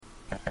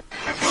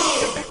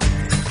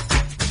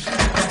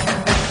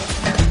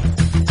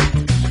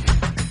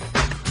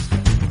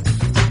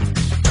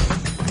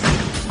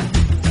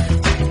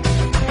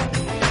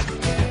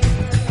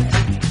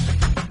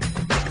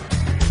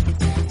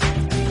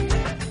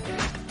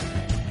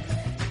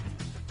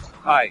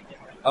Hi,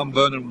 I'm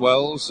Vernon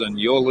Wells, and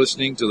you're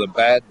listening to the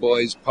Bad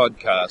Boys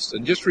Podcast.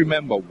 And just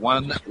remember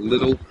one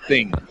little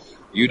thing.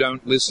 You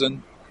don't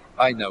listen,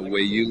 I know where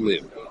you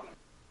live.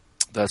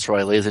 That's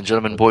right, ladies and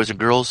gentlemen, boys and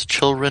girls,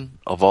 children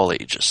of all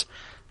ages.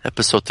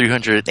 Episode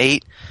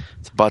 308.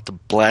 It's about to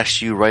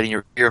blast you right in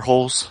your ear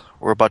holes.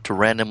 We're about to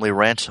randomly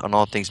rant on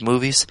all things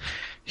movies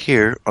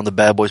here on the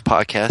Bad Boys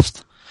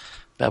Podcast.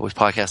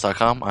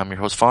 BadBoysPodcast.com. I'm your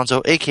host,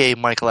 Fonzo, a.k.a.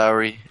 Mike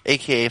Lowry,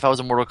 a.k.a. if I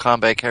was a Mortal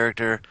Kombat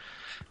character,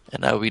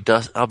 and I'll be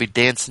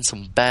dancing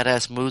some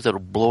badass moves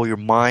that'll blow your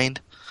mind.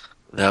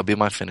 That'll be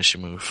my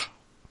finishing move.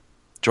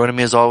 Joining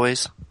me as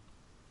always,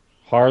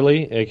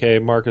 Harley,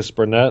 a.k.a. Marcus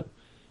Burnett.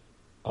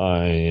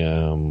 I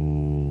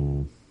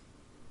am...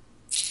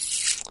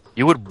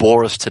 You would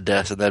bore us to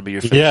death, and that'd be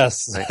your finishing.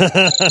 Yes.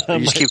 Right?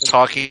 You just keep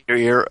talking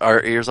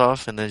our ears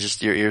off, and then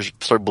just your ears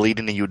start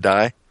bleeding, and you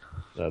die.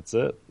 That's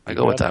it. I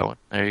go with that one.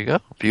 There you go.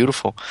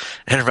 Beautiful.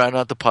 And round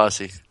out the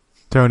posse.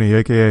 Tony,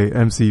 a.k.a.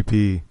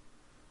 MCP.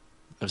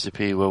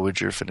 MCP, what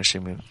would your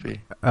finishing move be?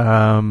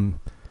 How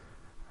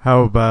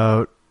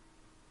about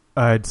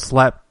I'd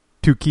slap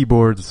two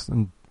keyboards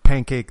and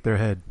pancake their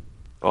head.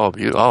 Oh,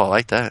 beautiful. Oh, I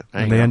like that.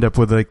 And they end up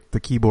with like the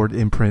keyboard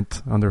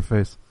imprint on their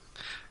face.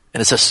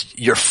 And it says,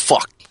 "You're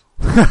fucked."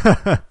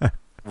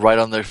 Right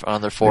on their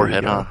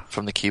forehead, huh?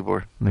 From the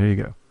keyboard. There you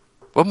go.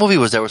 What movie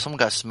was that where someone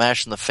got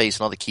smashed in the face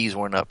and all the keys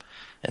weren't up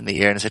in the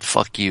air and it said,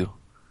 "Fuck you"?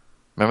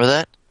 Remember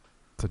that?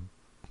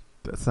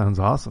 That sounds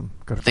awesome.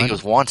 I think it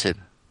was Wanted.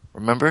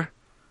 Remember?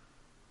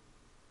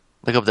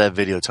 Look up that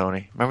video,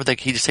 Tony. Remember that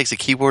he just takes a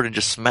keyboard and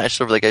just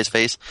smashes over that guy's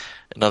face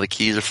and all the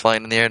keys are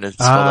flying in the air and it's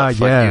spelled out,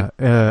 "Fuck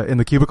you." In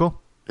the cubicle?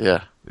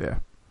 Yeah. Yeah.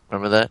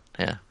 Remember that?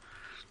 Yeah.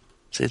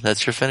 See,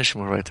 that's your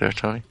finishing move right there,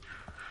 Tony.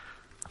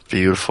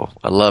 Beautiful.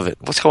 I love it.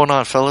 What's going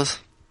on, fellas?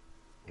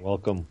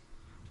 Welcome.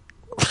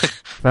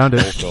 Found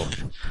it.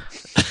 Welcome.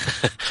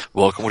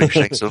 Welcome. What are you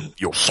saying, so?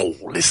 Your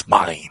soul is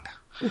mine.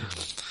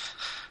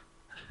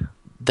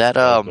 That,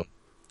 I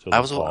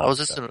was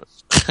listening.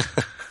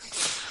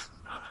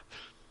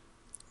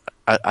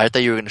 I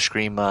thought you were going to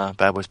scream Bad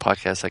Boys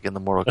Podcast like in the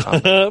Mortal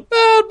Kombat.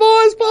 Bad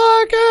Boys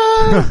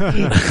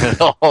Podcast!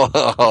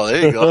 Oh,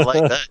 there you go. I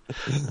like that.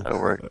 That'll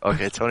work.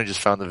 Okay, Tony just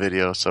found the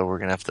video, so we're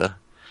going to have to...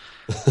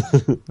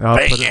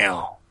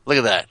 Bam! Look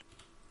at that.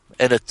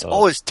 And it's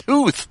his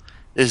tooth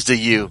is the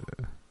U.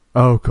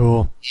 Oh,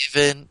 cool.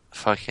 Even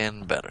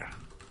fucking better.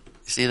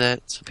 You see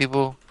that? So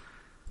people,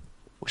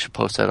 we should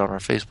post that on our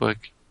Facebook.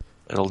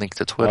 It'll link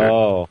to Twitter.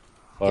 Oh,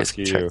 fuck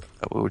you.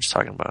 We were just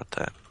talking about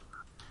that.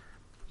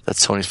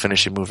 That's Tony's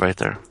finishing move right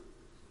there.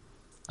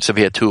 Except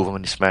he had two of them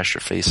and he smashed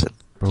your face in.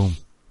 Boom.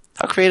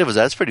 How creative is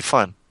that? It's pretty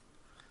fun.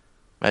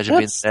 Imagine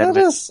being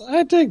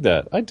I dig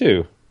that. I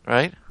do.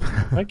 Right?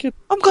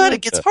 I'm glad it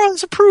gets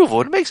Harlan's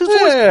approval. It makes his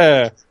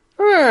voice.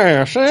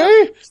 Yeah,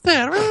 see?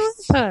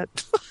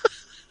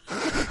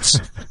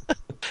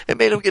 It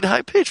made him get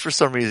high pitched for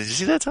some reason. Did you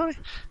see that, Tony?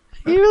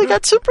 He really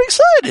got super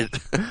excited.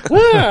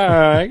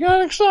 Yeah, I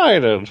got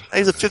excited.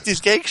 He's a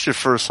 50s gangster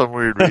for some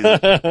weird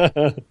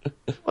reason.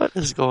 What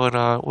is going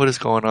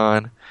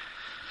on?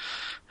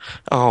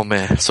 Oh,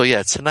 man. So,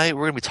 yeah, tonight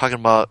we're going to be talking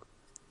about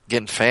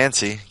getting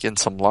fancy, getting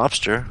some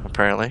lobster,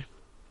 apparently.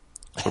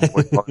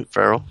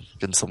 Farrell,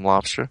 getting some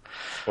lobster.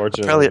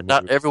 Apparently,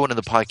 not everyone in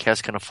the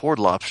podcast can afford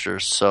lobster,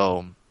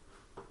 so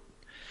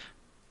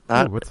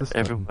not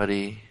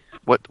everybody.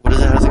 What does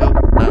that have to go?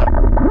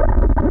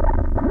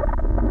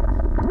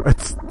 I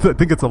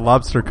think it's a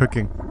lobster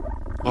cooking.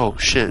 Oh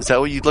shit! Is that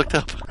what you looked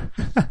up?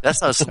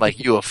 That's not some like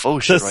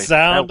UFO shit, the right?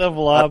 sound of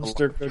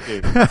lobster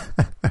cooking.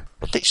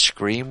 Don't they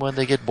scream when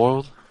they get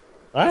boiled?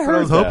 I heard. I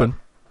was hoping.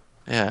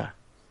 Yeah.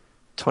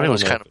 Tony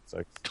was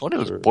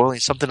boiling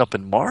something up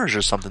in Mars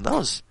or something. That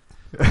was...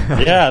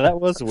 Yeah, that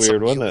was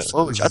weird, wasn't it?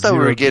 I thought we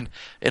were getting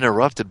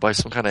interrupted by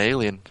some kind of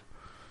alien.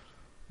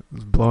 It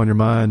was blowing your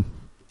mind.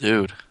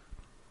 Dude,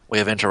 we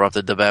have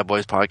interrupted the Bad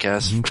Boys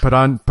Podcast. Put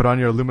on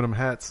your aluminum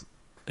hats.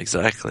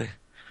 Exactly.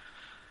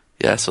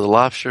 Yeah, so the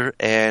lobster,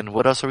 and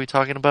what else are we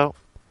talking about?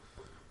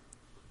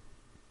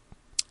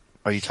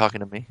 Are you talking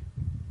to me?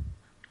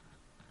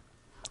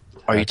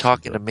 Are you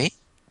talking to me?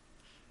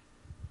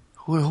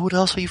 Who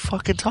else are you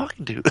fucking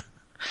talking to?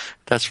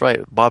 That's right,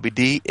 Bobby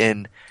D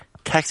in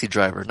Taxi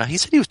Driver. Now, he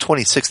said he was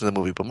 26 in the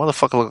movie, but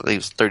motherfucker looked like he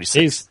was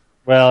 36.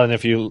 And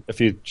if you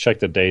check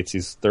the dates,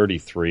 he's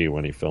 33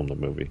 when he filmed the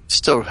movie.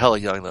 Still hella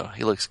young, though.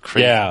 He looks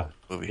crazy. Yeah, in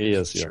the movie, he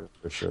is young,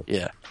 for sure.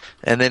 Yeah.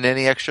 And then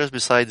any extras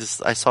besides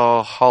this? I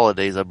saw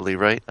Holidays, I believe,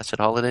 right? I said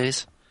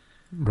Holidays?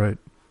 Right.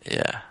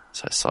 Yeah.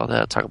 So I saw that.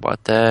 I'll talk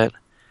about that.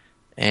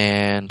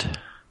 And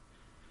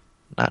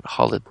not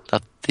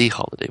the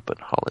holiday, but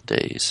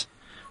Holidays.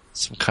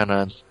 Some kind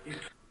of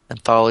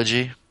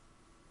anthology.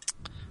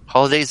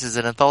 Holidays is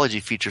an anthology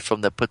feature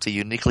film that puts a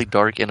uniquely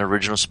dark and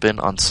original spin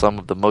on some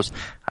of the most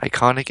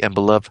iconic and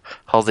beloved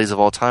holidays of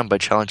all time by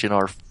challenging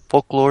our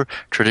folklore,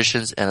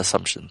 traditions, and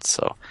assumptions.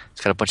 So it's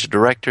got a bunch of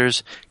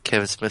directors.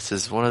 Kevin Smith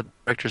is one of the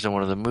directors and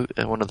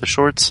one of the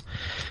shorts,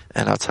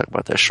 and I'll talk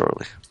about that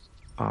shortly.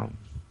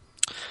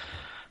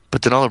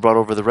 But Denali brought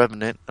over The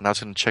Revenant, and I was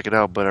going to check it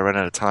out, but I ran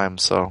out of time,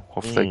 so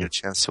hopefully I get a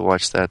chance to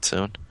watch that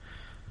soon.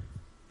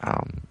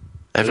 Did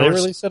they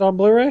release it on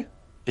Blu-ray?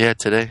 Yeah,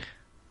 today.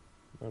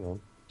 I don't know.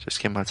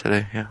 Just came out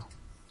today, yeah.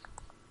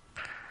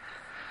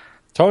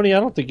 Tony, I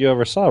don't think you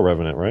ever saw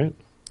Revenant, right?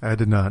 I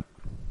did not.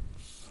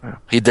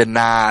 He did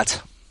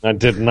not. I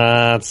did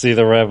not see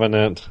The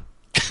Revenant.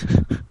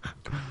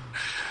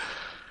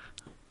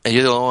 And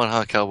you're the only one,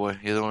 huh, Cowboy?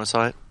 You're the one who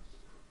saw it?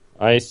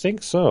 I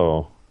think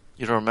so.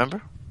 You don't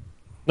remember?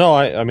 No,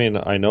 I mean,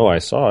 I know I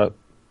saw it.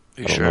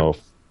 You I don't sure? know.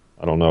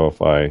 I don't know if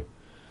I.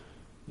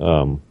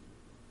 I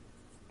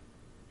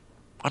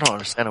don't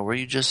understand a word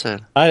you just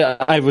said.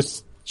 I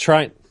was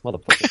trying.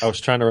 Motherfucker! I was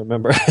trying to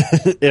remember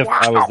if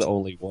I was the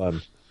only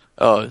one.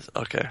 Oh,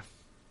 okay.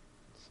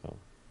 So.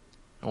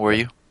 And were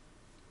you?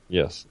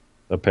 Yes,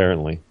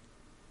 apparently.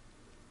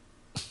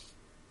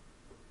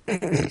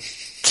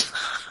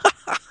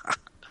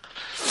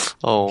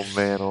 Oh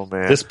man!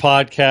 This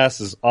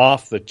podcast is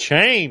off the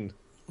chain.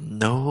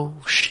 No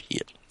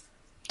shit.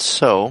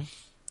 So,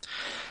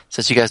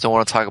 since you guys don't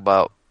want to talk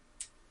about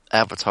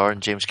Avatar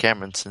and James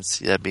Cameron, since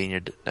that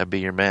being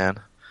your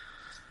man,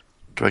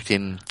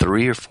 directing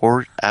 3 or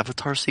 4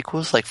 Avatar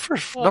sequels. Like,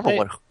 first, number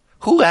one,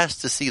 who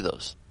asked to see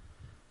those?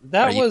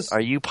 Are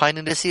you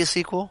pining to see a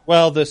sequel?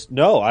 Well,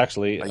 no,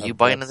 actually. Are you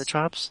biting the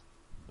chops?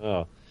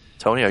 Oh,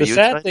 Tony, are the you?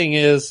 sad excited? thing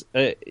is,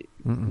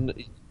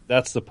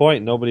 that's the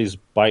point. Nobody's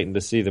biting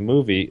to see the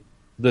movie.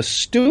 The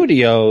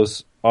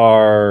studios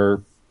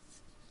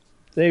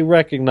they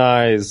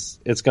recognize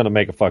it's going to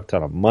make a fuck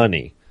ton of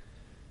money.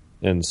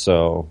 And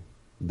so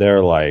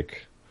they're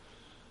like,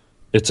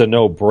 it's a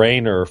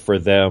no-brainer for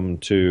them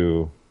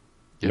to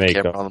make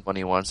Cameron all the money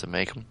he wants to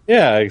make them.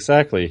 Yeah,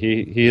 exactly.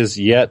 He is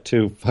yet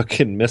to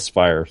fucking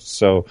misfire.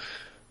 So,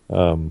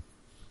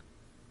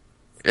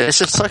 It's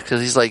just sucks because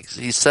he's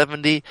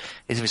 70.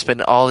 He's gonna be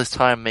spending all his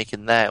time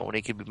making that when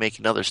he could be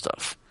making other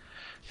stuff.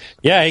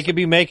 yeah, he could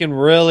be making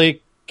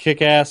really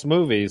kick-ass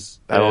movies.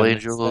 Battle And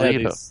Angel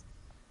instead Alita.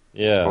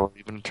 Yeah. Or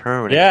even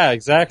Terminator. Yeah,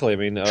 exactly. I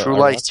mean, True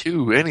Lies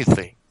 2,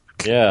 anything.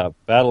 Yeah,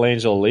 Battle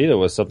Angel Alita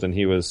was something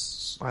he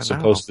was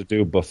supposed to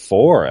do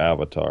before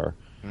Avatar.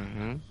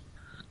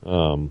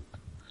 Mm-hmm.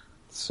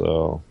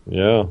 So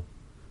yeah,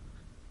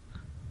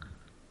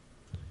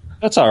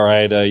 that's all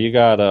right. You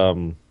got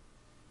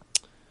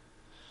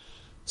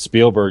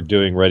Spielberg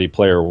doing Ready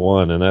Player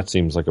One, and that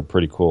seems like a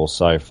pretty cool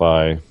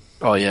sci-fi.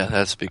 Oh yeah,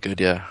 that's be good.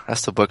 Yeah,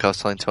 that's the book I was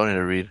telling Tony to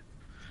read.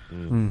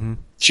 Mm-hmm.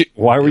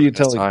 Why were you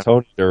telling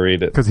Tony to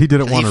read it? Because he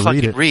didn't want to read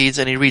it. He fucking reads,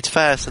 and he reads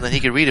fast, and then he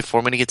can read it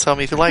for me, and he can tell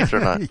me if he liked it or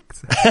not.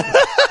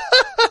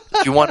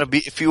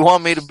 If you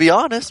want me to be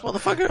honest,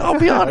 motherfucker, I'll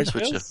be honest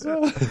with you.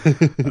 So.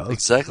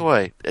 Exactly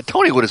right. And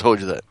Tony would have told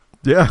you that.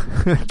 Yeah.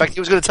 In fact, he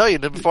was going to tell you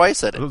before I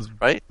said it,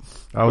 right?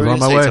 I was on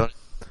my way.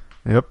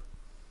 Yep.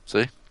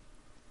 See?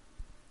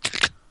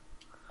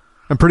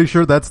 I'm pretty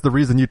sure that's the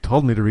reason you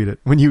told me to read it.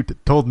 When you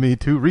told me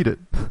to read it.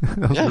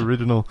 That was the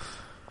original.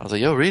 I was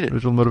like, yo, read it.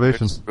 Original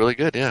motivation. It's really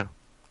good, yeah.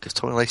 Because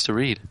Tony likes to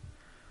read.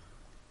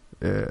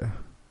 Yeah.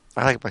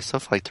 I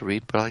myself like to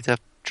read, but I like to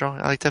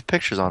have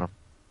pictures on them.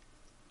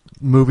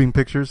 Moving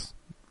pictures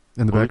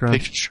in the background.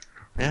 Pictures.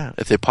 Yeah,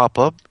 if they pop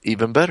up,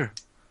 even better.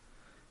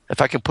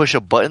 If I can push a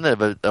button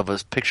of a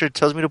picture that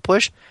tells me to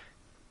push,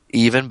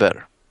 even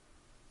better.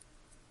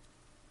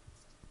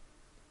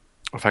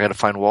 If I got to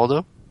find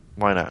Waldo,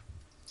 why not?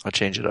 I'll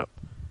change it up.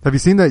 Have you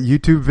seen that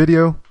YouTube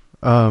video?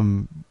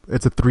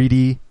 It's a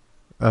 3D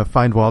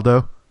Find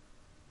Waldo.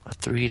 A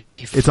 3D.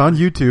 It's on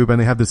YouTube, and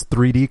they have this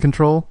 3D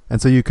control,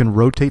 and so you can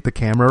rotate the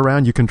camera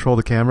around. You control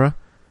the camera.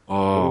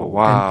 Oh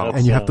wow!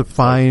 And you have to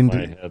find.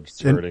 My head's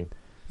hurting.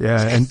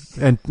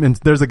 And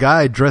there's a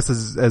guy dressed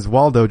as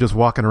Waldo just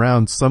walking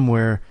around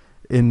somewhere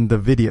in the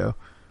video.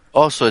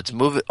 Oh, so it's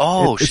moving.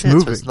 Oh it's shit!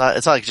 moving. So it's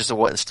not like just a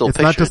still it's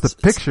picture. Not just a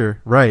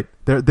picture, right?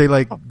 They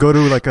like go to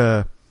like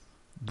a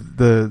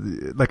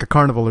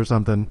carnival or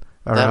something,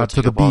 or out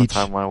to the beach.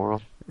 Timeline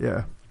world.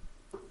 Yeah,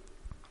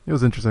 it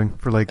was interesting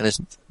for like 5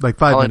 minutes.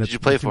 How long did you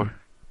play for?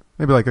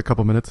 Maybe like a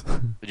couple minutes.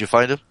 Did you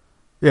find him?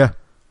 Yeah.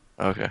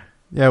 Okay.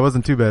 Yeah, it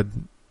wasn't too bad.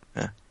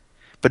 Yeah.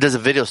 But does the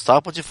video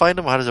stop once you find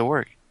him? Or how does it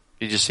work?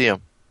 You just see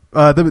him?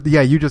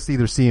 Yeah, you just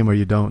either see him or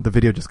you don't. The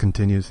video just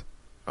continues.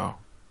 Oh.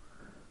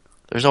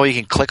 There's no way you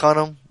can click on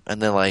him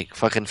and then like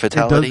fucking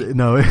fatality?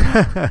 No.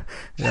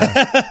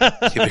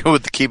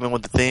 Keep him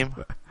with the theme?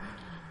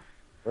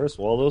 First,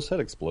 Waldo's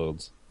head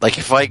explodes. Like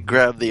if I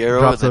grab the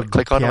arrow and then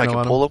click on him, I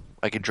can pull him.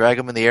 I can drag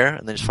him in the air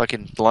and then just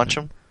fucking launch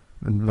him.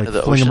 And like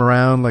fling him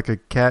around like a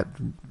cat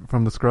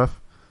from the scruff.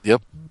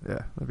 Yep. Yeah,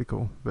 that'd be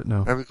cool. But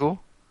no. That'd be cool.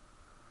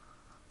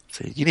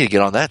 So you need to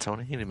get on that,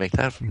 Tony. You need to make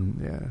that.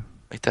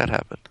 Make that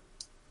happen.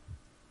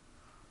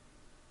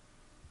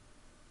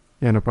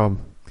 Yeah, no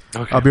problem.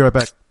 Okay. I'll be right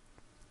back.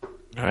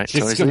 All right.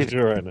 He's going to do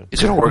it right now. He's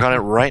going to work on it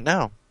right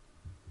now.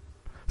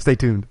 Stay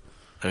tuned.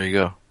 There you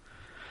go.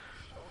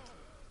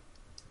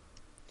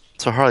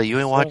 So Harley,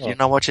 you're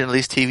not watching at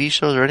least TV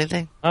shows or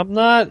anything? I'm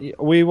not.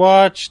 We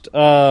watched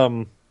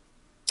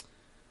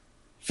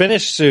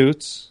finished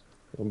Suits.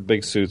 I'm a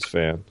big Suits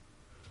fan.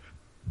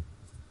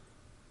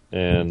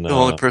 And The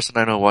only person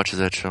I know watches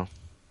that show.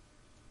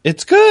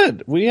 it's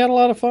good. We had a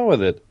lot of fun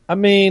with it. I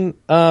mean,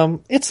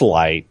 it's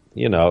light.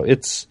 You know,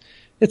 it's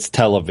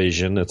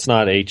television. It's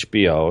not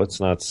HBO. It's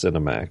not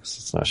Cinemax.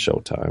 It's not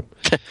Showtime.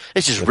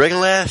 It's just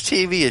regular ass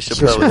TV. It's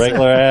just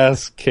regular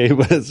ass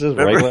cable. It's just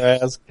regular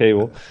ass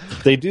cable.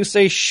 They do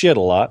say shit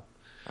a lot.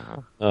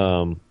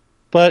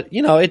 But,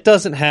 you know, it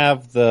doesn't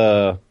have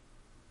the...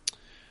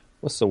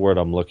 What's the word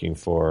I'm looking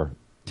for?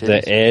 Titties?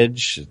 The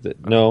edge.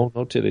 No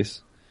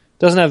titties.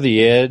 Doesn't have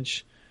the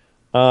edge.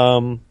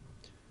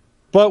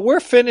 But we're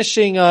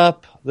finishing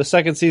up the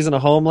second season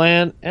of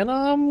Homeland, and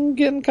I'm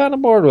getting kind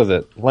of bored with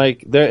it.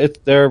 Like,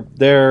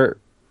 they're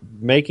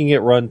making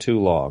it run too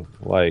long.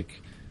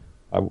 Like,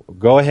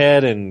 go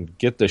ahead and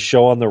get the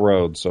show on the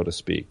road, so to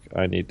speak.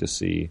 I need to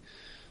see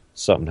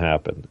something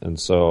happen. And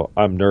so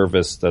I'm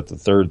nervous that the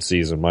third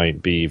season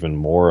might be even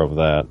more of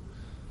that.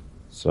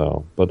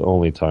 So, but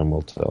only time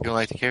will tell. You don't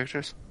like the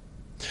characters?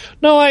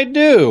 No, I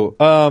do.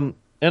 And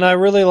I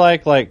really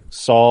like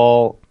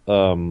Saul.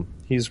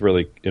 He's a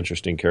really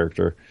interesting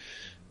character.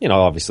 You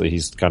know, obviously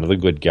he's kind of the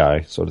good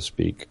guy, so to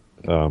speak.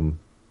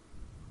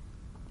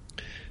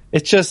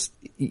 It's just,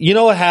 you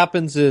know what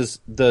happens is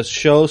the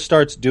show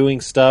starts doing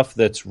stuff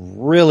that's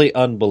really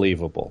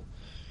unbelievable.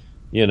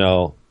 You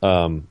know,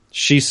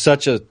 she's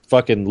such a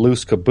fucking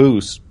loose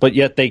caboose, but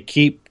yet they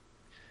keep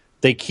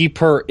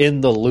her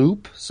in the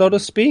loop, so to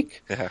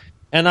speak. Yeah.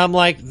 And I'm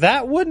like,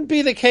 that wouldn't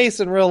be the case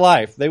in real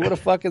life. They would have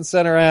fucking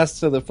sent her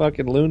ass to the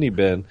fucking loony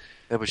bin.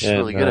 Yeah, but she's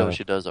really good at what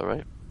she does, all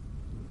right?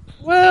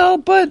 Well,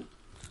 but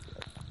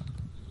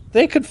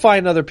they could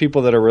find other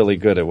people that are really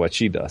good at what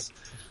she does.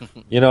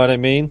 You know what I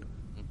mean?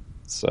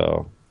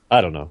 So,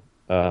 I don't know.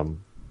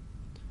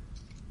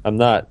 I'm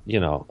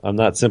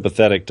not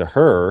sympathetic to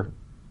her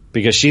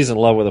because she's in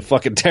love with a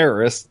fucking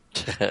terrorist.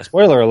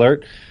 Spoiler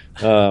alert.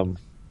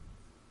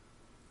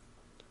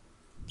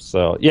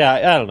 So, yeah,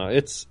 I don't know.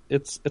 It's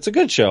a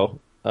good show.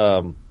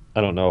 I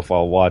don't know if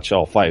I'll watch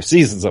all 5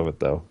 seasons of it,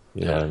 though.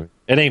 You know what I mean?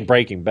 It ain't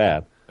Breaking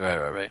Bad.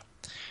 Right.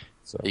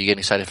 So. Are you getting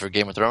excited for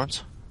Game of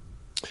Thrones?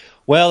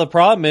 Well, the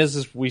problem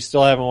is we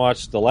still haven't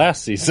watched the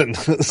last season.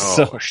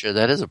 So, Oh, sure,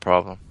 that is a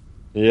problem.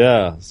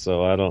 yeah,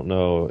 so I don't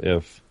know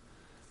if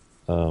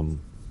I'll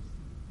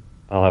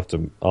have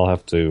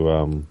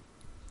to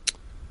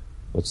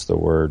what's the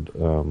word?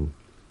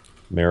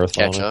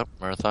 Marathon. Catch up,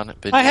 marathon it.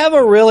 I have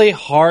a really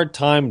hard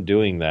time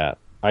doing that.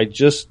 I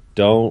just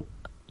don't.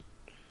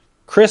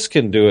 Chris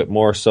can do it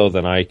more so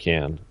than I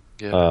can.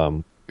 Yeah.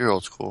 You're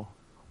old school.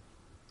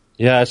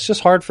 Yeah, it's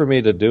just hard for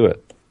me to do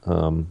it.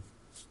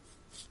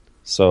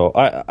 So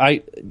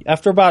I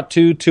after about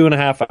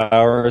 2.5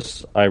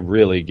 hours, I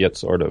really get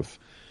sort of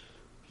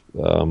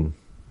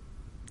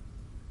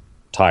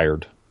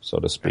tired, so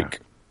to speak. Yeah,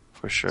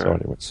 for sure. So,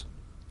 anyways,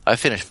 I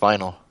finished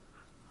Vinyl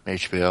on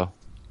HBO.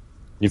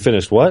 you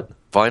finished what?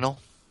 Vinyl?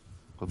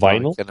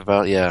 Vinyl?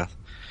 About, yeah.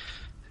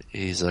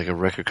 He's like a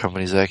record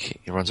company exec.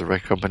 He runs a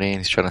record company and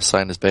he's trying to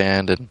sign his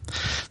band, and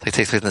it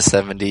takes place in the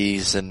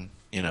 70s, and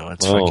you know,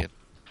 it's freaking.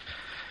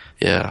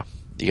 Yeah.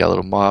 You got a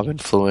little mob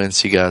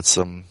influence, you got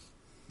some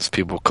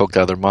people coked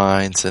out of their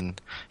minds, and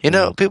you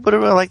know, people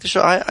don't really like the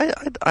show.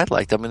 I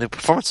liked it. I mean, the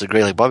performance is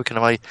great. Like Bobby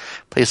Cannavale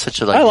plays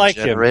such a I like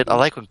degenerate. him.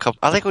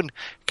 I like when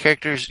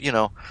characters, you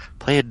know,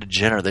 play a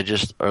degenerate. They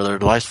just or their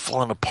lives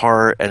falling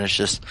apart, and it's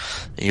just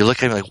you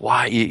look at him like,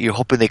 why? You're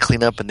hoping they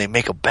clean up, and they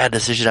make a bad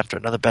decision after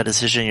another bad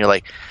decision. And you're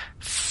like,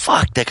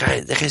 fuck that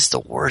guy. That guy's the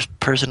worst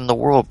person in the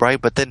world, right?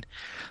 But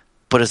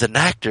as an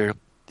actor,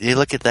 you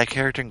look at that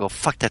character and go,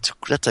 fuck, that's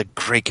a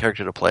great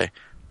character to play,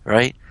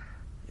 right?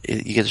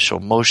 You get to show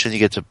emotion, you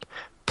get to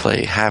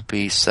play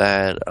happy,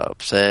 sad,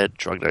 upset,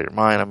 drugged out of your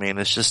mind. I mean,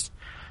 it's just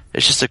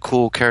a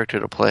cool character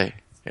to play,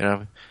 you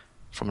know,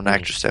 from an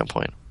actor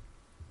standpoint.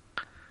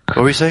 What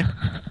were you saying?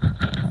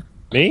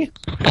 Me?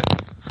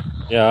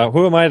 Yeah,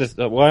 who am I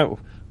to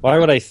why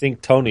would I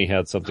think Tony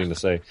had something to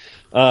say?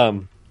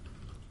 No,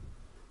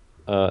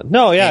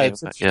 yeah,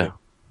 it's yeah.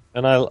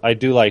 And I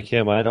do like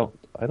him. We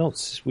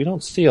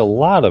don't see a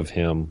lot of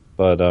him,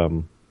 but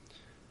I've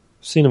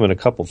seen him in a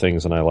couple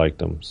things and I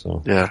liked him,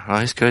 so. Yeah, oh,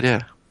 he's good,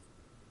 yeah.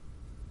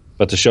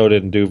 But the show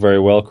didn't do very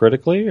well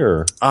critically,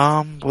 or?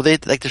 Well, the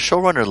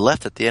showrunner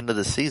left at the end of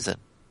the season.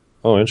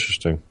 Oh,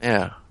 interesting.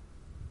 Yeah.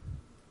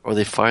 Or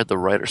they fired the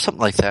writer.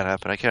 Something like that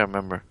happened. I can't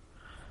remember.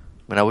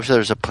 I mean, I wish there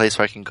was a place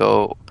where I can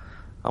go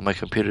on my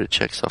computer to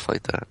check stuff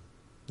like that.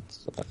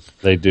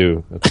 They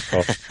do. It's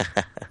called...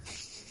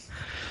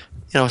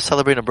 You know,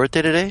 celebrating a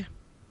birthday today?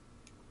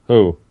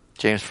 Who?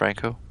 James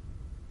Franco.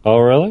 Oh,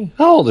 really?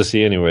 How old is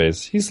he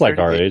anyways? He's like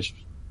 38. Our age.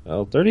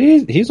 Oh,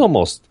 30. He's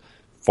almost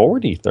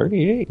 40,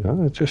 38.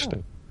 Oh,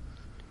 interesting.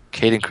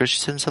 Caden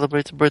Christensen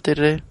celebrates a birthday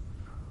today.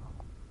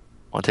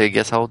 Want to take a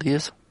guess how old he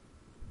is?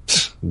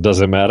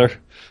 Does it matter?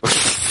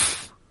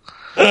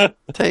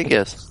 Take a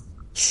guess.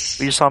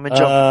 You just saw him in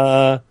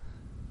Jump.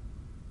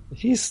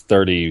 He's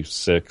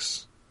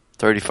 36.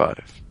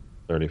 35.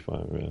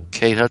 35, yeah.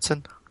 Kate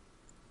Hudson?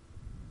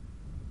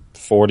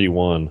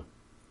 41.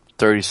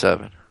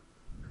 37.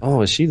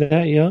 Oh, is she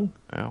that young?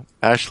 Yeah.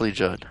 Ashley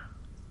Judd.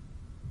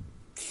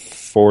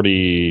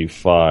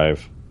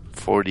 45.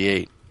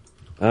 48.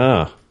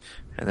 Ah.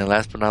 And then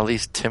last but not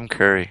least, Tim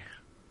Curry.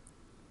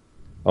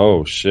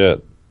 Oh,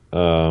 shit.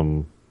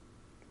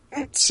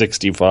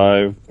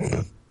 65.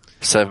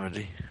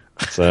 70.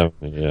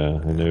 70,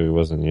 yeah. I knew he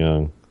wasn't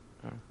young.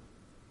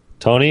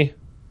 Tony,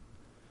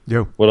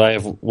 Yo. would I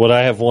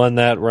have won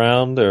that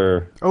round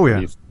or? Oh,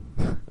 yeah.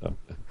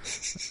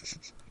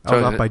 I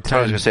was up by I was 10.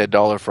 going to say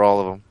 $1 for all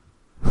of them.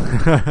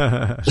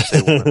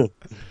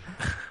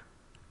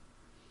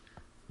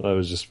 I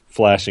was just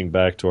flashing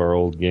back to our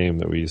old game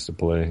that we used to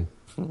play.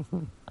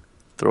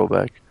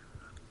 Throwback.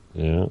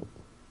 Yeah.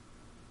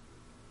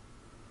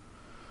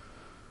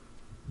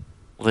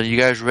 Well, then you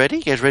guys ready?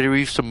 You guys ready to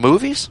review some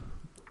movies?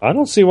 I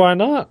don't see why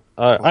not.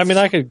 I mean,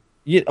 I could.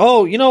 You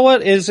know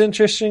what is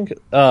interesting?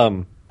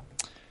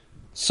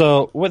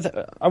 So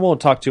I won't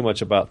talk too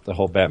much about the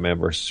whole Batman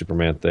versus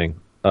Superman thing.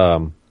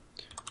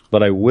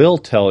 But I will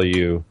tell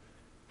you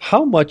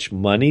how much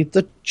money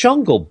the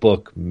Jungle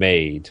Book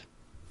made.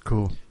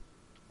 Cool.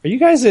 Are you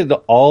guys at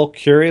all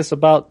curious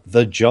about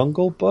the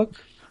Jungle Book?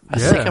 I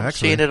think I'm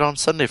seeing it on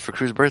Sunday for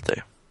Crew's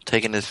birthday.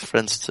 Taking his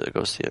friends to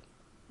go see it.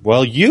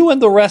 Well, you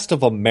and the rest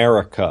of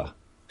America.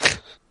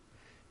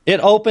 It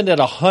opened at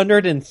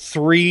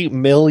 $103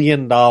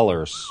 million.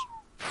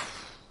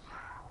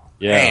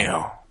 Yeah.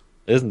 Damn.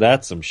 Isn't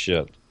that some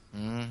shit?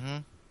 Mm-hmm.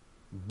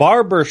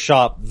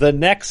 Barbershop, The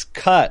Next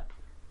Cut,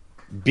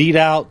 beat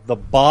out The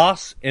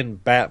Boss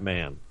and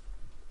Batman.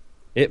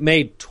 It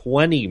made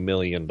 $20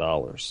 million.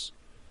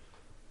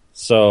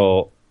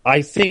 So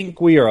I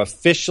think we are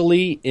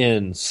officially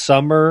in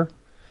summer,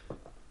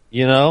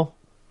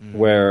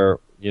 where,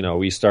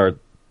 we start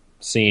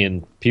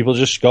seeing people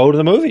just go to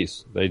the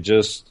movies. They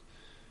just,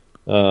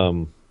 you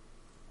know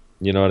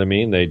what I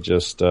mean? They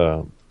just,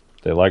 they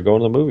like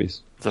going to the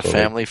movies. It's a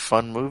family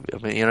fun movie. I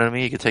mean, you know what I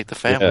mean? You can take the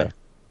family. Yeah.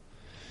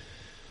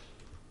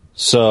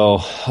 So,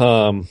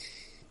 so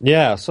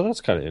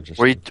that's kind of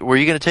interesting. Were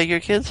you going to take your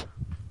kids?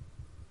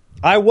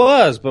 I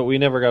was, but we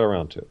never got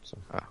around to it. So.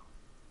 Oh.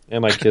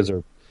 And my kids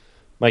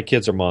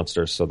are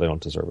monsters, so they don't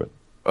deserve it.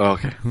 Oh,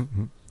 okay.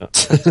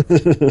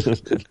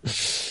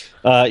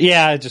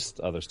 Just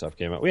other stuff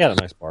came out. We had a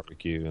nice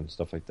barbecue and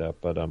stuff like that,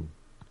 but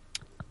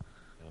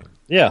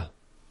yeah.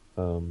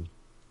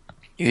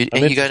 You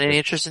got any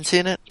interest in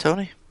seeing it,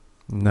 Tony?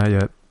 Not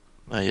yet.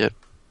 Not yet.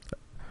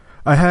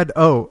 I had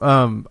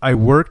I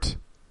worked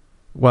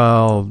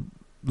while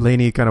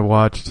Lainey kind of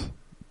watched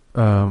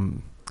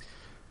Little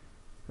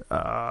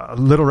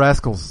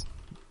Rascals.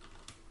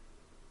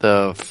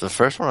 The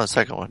first one or the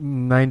second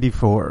one?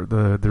 94,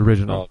 the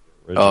original.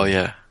 Oh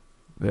yeah.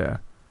 Yeah.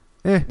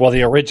 Well,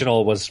 the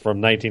original was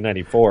from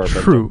 1994, but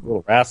True. the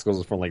Little Rascals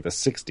was from like the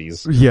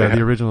 60s. Yeah,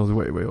 the original is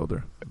way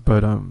older.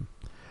 But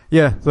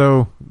yeah,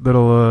 so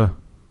little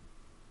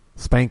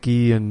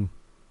Spanky and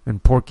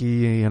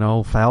Porky and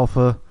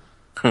Alfalfa.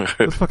 It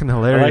was fucking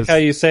hilarious. I like how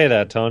you say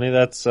that, Tony.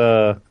 That's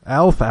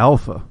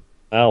Alfalfa.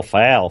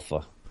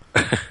 Alfalfa.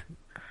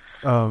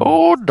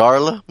 Oh,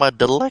 Darla, my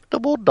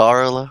delectable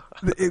Darla.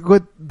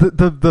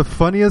 The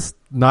funniest,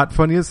 not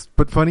funniest,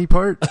 but funny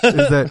part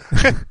is that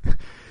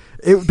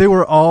they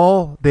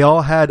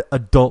all had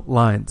adult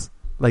lines.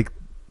 Like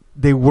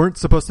they weren't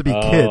supposed to be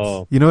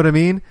kids. You know what I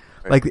mean?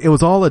 Right. Like it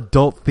was all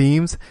adult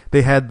themes.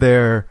 They had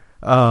their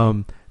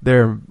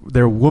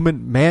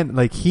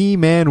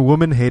He-Man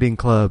woman hating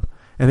club.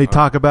 And they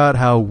talk about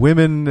how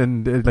women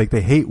and like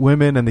they hate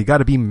women and they got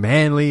to be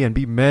manly and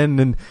be men.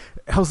 And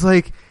I was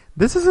like,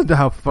 this isn't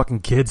how fucking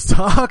kids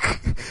talk.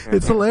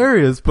 It's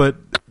hilarious, but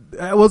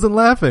I wasn't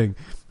laughing.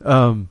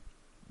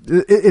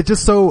 It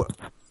just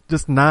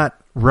not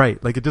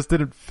right. Like it just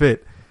didn't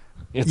fit.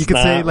 You could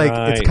say like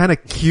right. It's kind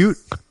of cute,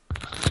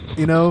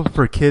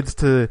 for kids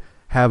to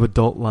have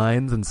adult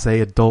lines and say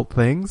adult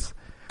things.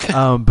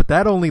 But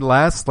that only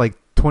lasts like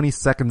 20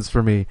 seconds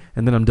for me,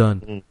 and then I'm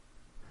done. Mm-hmm.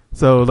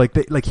 So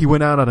like he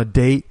went out on a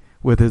date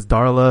with his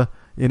Darla,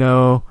 It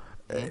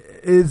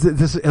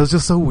was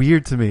just so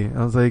weird to me.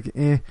 I was like,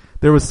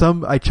 There was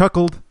I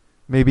chuckled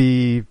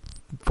maybe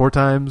 4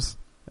 times.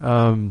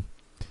 I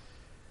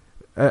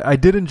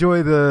did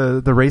enjoy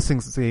the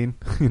racing scene,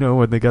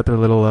 when they got their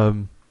little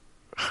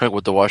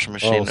with the washing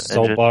machine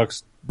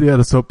soapbox. Yeah,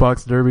 the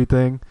soapbox derby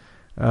thing.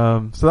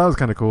 So that was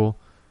kind of cool.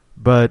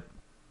 But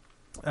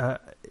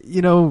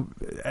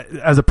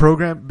as a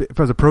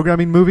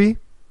programming movie,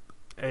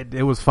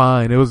 it was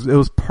fine. It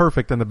was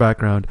perfect in the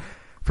background.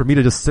 For me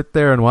to just sit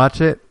there and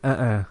watch it,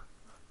 no.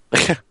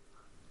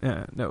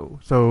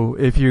 So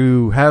if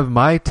you have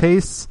my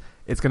tastes,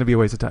 it's going to be a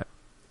waste of time.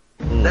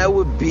 That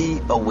would be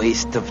a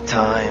waste of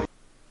time.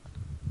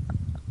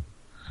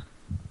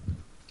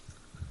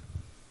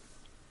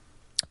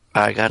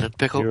 I got a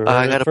pickle.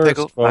 I got a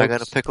pickle. Folks. I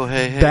got a pickle.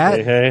 Hey.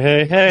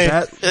 Hey.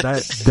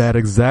 That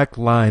exact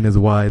line is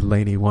why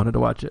Lainey wanted to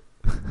watch it.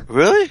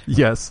 Really?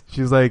 Yes.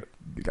 She's like,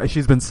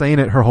 she's been saying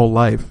it her whole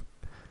life.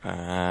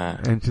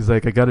 And she's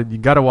like, you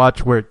gotta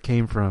watch where it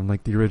came from,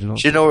 like the original.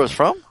 She know where it was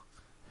from?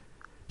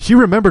 She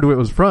remembered where it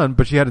was from,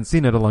 but she hadn't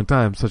seen it in a long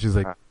time, so she's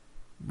like,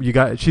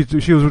 she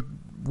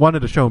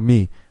wanted to show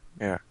me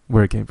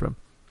where it came from.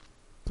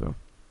 So,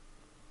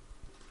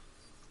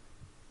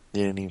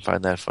 You didn't even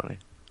find that funny.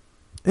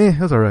 it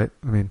was all right.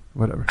 I mean,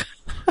 whatever.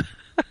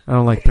 I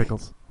don't like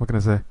pickles. What can I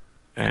say?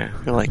 Yeah,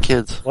 you don't like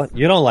kids. What?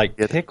 You don't like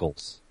Yeah.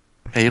 pickles?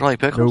 Hey, you don't like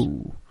pickles?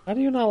 No. How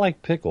do you not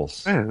like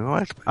pickles? Yeah, you don't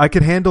like I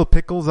could handle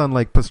pickles on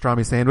like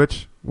pastrami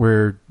sandwich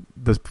where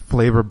the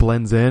flavor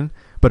blends in,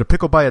 but a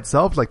pickle by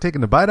itself, like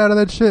taking the bite out of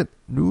that shit,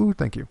 no,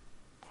 thank you.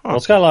 Well,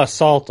 it's got a lot of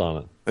salt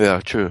on it. Yeah,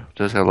 true. It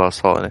does have a lot of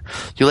salt in it.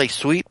 You like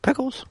sweet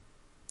pickles?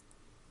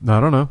 No, I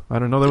don't know. I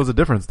didn't know there was a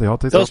difference. They all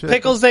taste Those like shit.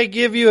 pickles they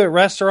give you at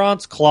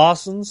restaurants,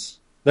 Clausen's,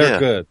 they're Yeah.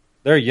 good.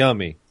 They're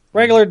yummy.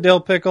 Regular dill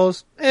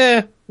pickles,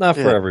 not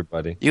for Yeah.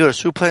 everybody. You go to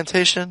Soup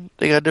Plantation,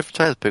 they got different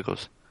types of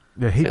pickles.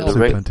 Yeah, I hate Yeah, the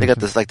soup they plantation. got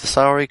this like the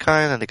soury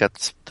kind, and they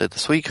got the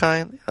sweet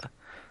kind. Yeah.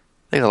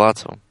 They got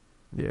lots of them.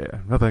 Yeah,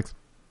 no thanks.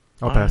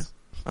 I'll All right. pass.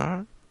 All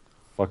right,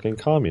 Fucking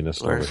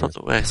communist over learn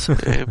here.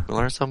 something. Hey,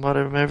 learn something about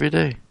them every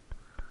day.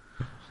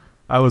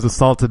 I was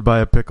assaulted by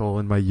a pickle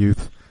in my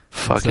youth.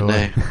 Fucking So,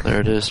 A.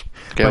 There it is.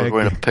 Guy by was a-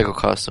 wearing a pickle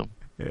costume.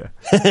 Yeah.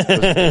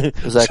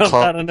 Was that Jumped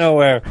out of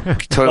nowhere.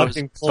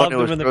 Fucking clubbed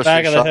him in the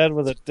back of the head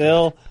with a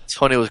dill.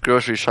 Tony was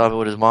grocery shopping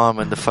with his mom,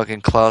 and the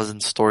fucking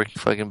closet store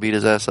fucking beat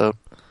his ass up.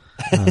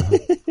 And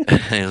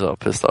he was all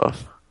pissed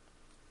off.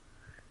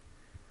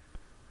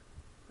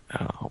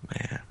 Oh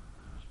man!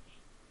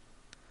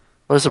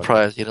 What a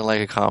surprise! You didn't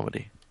like a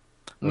comedy.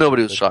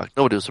 Nobody was shocked.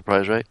 Nobody was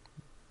surprised, right?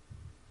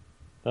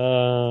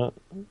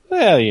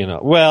 Yeah, you know.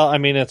 Well, I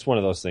mean, it's one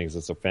of those things.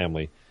 It's a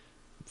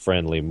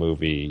family-friendly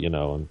movie, you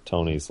know, and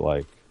Tony's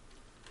like,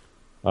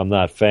 I'm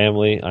not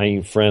family, I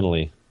ain't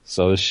friendly,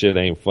 so this shit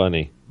ain't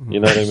funny. You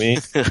know what I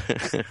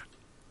mean?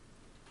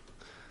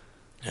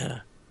 Yeah.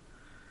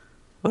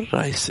 What did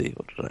I see?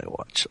 What did I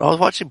watch? I was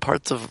watching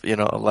parts of,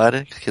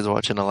 Aladdin. Kids were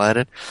watching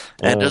Aladdin.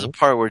 And there's a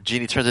part where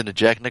Genie turns into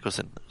Jack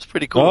Nicholson. It's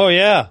pretty cool. Oh,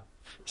 yeah.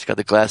 He's got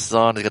the glasses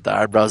on. He's got the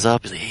eyebrows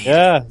up. He's like,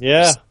 hey,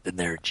 Yeah. in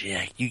there,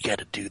 Jack. You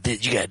gotta do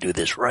this. You gotta do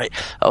this right.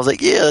 I was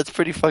like, yeah, that's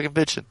pretty fucking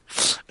bitchin'.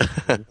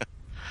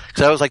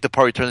 Cause I was like the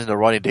part he turns into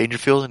Rodney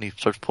Dangerfield and he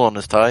starts pulling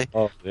his tie.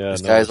 Oh, yeah.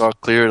 His no. guy's all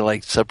clear and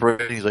like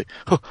separated. He's like,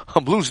 oh,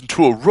 I'm losing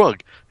to a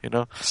rug. I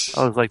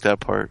was like that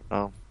part.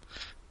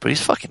 But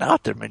he's fucking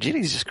out there, man.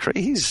 Genie's just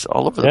crazy. He's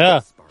all over the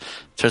place.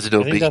 Turns into I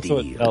a think big that's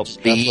what deal. helps.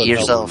 Be That's what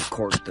yourself. Of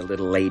course, the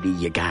little lady,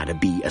 you gotta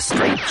be a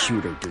straight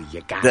shooter. Do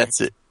you got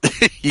That's it.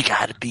 You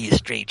gotta be a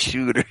straight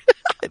shooter.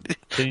 I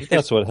think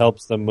that's what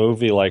helps the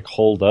movie like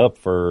hold up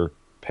for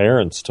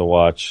parents to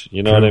watch.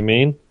 You know what I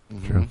mean?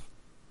 True.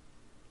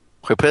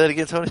 Wait, play that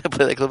again, Tony.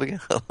 Play that clip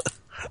again. All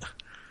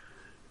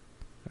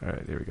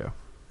right, here we go.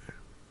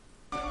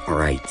 All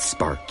right,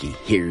 Sparky,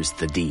 here's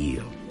the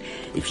deal.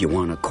 If you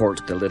want to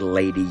court the little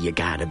lady, you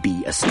gotta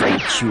be a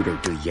straight shooter.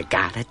 Do you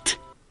got it?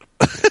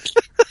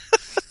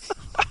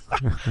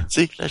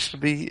 See, that should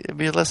be a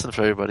lesson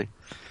for everybody.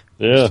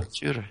 Yeah. Straight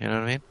shooter, you know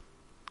what I mean?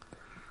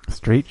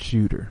 Straight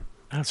shooter.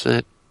 That's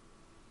it.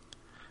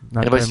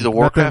 Not Anybody them- see the not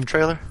Warcraft them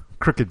trailer?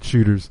 Crooked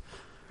shooters.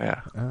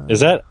 Yeah. Is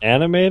that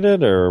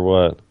animated or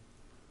what?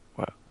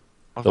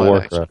 I'll The find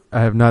Warcraft.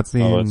 I have not is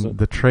seen it?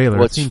 the trailer. I've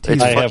What's- seen it's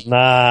teasers. I have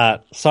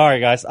not. Sorry,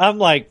 guys. I'm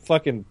like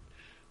fucking.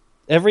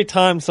 Every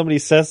time somebody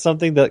says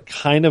something that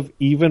kind of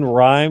even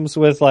rhymes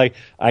with like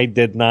I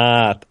did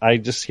not, I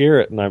just hear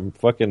it and I'm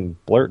fucking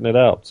blurting it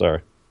out.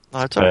 Sorry. No,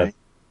 it's alright.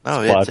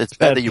 No, It's it's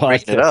bad that you're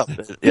breaking it up.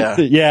 Yeah.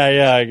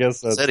 yeah. I guess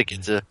that's. Said it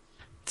to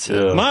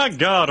Yeah. My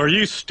God, are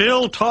you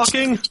still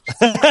talking?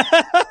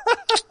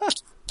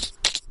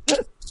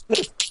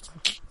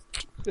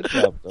 Good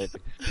job, Toby.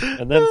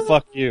 And then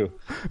fuck you.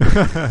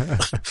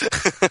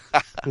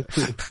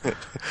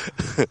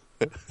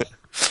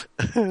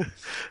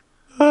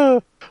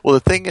 Well, the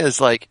thing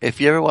is, like,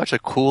 if you ever watch a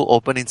cool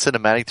opening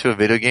cinematic to a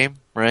video game,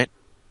 right?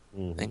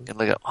 Mhm. And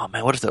look at, oh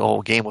man, what if the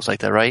whole game was like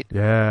that, right?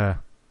 Yeah.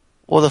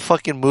 Well, the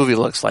fucking movie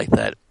looks like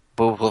that,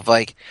 but with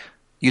like,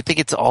 you think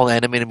it's all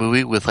animated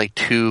movie with like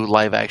 2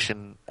 live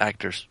action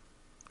actors.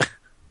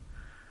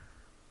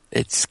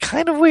 It's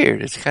kind of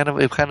weird.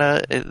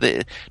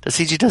 The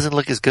CG doesn't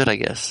look as good, I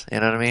guess. You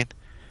know what I mean?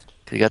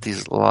 'Cause you got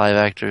these live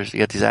actors, you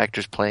got these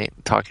actors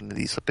talking to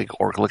these big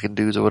orc looking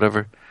dudes or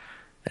whatever.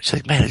 It's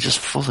like, man, it's just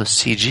full of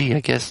CG.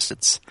 I guess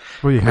it's,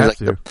 Well, you I mean, have like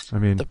to. I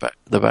mean,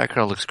 the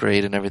background looks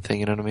great and everything,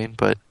 you know what I mean?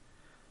 But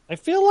I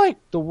feel like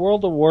the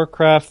World of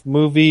Warcraft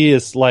movie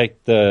is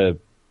like the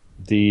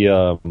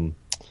poor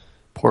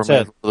What's man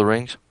that? with the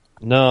rings.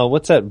 no,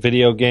 what's that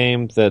video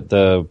game that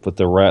with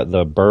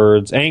the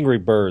birds, Angry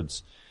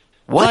Birds.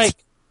 What? Like,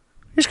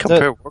 You just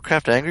compare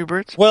Warcraft to Angry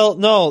Birds? well,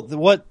 no,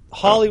 what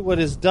Hollywood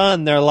has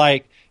done, they're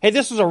like, hey,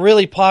 this was a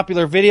really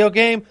popular video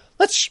game.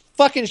 Let's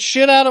fucking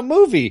shit out a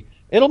movie.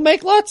 It'll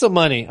make lots of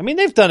money. I mean,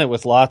 they've done it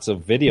with lots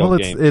of video well,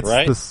 games, it's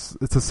right? it's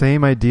the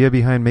same idea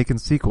behind making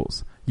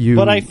sequels.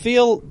 But I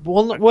feel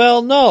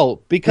well,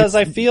 no, because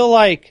I feel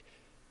like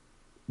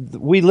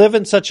we live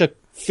in such a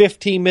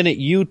 15-minute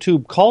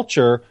YouTube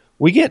culture.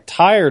 We get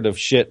tired of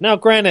shit. Now,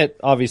 granted,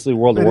 obviously,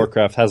 World of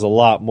Warcraft has a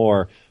lot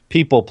more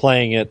people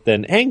playing it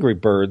than Angry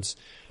Birds,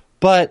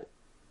 but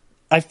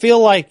I feel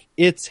like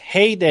its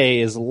heyday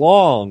is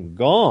long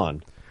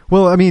gone.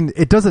 Well, I mean,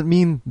 it doesn't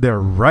mean they're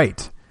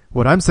right.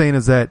 What I'm saying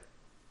is that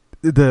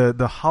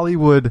the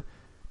Hollywood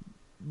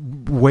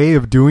way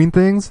of doing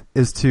things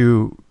is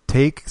to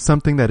take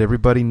something that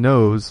everybody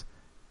knows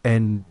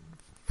and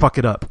fuck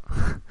it up.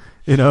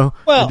 You know?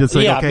 Well, and just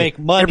like, yeah, okay, make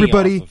money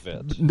everybody off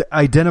of it.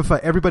 identify.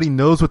 Everybody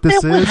knows what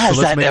this Man, is. when has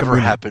so let's that make a ever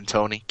movie. happened,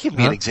 Tony? Give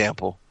me an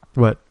example.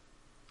 What?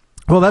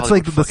 Well, that's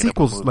Hollywood like the fucking up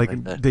a sequels. movie Like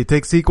like that. they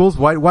take sequels.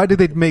 Why do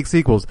they make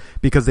sequels?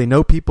 Because they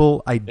know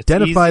people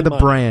identify easy the money.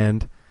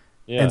 brand,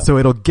 Yeah. and so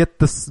it'll get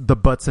the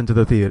butts into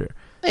the theater.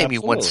 Name me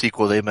one Absolutely.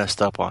 sequel they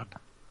messed up on.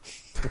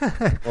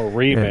 Or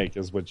remake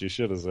is what you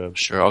should have said.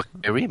 Sure, okay,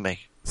 a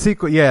remake.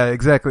 Sequel, yeah,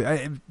 exactly.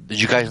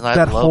 Did you guys not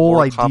That love whole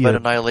Mortal Kombat idea.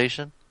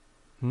 Annihilation?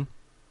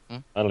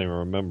 I don't even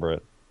remember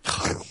it.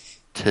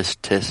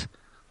 Tis.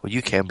 Well,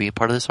 you can be a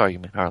part of this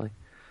argument, Harley.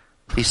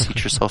 Please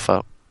teach yourself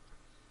out.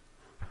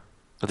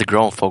 Let the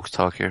grown folks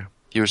talk here.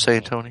 You were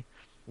saying, Tony?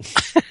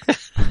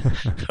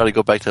 Try to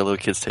go back to the little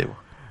kids' table.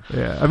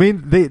 Yeah, I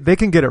mean they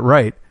can get it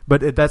right,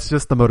 but that's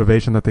just the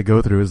motivation that they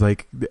go through. Is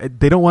like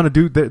they don't want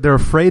to do. They're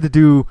afraid to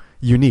do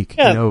unique.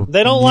 Yeah, you know,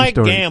 they don't new like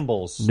stories.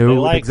 gambles. No, they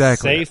like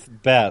exactly. safe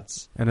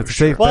bets. And it's a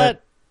safe But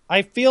bet.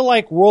 I feel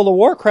like World of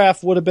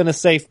Warcraft would have been a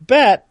safe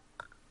bet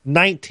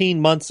 19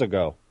 months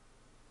ago.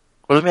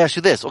 Well, let me ask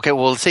you this. Okay,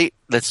 well,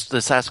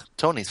 let's ask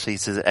Tony. So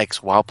he's an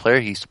ex-WoW player.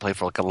 He used to play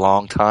for like a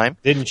long time.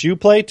 Didn't you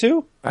play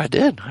too? I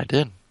did.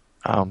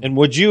 And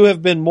would you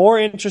have been more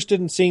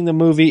interested in seeing the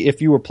movie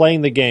if you were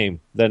playing the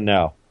game than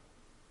now?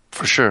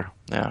 For sure,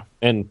 yeah.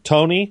 And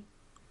Tony?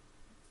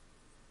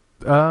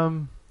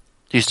 Do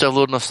you still have a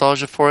little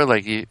nostalgia for it?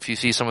 Like, if you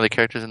see some of the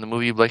characters in the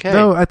movie, you'd be like, hey.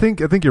 No, I think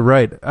you're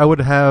right. I would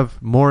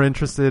have more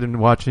interested in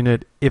watching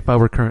it if I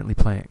were currently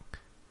playing.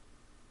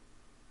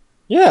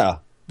 Yeah.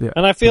 Yeah,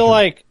 And I feel for sure.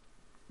 like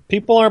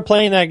people aren't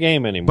playing that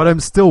game anymore. But I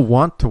still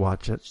want to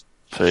watch it.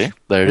 See?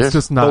 There it It's is.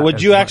 just not. But would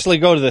as you much. actually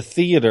go to the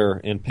theater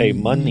and pay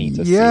money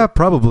to see Yeah, it?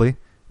 probably.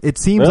 It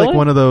seems Really? like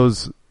one of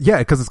those. Yeah,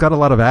 because it's got a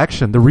lot of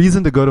action. The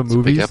reason to go to a big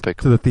movies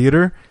epic. to the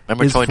theater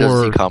Remember, is Tony for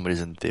doesn't see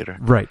comedies in the theater.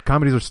 right.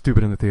 Comedies are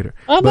stupid in the theater.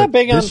 I'm But not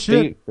big on this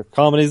shit.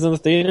 comedies in the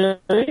theater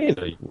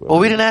either. Well,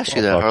 we didn't ask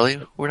you that,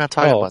 Harley. We're not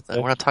talking Oh, about that.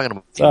 okay. We're not talking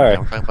about Sorry.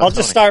 We're talking about I'll just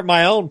Tony. start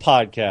my own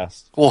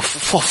podcast. Well,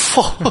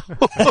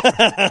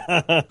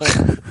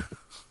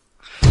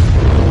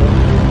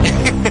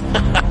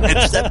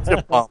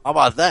 Inception bomb. How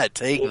about that?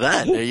 Take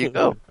that. There you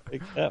go.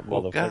 Take that,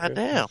 Well, motherfucker.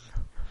 goddamn.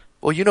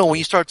 Well, you know, when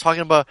you start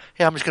talking about,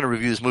 hey, I'm just going to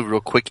review this movie real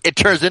quick, it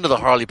turns into the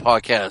Harley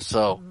podcast.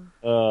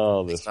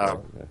 Oh, this Sorry.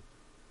 one. Okay.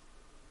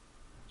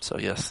 So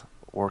yes,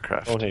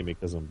 Warcraft. Don't hate me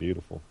because I'm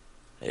beautiful.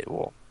 Hey,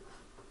 well,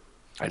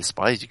 I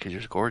despise you because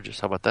you're gorgeous.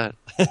 How about that?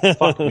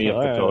 Fuck me up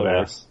All the right, goat whatever.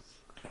 ass.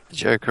 The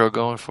Jerry Curl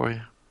going for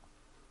you.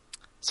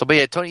 So, but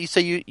yeah, Tony, you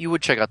say you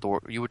would check out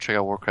you would check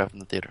out Warcraft in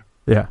the theater.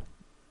 Yeah.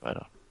 Right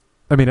on.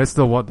 I mean, I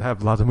still want to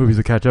have lots of movies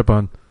to catch up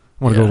on.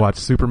 I want to Yeah. go watch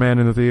Superman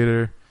in the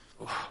theater.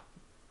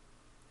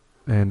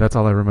 And that's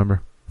all I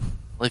remember.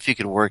 Well, if you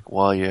could work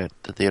while you're at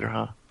the theater,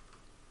 huh?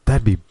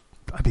 That'd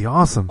be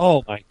awesome.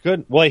 Oh my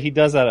goodness! Well, he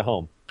does that at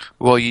home.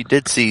 Well, you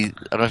did see. I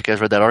don't know if you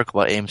guys read that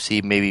article about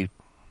AMC maybe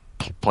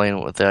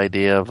playing with the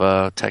idea of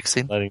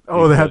texting. Letting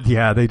Oh, they people-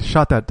 had, they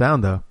shot that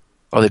down though.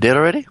 Oh, they did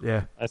already?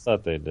 Yeah, I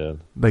thought they did.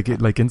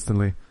 like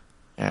instantly.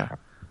 Yeah. What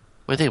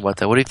do you think about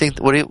that? What do you think?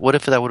 What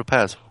if that would have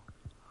passed?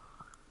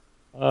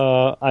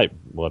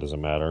 What does it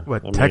matter?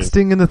 What, I mean,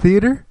 texting in the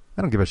theater?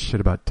 I don't give a shit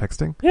about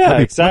texting. Yeah, Let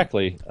me-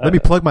 exactly. Let me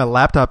plug my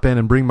laptop in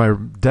and bring my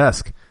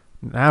desk.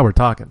 Now we're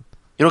talking.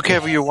 You don't care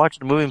if you're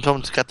watching a movie and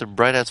someone's got their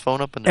bright ass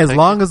phone up and As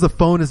long as the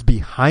phone is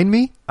behind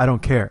me, I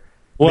don't care.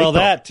 Well, Make the-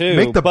 that too.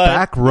 Make the but,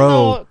 back you row.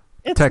 know,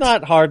 it's text.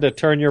 not hard to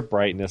turn your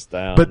brightness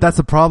down. But that's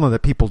the problem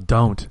that people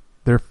don't.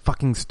 They're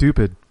fucking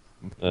stupid.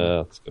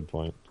 That's a good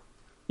point.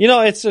 You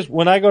know, it's just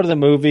when I go to the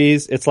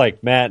movies, it's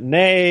like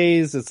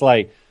matinees. It's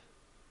like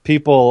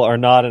people are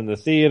not in the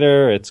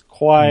theater. It's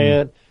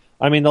quiet.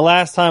 I mean, the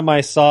last time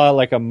I saw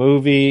like a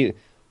movie,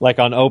 like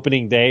on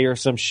opening day or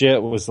some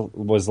shit, was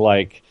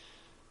like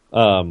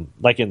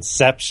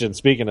Inception.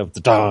 Speaking of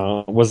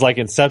was like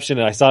Inception,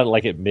 and I saw it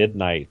like at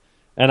midnight,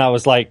 and I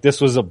was like, this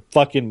was a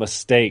fucking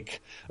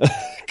mistake.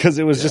 Because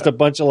it was just a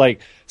bunch of like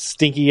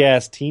stinky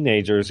ass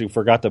teenagers who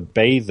forgot to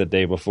bathe the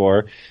day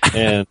before,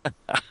 and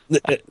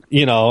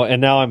you know,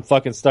 and now I'm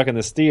fucking stuck in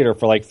this theater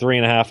for like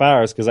 3.5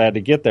 hours because I had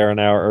to get there an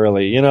hour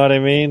early. You know what I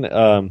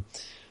mean?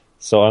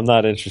 So I'm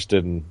not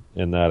interested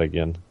in that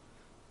again.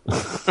 All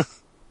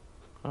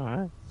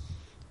right.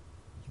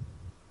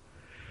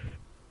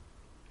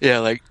 Yeah,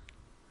 like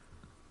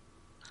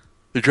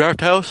the Draft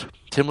House,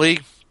 Tim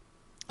League,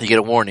 you get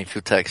a warning if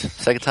you text.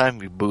 Second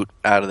time, you boot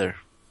out of there.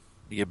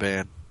 You get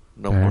banned.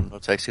 No Okay. more, no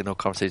texting, no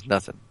conversation,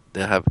 nothing.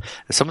 They have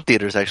some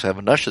theaters actually have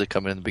an usher that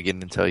come in the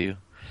beginning and tell you.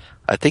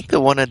 I think the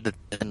one in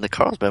the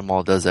Carlsbad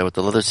Mall does that with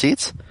the leather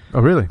seats.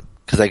 Oh, really?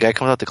 Because that guy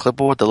comes out the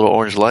clipboard with the little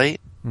orange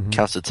light, Mhm.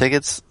 counts the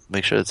tickets,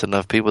 make sure it's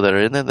enough people that are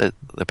in there that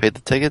paid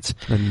the tickets,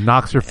 And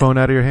knocks your phone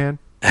out of your hand?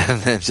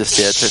 and then just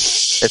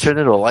it turns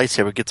into a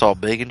lightsaber. It gets all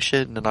big and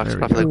shit, and then knocks There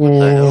it we off. Like,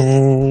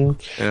 what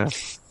the hell?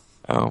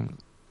 Yeah.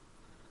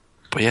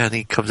 But yeah, I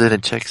think he comes in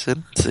and checks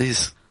in.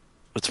 Sees,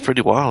 it's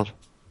pretty wild.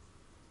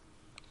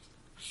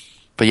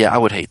 But yeah, I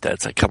would hate that.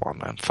 It's like, come on,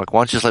 man. Fuck,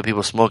 why don't you just let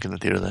people smoke in the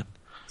theater then?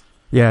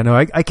 Yeah, no,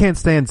 I can't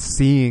stand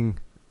seeing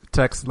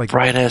text like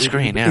Bright ass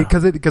screen, yeah.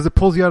 because it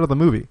pulls you out of the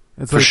movie.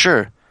 It's For like,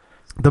 sure.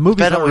 The movie's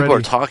Better when already people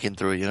are talking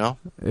through it, you know?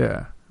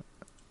 yeah.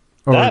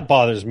 Or, That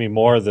bothers me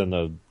more than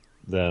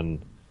the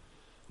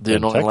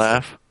annoying text.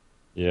 laugh.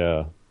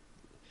 Yeah.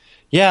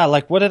 Yeah,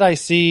 like what did I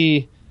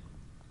see?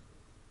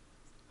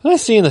 What did I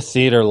see in the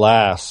theater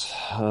last?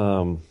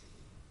 And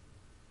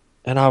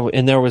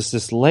there was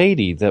this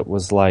lady that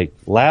was like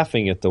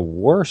laughing at the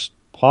worst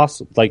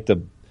possible, like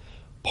the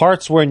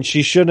parts when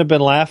she shouldn't have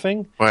been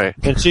laughing. Right.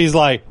 And she's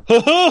like,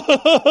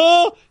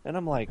 and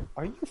I'm like,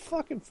 are you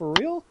fucking for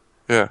real?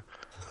 Yeah.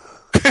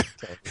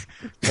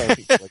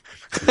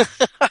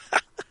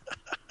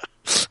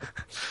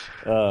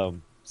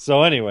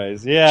 So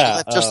anyways,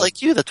 yeah. Just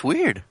like you, that's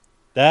weird.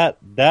 That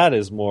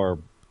is more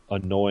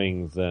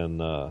annoying than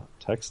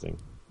texting.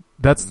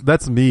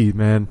 that's me,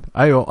 man.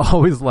 I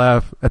always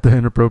laugh at the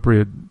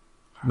inappropriate,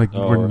 like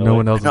when really? no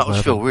one else No, is I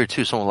just feel laughing. weird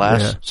too. Someone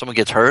laughs, Yeah. someone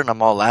gets hurt, and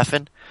I'm all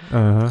laughing.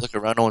 Uh-huh. Look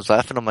around, no one's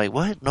laughing. I'm like,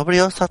 what? Nobody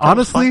else thought that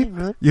Honestly, was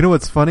funny? Really? you know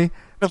what's funny?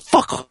 No,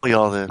 fuck all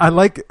y'all then. I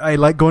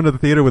like going to the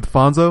theater with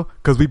Fonzo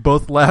because we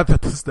both laugh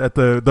at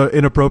the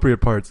inappropriate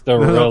parts. They're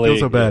I really feel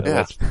so bad.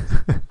 Yeah.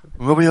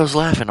 Nobody else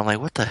laughing. I'm like,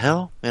 what the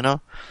hell? You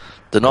know?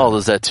 Denal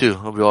does that too.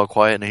 He'll be all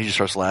quiet, and he just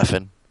starts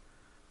laughing.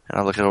 And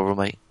I look it over, I'm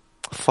like,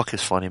 fuck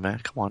is funny, man.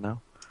 Come on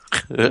now.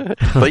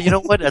 But you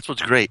know what? That's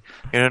what's great.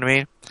 You know what I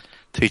mean?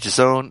 To each his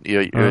own.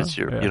 It's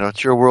your, yeah. you know,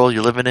 it's your world.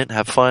 You're living it.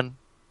 Have fun.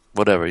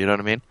 Whatever. You know what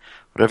I mean?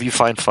 Whatever you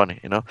find funny.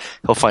 You know,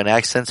 he'll find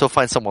accents. He'll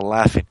find someone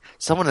laughing.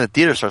 Someone in the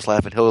theater starts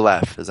laughing. He'll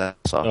laugh his ass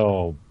off.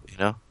 Oh You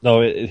know?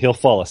 no, he'll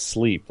fall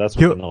asleep. That's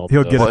what He'll Denal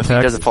get does. Well, a if he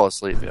text. doesn't fall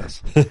asleep,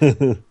 yes.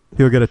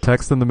 He'll get a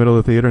text in the middle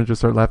of the theater and just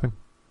start laughing.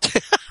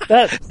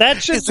 That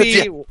should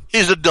be.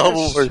 He's a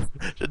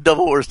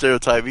double worst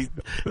stereotype. He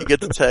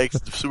gets the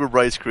text, super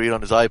bright screen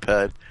on his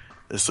iPad,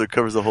 and so it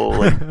covers the whole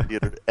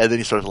theater, and then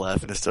he starts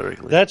laughing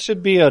hysterically. That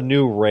should be a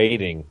new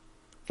rating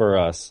for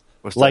us.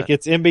 What's like that?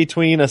 it's in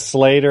between a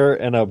Slater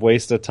and a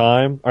waste of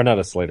time, or not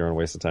a Slater and a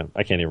waste of time.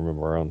 I can't even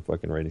remember our own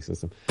fucking rating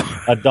system.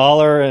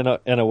 $1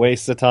 and a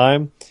waste of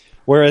time,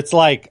 where it's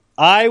like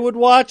I would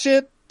watch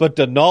it, but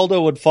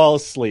Donaldo would fall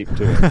asleep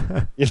to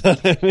it. You know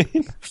what I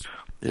mean?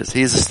 Yes,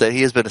 he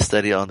has been a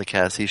steady on the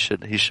cast. He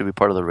should be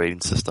part of the rating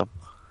system.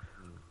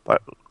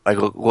 But I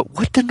go,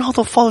 what did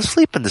Naldo fall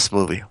asleep in this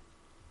movie?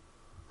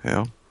 You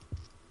know,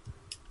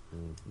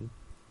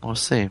 we'll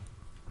see.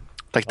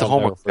 Like the I'll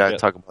homework never guy forget.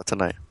 talking about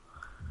tonight,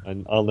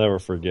 And I'll never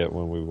forget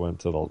when we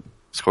went to the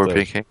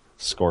Scorpion King.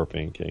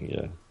 Scorpion King.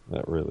 Yeah,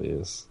 that really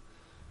is.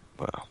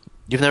 Wow,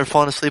 you've never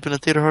fallen asleep in a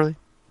theater, Harley?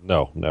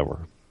 No,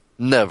 never.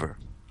 Never.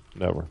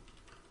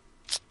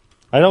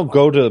 I don't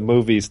go to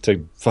movies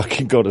to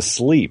fucking go to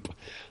sleep.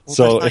 Well,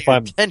 So that's not if your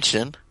I'm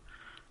intention,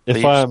 if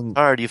but you're so I'm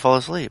tired, you fall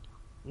asleep.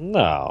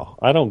 no,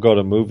 I don't go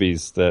to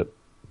movies that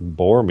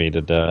bore me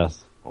to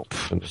death Oh,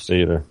 in the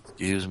theater.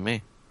 excuse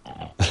me.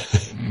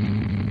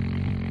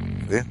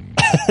 Yeah.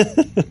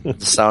 The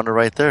sounder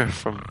right there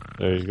from.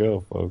 There you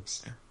go,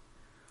 folks.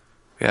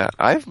 Yeah,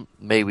 I've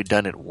maybe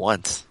done it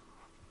once.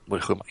 Who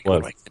am I?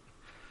 What?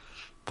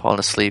 Falling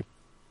asleep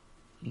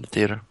in the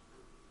theater.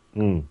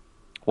 Mm.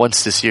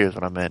 Once this year is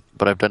what I meant,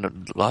 but I've done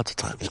it lots of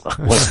times.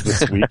 What's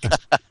this week?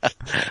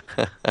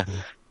 That's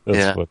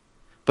Yeah. what.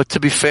 But to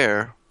be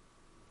fair,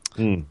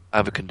 Mm. I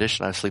have a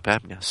condition. I have sleep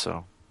apnea,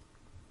 so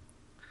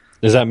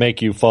Does that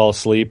make you fall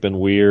asleep in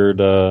weird?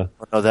 no,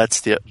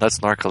 that's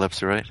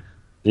narcolepsy, right?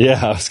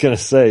 Yeah, I was gonna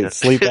say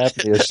sleep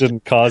apnea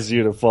shouldn't cause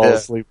you to fall Yeah.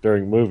 asleep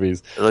during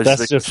movies. At least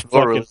That's the just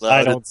snorer fucking. was loud I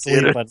in don't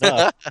sleep theater.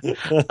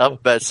 enough. I'm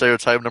bad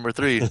stereotype number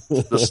 3,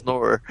 the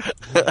snorer.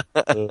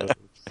 Oh,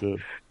 shit.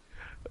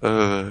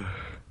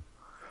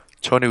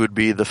 Tony would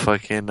be the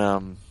fucking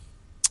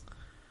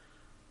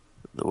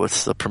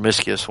what's the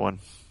promiscuous one?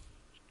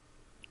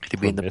 He'd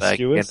be in the back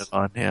getting Promiscuous? it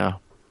on, yeah.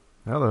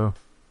 Hello.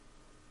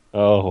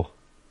 Oh,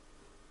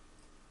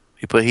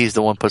 He's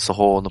the one who puts the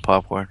hole in the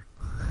popcorn.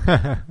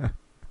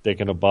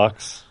 dick in a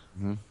box.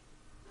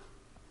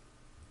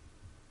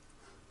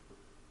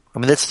 I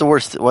mean, that's the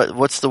worst.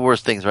 What's the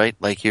worst things, right?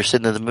 Like you're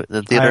sitting in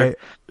the theater,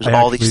 there's I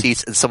all these actually-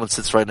 seats, and someone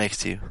sits right next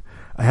to you.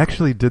 I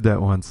actually did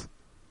that once.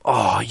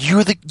 Oh,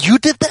 you did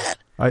that?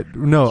 I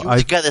You were I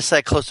the guy that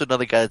sat close to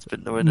another guy that's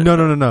been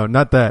no,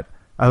 not that.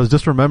 I was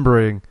just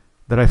remembering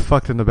that I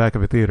fucked in the back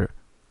of a theater.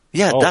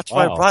 Yeah, Oh, that's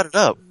why I wow. brought it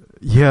up.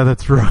 Yeah,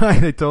 that's right.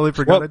 I totally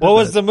forgot. I What did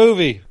was that. the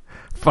movie?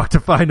 Fucked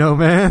if I know,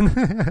 man.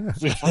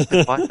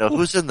 I know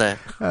who's in there.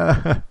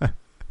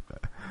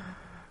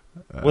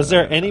 Was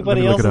there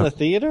anybody look else it in the up.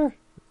 theater?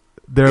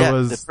 There Yeah,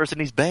 was the person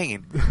he's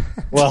banging.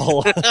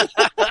 Well,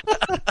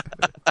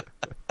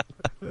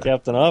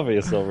 Captain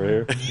Obvious over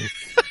here.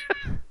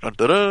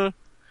 Dun-dun-dun.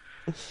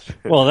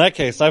 Well, in that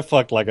case, I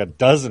fucked like a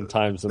dozen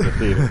times in the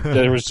theater.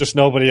 There was just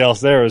nobody else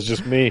there. It was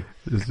just me.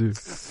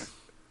 It's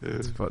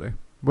funny.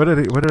 What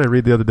did I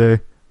read the other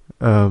day?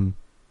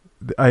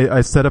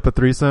 I set up a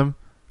threesome.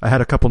 I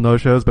had a couple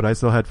no-shows, but I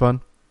still had fun.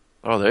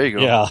 Oh, there you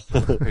go. Yeah.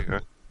 There you go.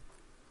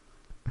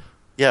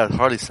 Yeah,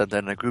 Harley said that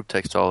in a group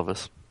text to all of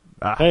us.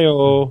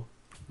 Hey-o.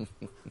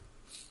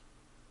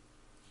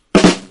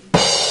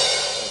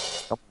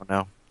 Come on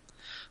now.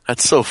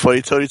 That's so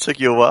funny, Tony. It took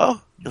you a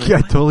while. You're like, Yeah,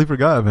 I totally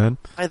forgot, man.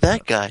 why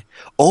that guy?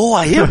 Oh,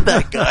 I am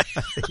that guy.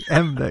 I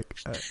am that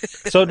guy.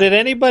 So did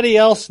anybody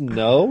else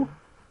know?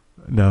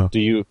 No. Do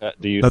you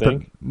Nothing.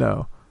 think?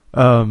 No.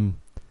 I'm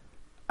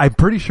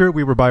pretty sure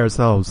we were by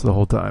ourselves the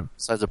whole time.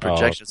 Besides the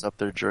projections up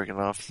there jerking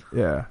off.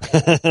 Yeah.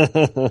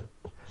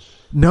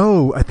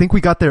 No, I think we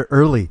got there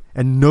early,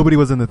 and nobody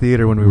was in the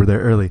theater when we were there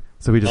early.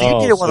 So we just. You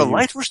Oh, didn't want so the you-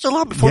 lights were still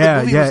on before Yeah,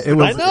 the movie yeah, was it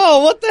was- I know.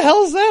 What the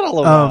hell is that all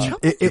about?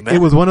 It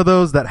was one of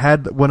those that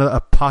had a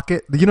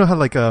pocket. You know how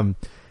like the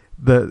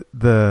You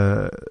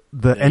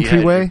had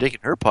entryway. your dick in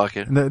her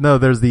pocket. No,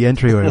 there's the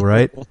entryway,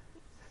 right?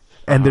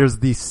 And there's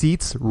the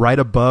seats right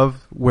above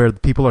where the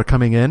people are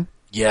coming in.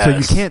 Yes. So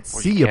you can't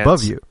Or see you can't above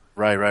s- you.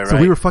 Right. So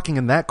we were fucking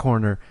in that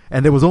corner,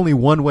 and there was only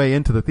one way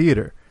into the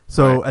theater.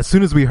 So Right. as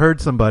soon as we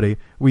heard somebody,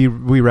 we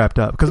wrapped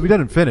up because we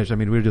didn't finish. I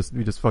mean, we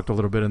just fucked a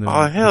little bit, and then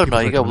Oh, hell people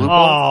no, you were got coming blue in.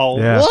 balls?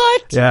 Oh, Yeah.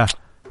 what? Yeah, It's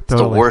the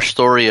totally. worst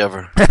story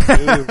ever.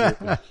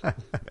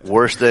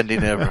 Worst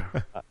ending ever.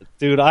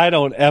 Dude, I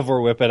don't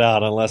ever whip it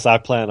out unless I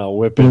plan on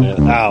whipping it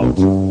out.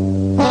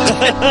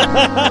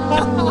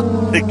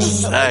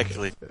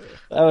 Exactly.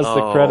 That was the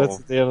Oh, credits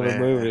at the end of the man.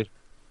 movie.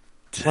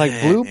 Like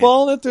Dang. blue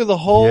balling it through the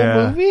whole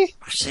Yeah. movie?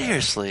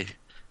 Seriously.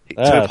 He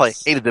That's- probably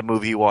hated the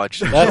movie he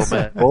watched. That's So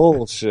mad.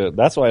 bullshit.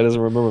 That's why he doesn't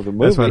remember the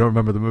movie. That's why I don't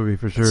remember the movie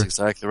for sure. That's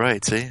exactly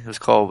right. See, it was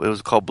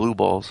called Blue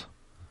Balls.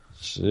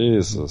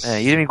 Jesus. Man,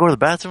 you didn't even go to the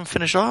bathroom and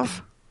finish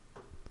off?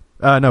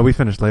 No, we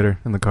finished later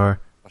in the car.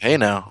 Hey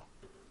now.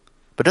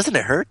 But doesn't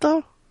it hurt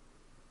though?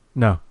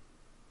 No,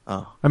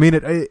 Oh. I mean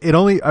it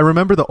only. I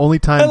remember the only I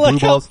time Blue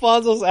like how Balls.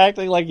 Fonzo's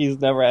acting like he's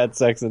never had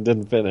sex and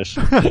didn't finish.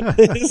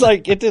 He's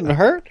like, it didn't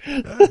hurt?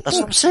 That's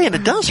what I'm saying.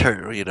 It does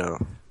hurt, you know.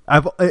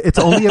 It's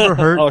only ever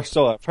hurt. Oh,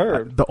 so I've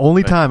heard. The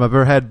only time I've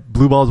ever had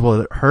Blue Balls will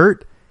it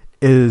hurt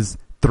is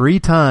 3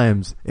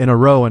 times in a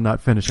row and not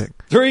finishing.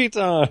 3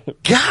 times.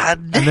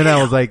 God damn. And then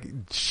I was like,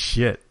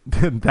 shit.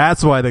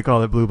 That's why they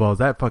call it Blue Balls.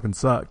 That fucking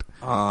sucked.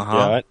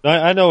 Uh-huh.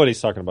 Yeah, I know what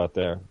he's talking about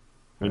there.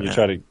 When you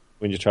try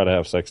to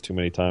have sex too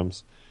many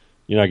times,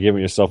 you're not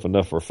giving yourself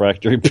enough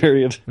refractory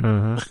period.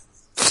 Uh-huh.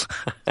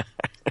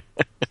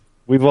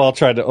 We've all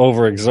tried to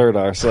overexert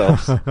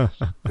ourselves.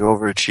 You're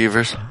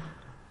overachievers.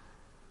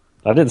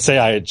 I didn't say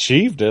I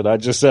achieved it. I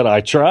just said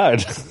I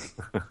tried.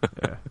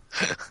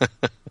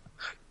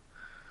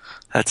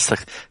 That's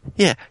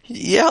the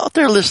out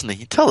there listening.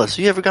 Tell us,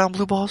 you ever gotten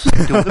blue balls?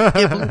 Do women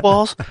get blue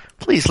balls?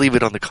 Please leave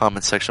it on the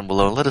comment section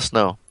below and let us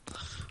know.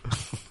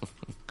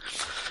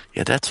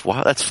 Yeah, that's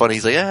wow. That's funny.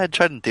 He's like, I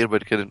tried in theater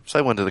but couldn't, so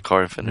I went to the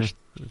car and finished.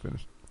 We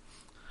finished.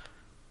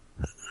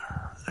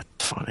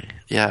 That's funny.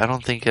 Yeah, I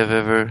don't think I've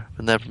ever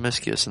been that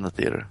promiscuous in the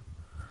theater.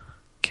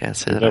 Can't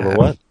say that. I Never have.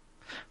 what?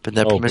 Been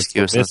that Oh,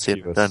 promiscuous in the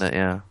theater. promiscuous. Done it,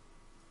 yeah.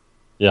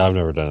 Yeah, I've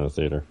never done it in the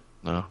theater.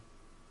 No.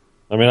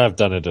 I mean, I've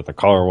done it at the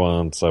car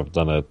once. I've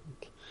done it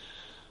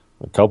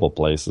a couple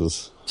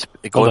places.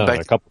 Going no,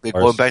 back, a couple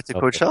going bars. back to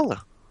Okay.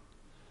 Coachella.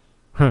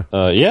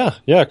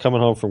 Yeah.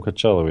 Coming home from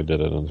Coachella, we did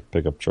it in a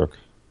pickup truck.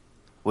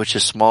 Which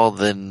is smaller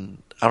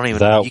than, I don't even,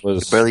 That you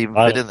was could barely even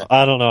fit in there.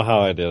 I don't know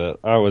how I did it.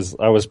 I was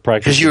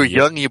practicing. Because you were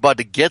young and you about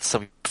to get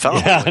some. You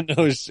found Yeah, one. I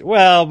know.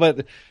 Well,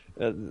 but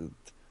I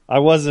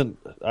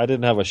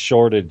didn't have a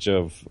shortage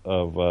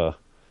of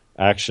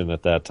action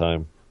at that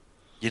time.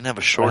 You didn't have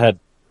a short.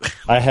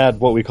 I had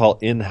what we call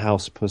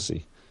in-house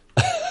pussy.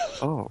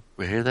 Oh,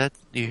 we hear that?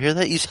 You hear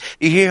that? You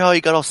hear how he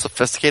got all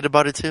sophisticated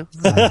about it too?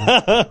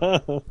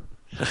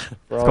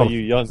 For all you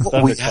young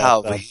What we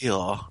have Thundercats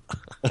here.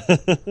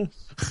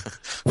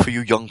 For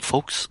you young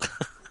folks.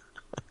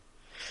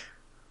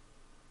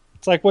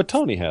 It's like what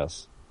Tony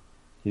has.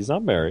 He's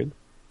not married.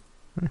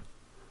 You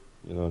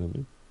know what I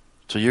mean?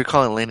 So you're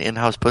calling Lane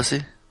in-house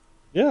pussy?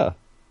 Yeah.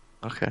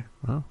 Okay.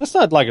 That's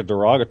not like a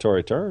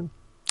derogatory term.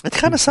 It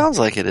kind of sounds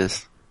like it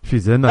is.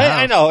 She's in the house.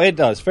 I know it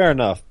does. Fair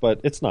enough, but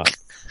it's not.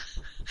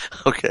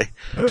 Okay.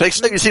 Next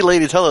time you see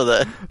Lady, tell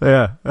her that.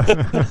 Yeah.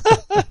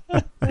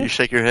 You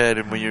shake your head,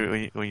 and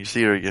when you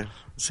see her again,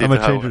 see I'm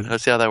gonna change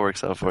it. see how that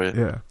works out for you.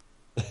 Yeah.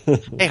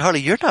 Hey, Harley,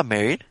 you're not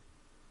married.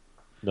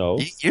 No.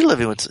 You're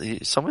living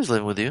with somebody's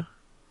living with you.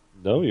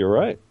 No, you're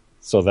right.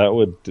 So that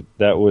would.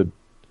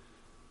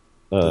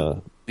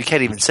 You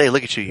can't even say,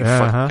 "Look at you, you Yeah,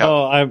 fucking huh?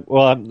 cow."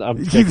 I'm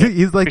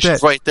He's like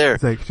She's that. right there.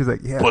 She's like,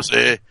 yeah.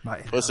 Pussy, my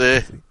in-house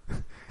pussy.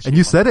 And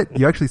you said it.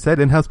 You actually said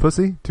in-house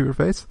pussy to her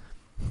face.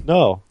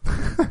 no.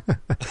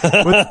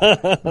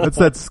 What's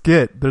that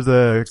skit? There's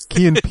a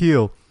Key and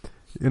Peele.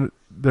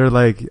 They're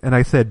like, and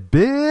I said,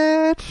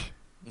 bitch.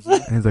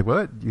 And he's like,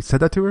 what? You said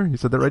that to her? You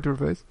said that right to her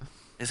face?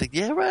 He's like,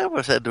 "Yeah, right."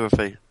 I said to her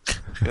face.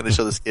 And they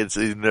show this kid,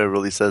 so he never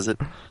really says it.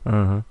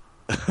 Uh-huh.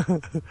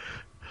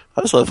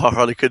 I just love how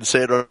Harley couldn't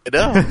say it right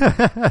now.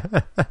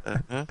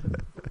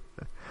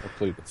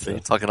 See,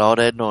 talking all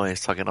that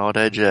noise, talking all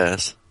that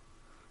jazz.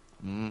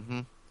 Mm-hmm.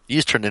 You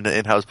just turned into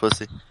in-house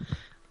pussy.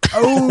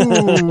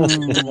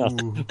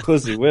 Oh.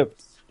 Pussy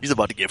whipped. He's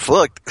about to get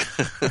fucked.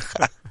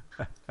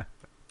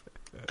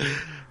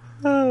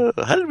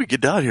 How did we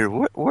get down here?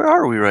 Where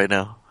are we right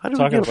now? How did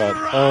Talking we get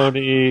about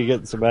Tony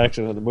getting some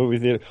action in the movie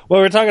theater.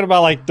 Well, we're talking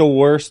about like the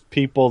worst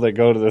people that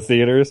go to the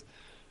theaters.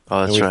 Oh,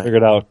 And that's we right.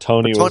 figured out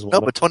Tony was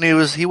one. But Tony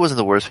he wasn't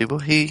the worst people.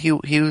 He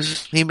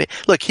was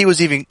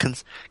even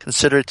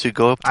considered to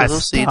go up to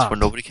those seats where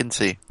nobody can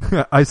see.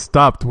 I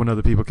stopped when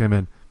other people came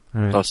in.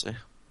 All right. Oh, see,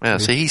 yeah,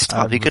 see, he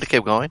stopped. He could have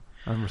kept going.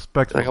 I'm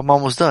respectful. Like I'm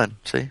almost done.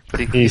 See, but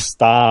He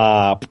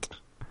stopped.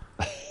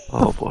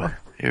 Oh boy,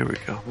 here we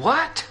go.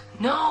 What?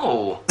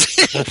 No.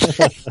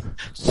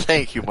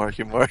 Thank you,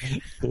 Marky Mark.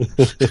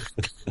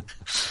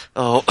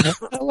 Oh,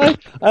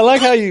 I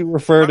like how you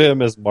refer to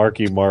him as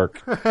Marky Mark.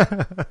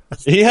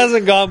 He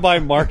hasn't gone by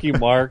Marky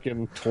Mark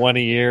in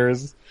 20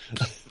 years.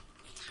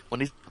 when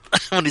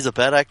he's a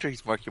bad actor,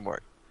 he's Marky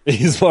Mark.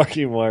 He's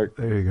Marky Mark.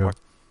 There you go.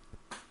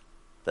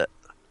 That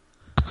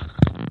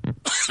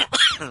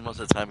most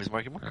of the time he's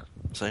Marky Mark.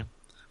 See,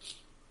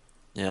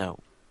 yeah.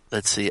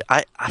 Let's see.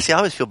 I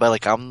always feel bad,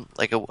 like I'm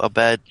like a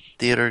bad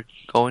theater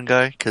going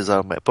guy because I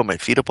put my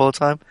feet up all the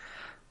time.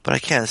 But I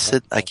can't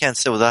sit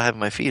without having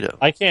my feet up.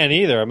 I can't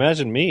either.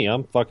 Imagine me.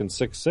 I'm fucking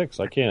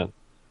 6'6". I can't.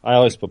 I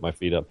always put my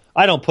feet up.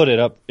 I don't put it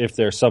up if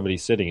there's somebody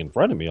sitting in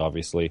front of me,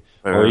 obviously,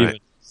 or even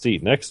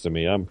seat next to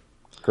me. I'm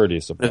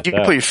courteous about If you that.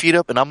 can put your feet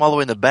up and I'm all the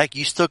way in the back,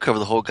 you still cover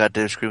the whole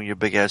goddamn screen with your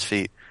big ass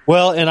feet.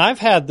 Well, and I've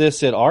had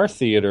this at our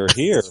theater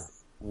here,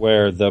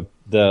 where the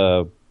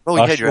Oh, you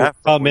had your usher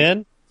afro come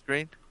in.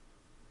 screen.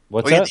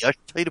 What's You had that? the usher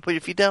tell you to put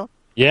your feet down.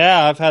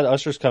 Yeah, I've had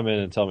ushers come in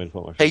and tell me to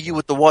put my Hey, feet you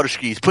with the water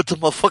skis, put the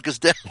motherfuckers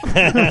down.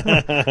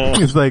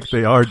 It's like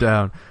they are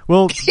down.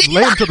 Well,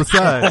 lay them to the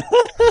side.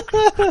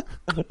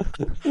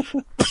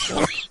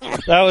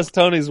 That was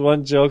Tony's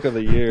one joke of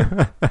the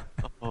year.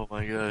 Oh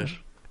my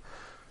gosh.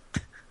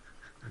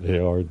 They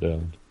are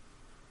down.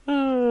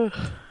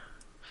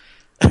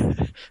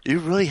 You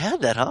really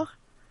had that, huh?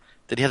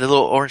 Did he have the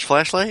little orange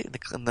flashlight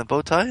and the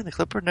bow tie and the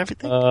clipper and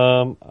everything?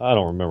 I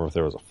don't remember if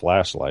there was a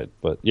flashlight,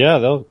 but yeah,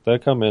 they'll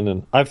come in,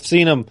 and I've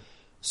seen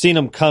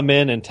them come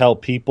in and tell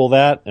people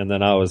that, and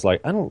then I was like,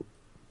 I don't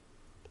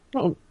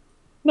know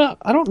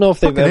if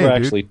they've Fucking ever A,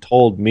 dude. actually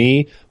told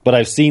me, but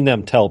I've seen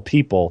them tell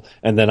people,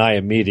 and then I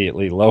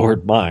immediately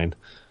lowered mine.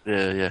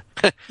 Yeah.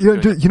 You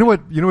know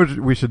what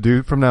we should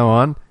do from now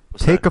on?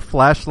 Take a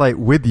flashlight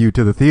with you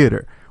to the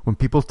theater. When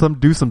people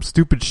do some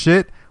stupid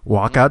shit,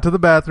 walk out to the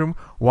bathroom,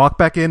 walk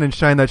back in, and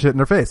shine that shit in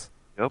their face.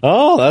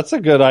 Oh, that's a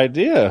good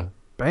idea.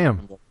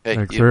 Bam. Hey,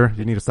 Like, you- sir,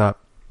 you need to stop.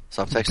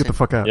 Stop texting. Get the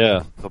fuck out.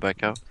 Yeah. Go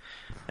back out.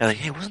 And like,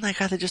 hey, wasn't that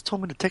guy that just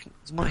told me to take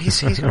his money? He's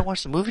gonna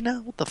watch the movie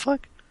now? What the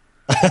fuck?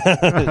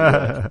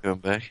 Going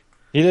back.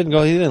 He didn't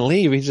go. He didn't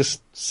leave. He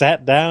just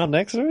sat down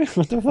next to me.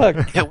 What the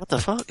fuck? Yeah, what the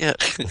fuck? Yeah.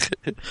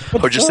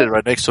 Or just sit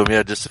right next to him,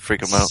 yeah, just to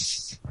freak him out.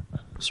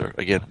 Sir,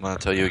 again, I'm gonna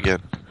tell you again.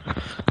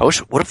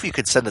 What if you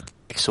could send a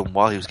text to him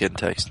while he was getting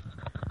text?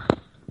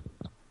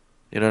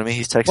 You know what I mean?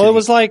 He's texting. Well, it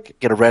was like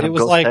get a random it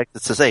was ghost like text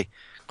that says, hey,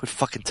 quit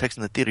fucking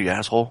texting the theater, you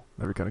asshole.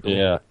 That'd be kind of cool.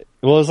 yeah.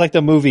 Well, it's like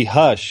the movie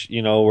Hush,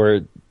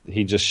 where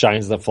he just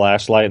shines the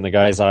flashlight in the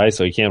guy's eye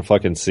so he can't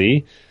fucking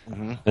see,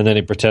 and then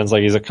he pretends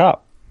like he's a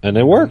cop, and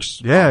it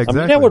works. Yeah, I exactly.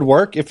 mean, that would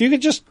work if you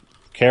could just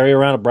carry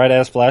around a bright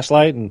ass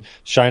flashlight and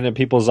shine in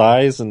people's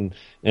eyes, and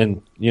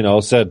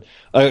said,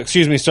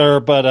 "Excuse me, sir,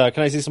 but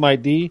can I see some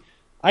ID?"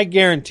 I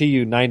guarantee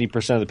you,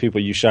 90% of the people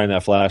you shine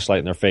that flashlight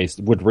in their face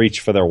would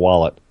reach for their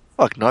wallet.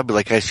 Fuck no, I'd be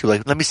like,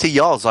 let me see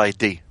y'all's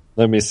ID.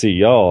 Let me see,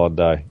 y'all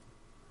die.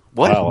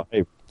 What? Wow,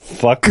 hey,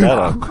 fuck that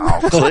up.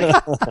 Click.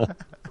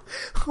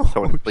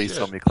 Someone please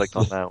tell me you clicked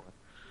on that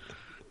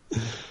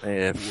one.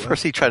 Man,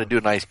 first he tried to do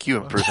an Ice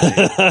Cube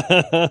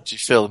impersonation. She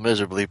failed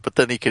miserably, but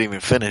then he couldn't even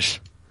finish.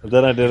 And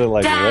then I did it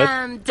like red.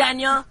 Damn,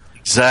 Daniel.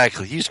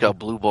 Exactly. You just got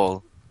blue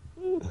ball.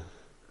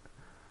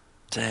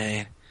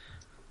 Dang.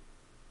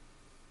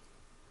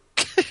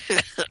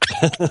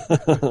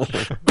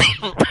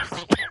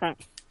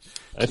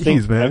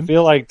 Jeez, man. I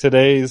feel like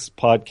today's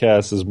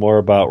podcast is more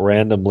about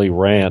randomly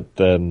rant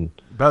than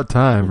About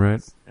time,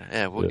 right?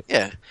 Yeah, we're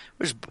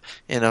just,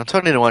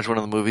 Tony didn't watch one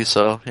of the movies,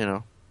 so,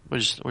 we're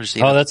just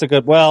eating. Oh, that's a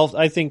good. Well,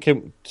 I think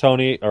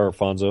Tony or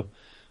Alfonso,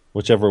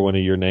 whichever one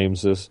of your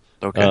names is.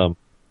 Okay.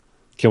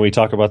 Can we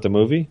talk about the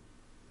movie?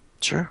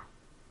 Sure.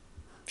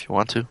 If you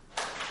want to.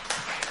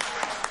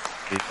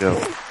 There you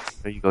go.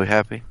 There you go,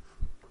 happy.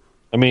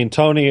 I mean,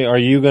 Tony, are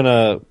you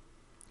gonna,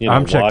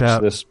 I'm checked watch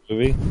out. this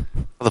movie?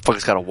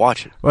 Motherfucker's gotta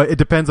watch it. Well, it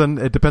depends on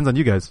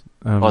you guys.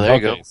 Oh, there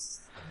you go.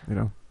 You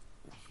know.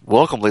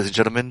 Welcome, ladies and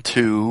gentlemen,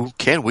 to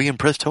Can We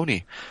Impress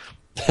Tony?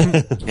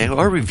 And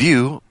our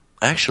review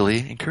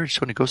actually encouraged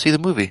Tony to go see the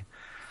movie.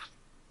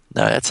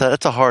 Now,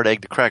 that's a hard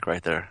egg to crack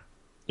right there.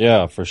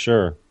 Yeah, for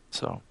sure.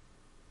 So,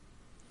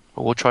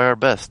 but we'll try our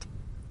best.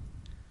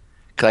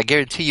 Because I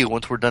guarantee you,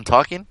 once we're done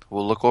talking,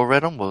 we'll look over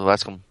at him, we'll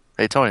ask him,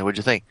 hey, Tony, what'd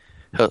you think?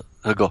 He'll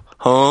go,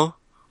 huh?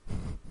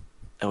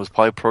 It was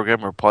probably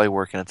programmed or probably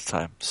working at the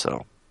time,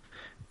 so...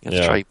 You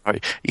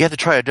have to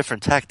try a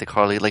different tactic,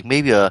 Harley. Like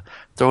maybe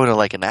throw in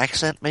an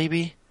accent,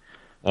 maybe.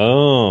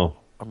 Oh.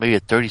 Or maybe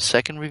a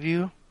 30-second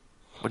review.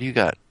 What do you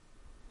got?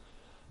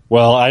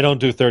 Well, I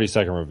don't do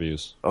 30-second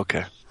reviews.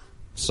 Okay.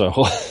 So.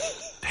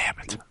 Damn,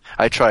 Damn it.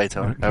 I tried,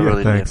 Tony. I Yeah,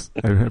 really thanks.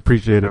 I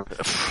appreciate it. did.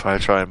 I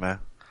tried, man.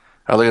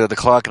 I looked at the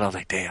clock and I was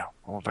like, damn,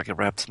 I wonder if I can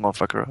wrap this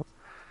motherfucker up.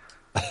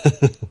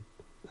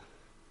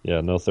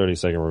 Yeah, no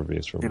 30-second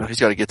reviews from You know, me. he's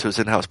got to get to his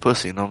in-house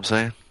pussy, you know what I'm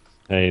saying?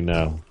 Hey,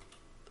 no.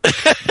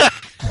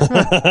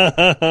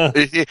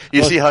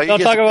 You see how you Don't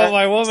get talk to about that?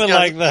 my woman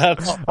like that.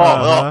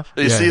 Oh,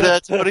 you Yeah. see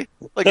that, Tony?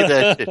 Look at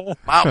that shit.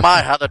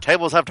 My, how the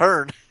tables have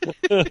turned.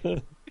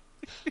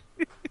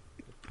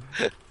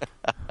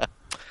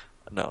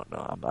 No,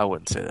 I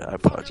wouldn't say that.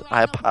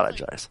 I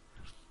apologize.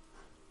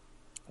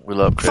 We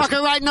love Chris. Fuck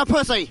her right in the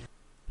pussy.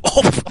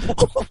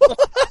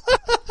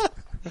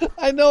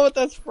 I know what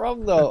that's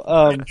from,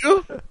 though.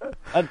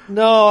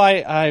 No,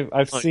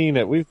 I've seen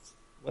it.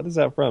 What is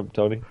that from,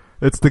 Tony?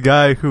 It's the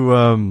guy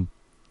who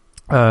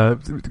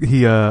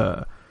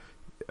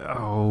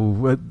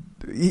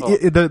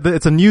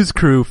it's a news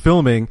crew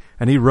filming,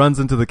 and he runs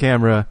into the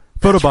camera,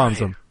 photobombs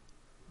him.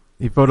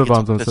 He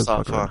photobombs him and says,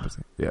 off, "Fuck around,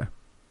 pussy." Yeah.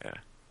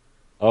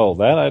 Oh,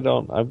 that I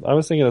don't. I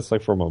was thinking it's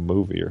like from a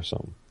movie or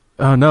something.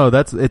 Oh no,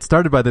 it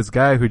started by this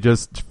guy who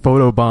just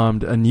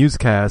photobombed a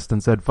newscast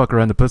and said, "Fuck her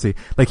right in the pussy."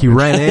 Like he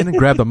ran in,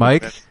 grabbed the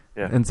mic,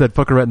 Yeah. and said,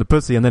 "Fuck her right in the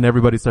pussy," and then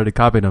everybody started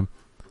copying him.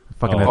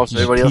 Fucking Oh, had So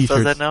everybody else does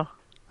t-shirts. that now?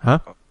 Huh?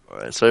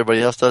 Alright, so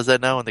everybody else does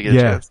that now when they get a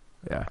Yeah. chance?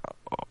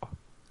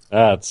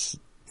 Yeah.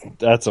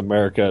 That's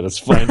America at its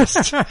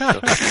finest.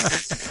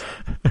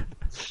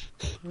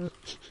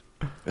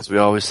 As we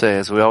always say,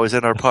 as we always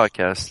end our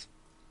podcast.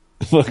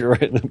 Look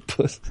right in the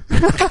pussy.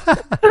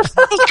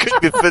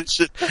 Couldn't even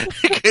finish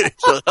it.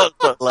 So I'll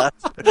start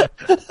laughing.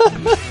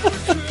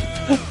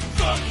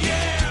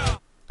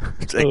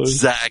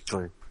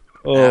 Exactly.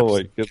 Oh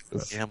my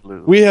goodness. Damn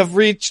blue. We have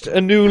reached a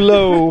new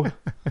low.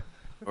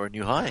 Or a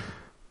new high.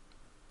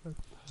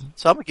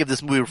 So I'm gonna give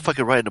this movie a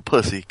fucking right in the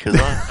pussy because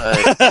I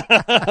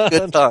had a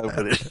good time with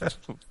it.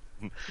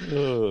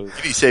 Oh,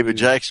 Give me Samuel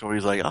Jackson where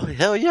he's like, "Oh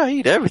hell yeah, I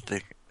eat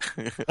everything."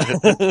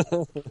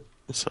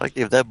 So I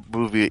gave that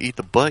movie eat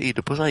the butt, eat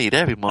the pussy, I eat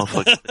every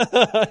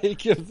motherfucker. he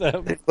gives that.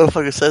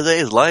 Motherfucker says, "Hey,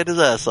 he's lying his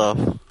ass off."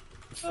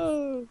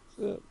 Oh,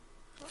 shit.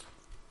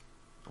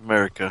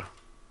 America.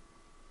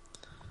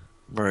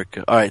 All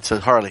right, so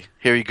Harley,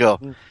 here you go.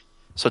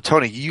 So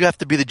Tony, you have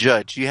to be the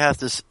judge. You have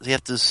to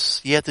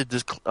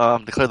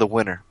declare the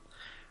winner.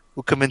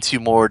 Who convinced you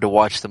more to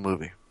watch the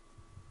movie,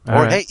 All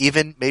or right. hey,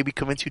 even maybe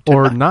convince you to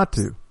Or not. not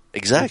to.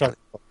 Exactly. You talking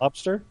about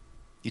lobster?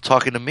 You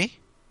talking to me?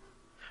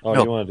 Oh,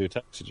 No. you want to do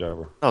Taxi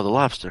Driver? No, the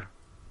lobster.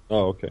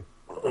 Oh, okay.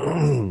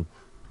 All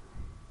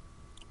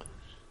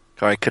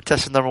right,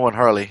 contestant number 1,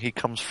 Harley. He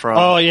comes from.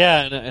 Oh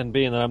yeah, and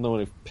being that I'm the one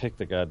who picked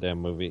the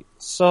goddamn movie,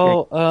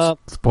 so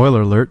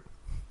Spoiler alert.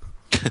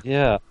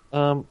 yeah,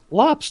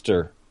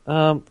 lobster.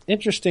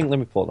 Interesting. Let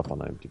me pull it up on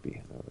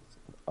IMDb.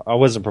 I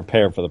wasn't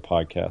prepared for the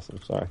podcast.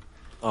 I'm sorry.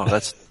 Oh,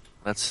 that's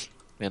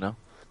you know,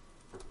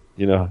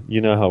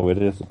 You know how it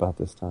is about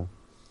this time.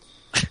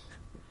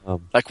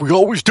 like we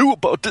always do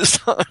about this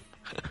time.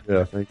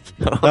 Yeah, thank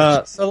you.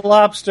 So the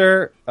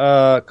lobster,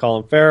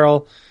 Colin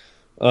Farrell.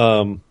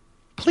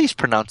 Please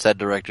pronounce that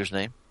director's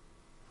name.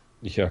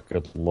 Yeah,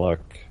 good luck.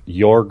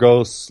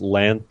 Yorgos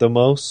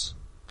Lanthimos.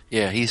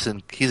 Yeah, he's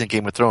in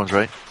Game of Thrones,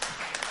 right?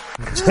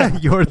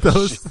 You're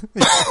those.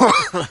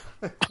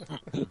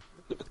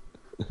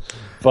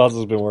 Fuzz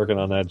has been working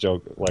on that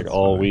joke like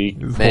all week.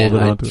 He's Man,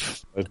 holding I- on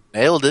to it.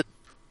 Nailed it.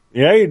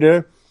 Yeah, you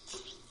did.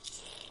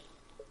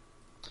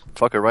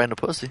 Fuck her right in the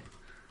pussy.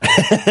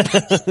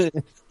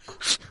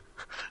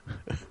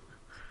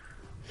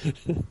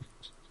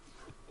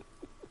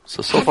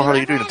 So far, Harley,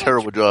 you're doing a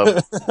terrible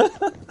job.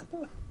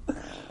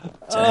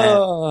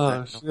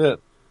 Oh, shit.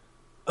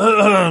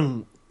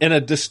 In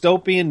a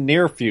dystopian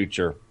near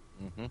future,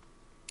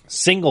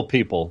 single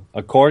people,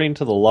 according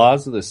to the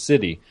laws of the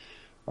city,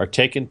 are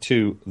taken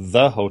to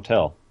the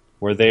hotel,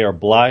 where they are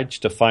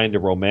obliged to find a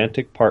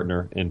romantic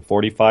partner in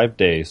 45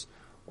 days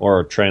or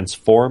are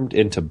transformed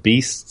into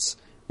beasts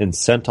and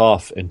sent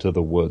off into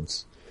the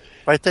woods.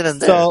 Right then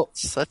and there. So-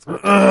 That's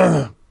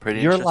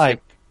pretty You're interesting.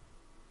 like,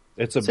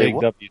 it's a Say big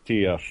what?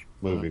 WTF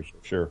movie,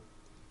 for sure.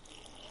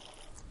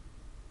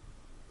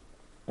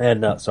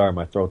 And, sorry,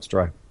 my throat's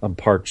dry. I'm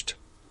parched.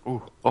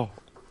 Ooh, oh.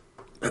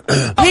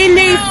 He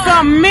needs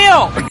some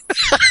milk.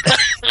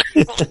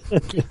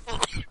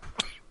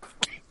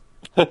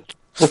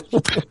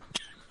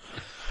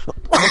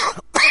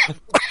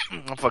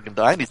 I'm fucking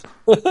dying.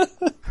 I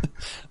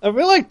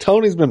feel like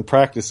Tony's been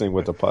practicing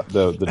with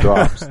the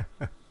drops.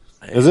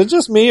 Is it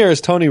just me, or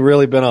has Tony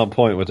really been on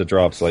point with the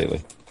drops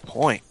lately?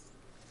 Point.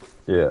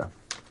 Yeah.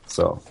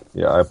 So,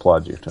 yeah, I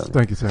applaud you, Tony.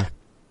 Thank you, sir.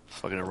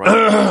 Fucking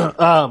right.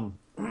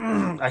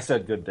 I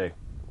said good day.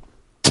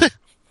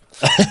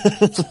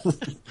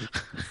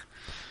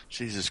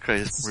 Jesus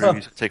Christ,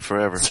 reviews take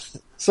forever.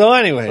 So,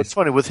 But anyways,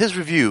 Tony, with his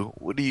review,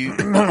 what do you?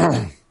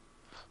 God,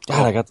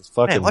 I got this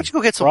fucking. Man, why don't you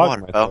go get some frog water,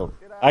 in my pal? throat.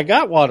 I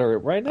got water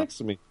right next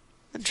to me.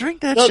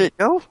 Drink that No. shit,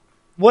 yo.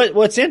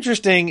 What's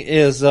interesting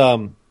is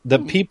the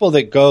people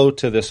that go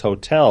to this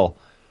hotel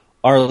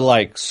are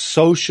like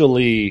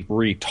socially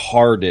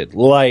retarded.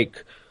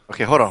 Like,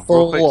 Okay, hold on.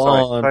 Full Real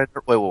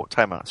quick. on. Wait,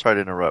 time out. Sorry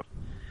to interrupt.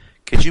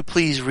 Could you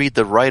please read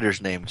the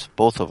writers' names,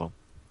 both of them?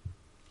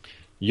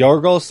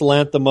 Yorgos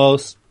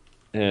Lanthimos.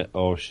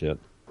 Oh shit.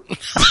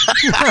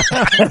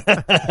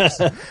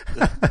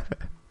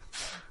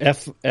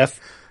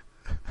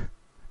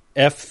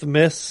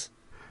 Efthimis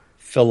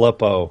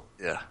Filippo.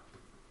 Yeah.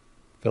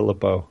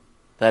 Filippo.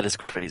 That is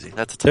crazy.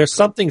 That's a tough There's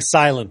something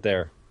silent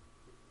there.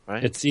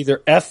 right? It's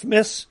either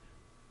Ethmis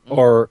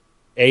or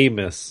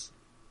Amos.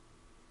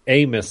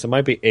 Amos. It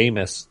might be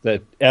Amos.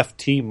 The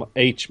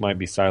FTH might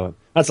be silent.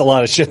 That's a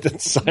lot of shit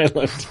that's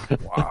silent.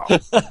 Wow. I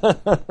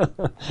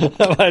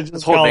just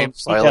His whole call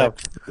name's him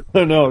silent.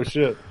 Yeah. No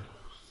shit.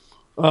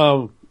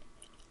 So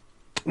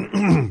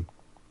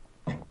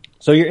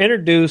you're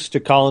introduced to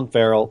Colin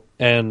Farrell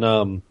and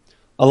a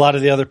lot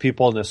of the other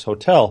people in this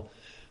hotel,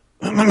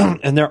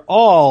 and they're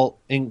all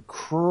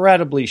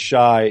incredibly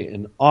shy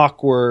and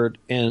awkward,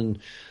 and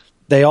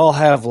they all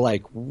have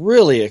like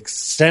really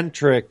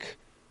eccentric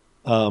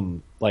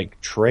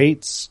like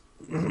traits.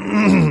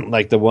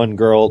 Like the one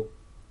girl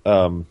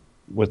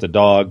with the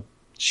dog,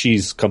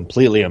 she's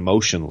completely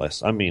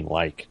emotionless. I mean,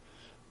 like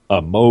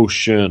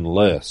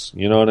emotionless.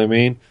 You know what I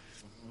mean?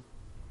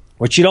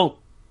 Which you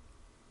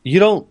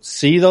don't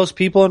see those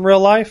people in real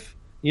life.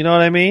 You know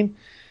what I mean?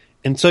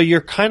 And so you're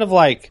kind of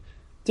like,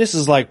 this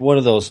is like one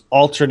of those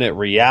alternate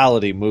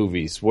reality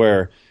movies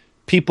where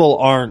people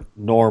aren't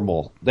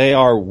normal. They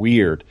are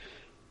weird.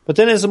 But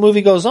then as the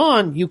movie goes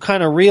on, you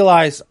kind of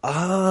realize,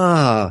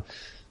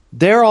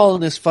 they're all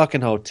in this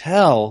fucking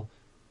hotel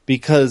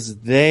because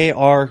they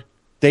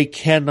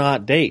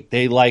cannot date.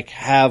 They like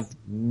have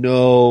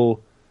no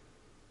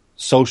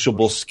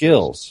sociable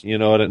skills, you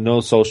know,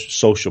 no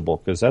sociable,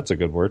 because that's a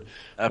good word.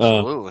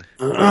 Absolutely.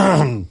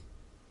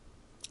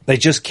 They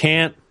just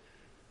can't.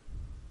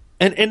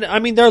 And I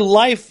mean, their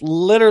life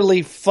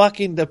literally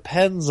fucking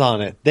depends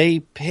on it.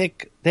 They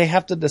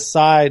have to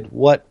decide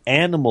what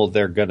animal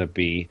they're going to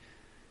be.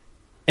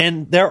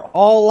 And they're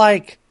all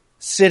like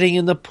sitting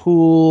in the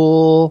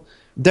pool.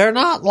 They're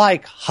not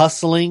like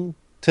hustling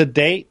to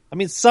date. I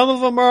mean, some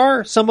of them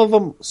are. Some of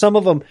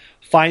them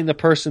find the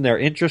person they're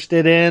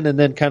interested in and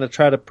then kind of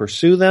try to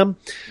pursue them.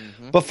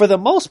 Mm-hmm. But for the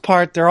most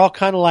part, they're all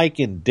kind of like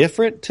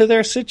indifferent to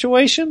their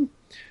situation,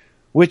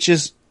 which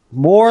is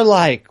more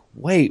like,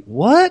 wait,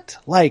 what?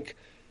 Like,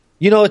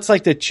 you know, it's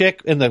like the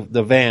chick in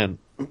the van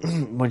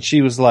when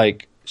she was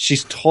like,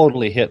 she's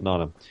totally hitting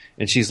on him.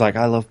 And she's like,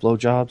 I love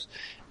blowjobs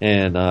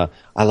and I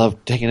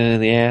love taking it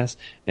in the ass.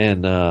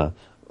 And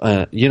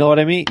you know what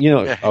I mean? You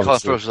know, Yeah, Colin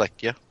Farrell's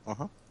like, yeah,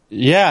 uh-huh.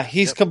 Yeah,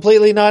 he's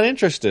completely not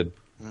interested.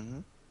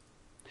 Mm-hmm.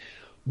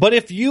 But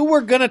if you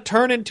were going to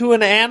turn into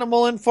an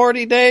animal in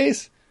 40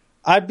 days,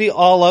 I'd be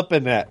all up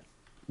in that.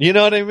 You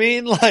know what I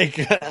mean? Like,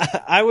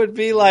 I would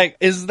be like,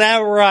 is that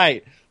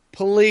right?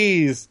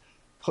 Please,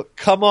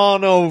 come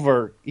on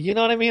over. You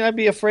know what I mean? I'd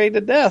be afraid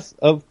to death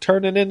of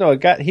turning into a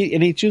guy.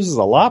 And he chooses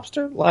a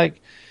lobster?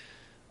 Like,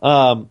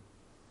 and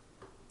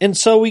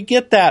so we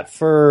get that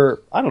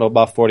for, I don't know,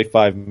 about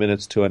 45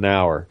 minutes to an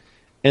hour.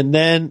 And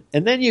then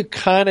you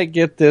kind of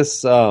get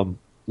this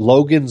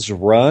Logan's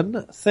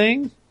Run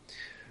thing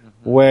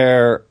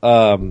where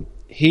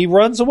he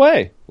runs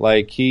away.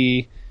 Like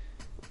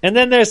and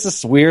then there's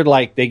this weird,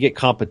 like, they get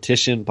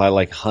competition by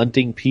like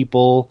hunting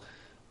people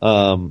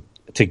to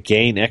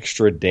gain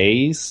extra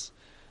days,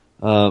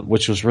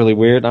 which was really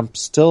weird. I'm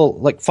still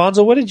like,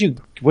 Fonzo, what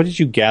did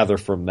you gather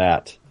from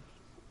that?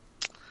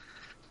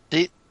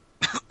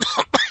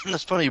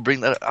 That's funny you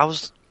bring that up.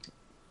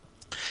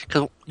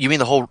 Because you mean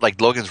the whole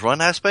like Logan's Run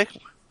aspect?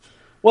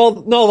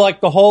 Well, no,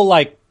 like the whole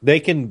like they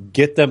can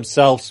get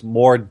themselves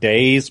more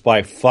days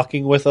by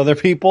fucking with other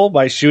people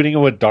by shooting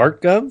them with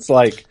dart guns.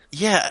 Like,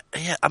 yeah.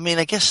 I mean,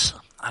 I guess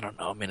I don't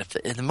know. I mean, if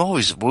the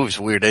movie's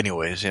weird,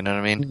 anyways. You know what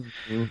I mean?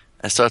 Mm-hmm.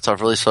 It starts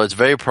off really slow. It's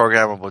very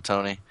programmable,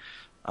 Tony.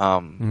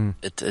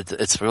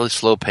 It's really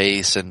slow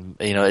pace, and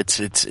you know, it's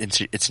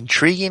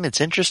intriguing,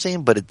 it's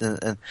interesting, but at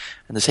the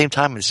same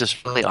time, it's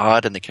just really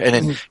odd. And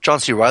then John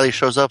C. Reilly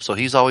shows up, so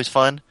he's always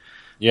fun.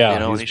 Yeah, you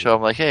know, when he show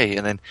up, like, hey,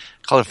 and then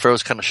Colin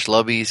Farrell's kind of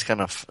schlubby. He's kind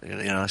of, you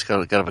know, he's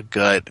got a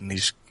gut, and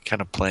he's kind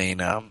of playing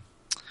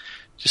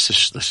just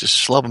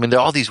schlub. I mean, there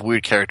are all these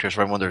weird characters,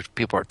 right? When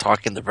people are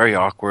talking, they're very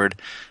awkward,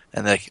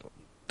 and they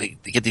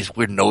get these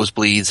weird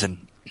nosebleeds,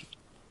 and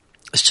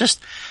it's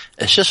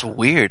just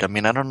weird. I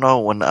mean, I don't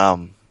know when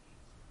I'm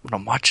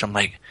watching, I'm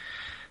like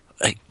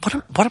what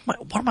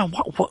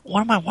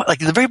am I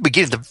like at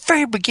the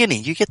very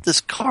beginning, you get this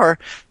car,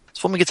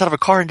 this woman gets out of a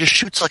car and just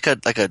shoots like a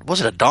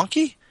was it a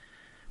donkey?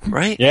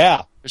 Right?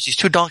 Yeah. There's these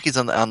two donkeys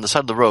on the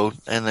side of the road,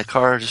 and the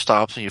car just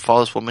stops, and you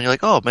follow this woman. You're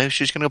like, oh, maybe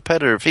she's going to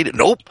pet it or feed it.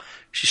 Nope.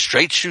 She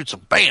straight shoots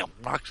them. Bam.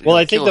 Well,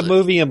 I think the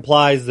movie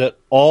implies that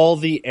all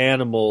the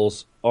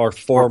animals are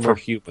former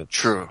humans.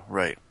 True.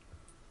 Right. Is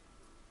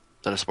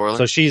that a spoiler?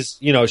 So she's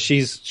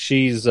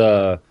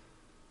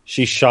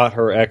she shot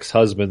her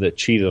ex-husband that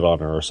cheated on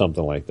her or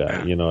something like that.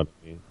 Yeah. You know what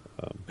I mean?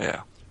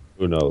 Yeah.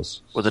 Who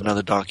knows? With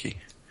another donkey.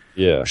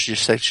 Yeah. She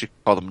said she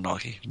called him a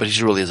donkey, but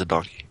he really is a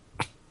donkey.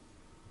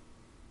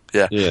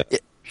 Yeah.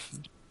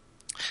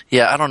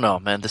 Yeah, I don't know,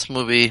 man. This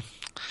movie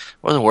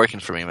wasn't working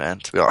for me, man,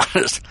 to be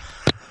honest.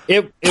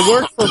 It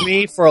worked for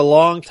me for a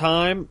long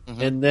time,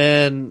 and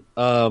then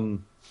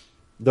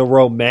the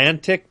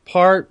romantic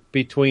part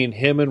between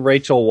him and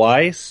Rachel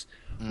Weisz,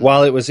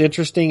 while it was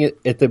interesting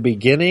at the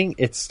beginning,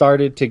 it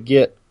started to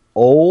get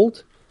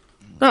old.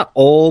 Not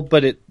old,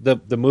 but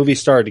the movie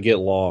started to get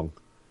long,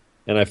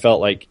 and I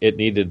felt like it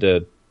needed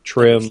to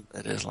trim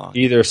It is long.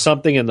 either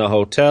something in the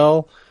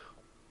hotel,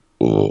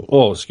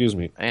 excuse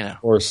me, I know.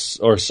 or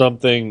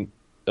something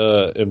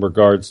in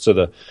regards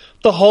to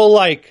the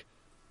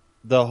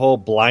whole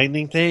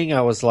blinding thing.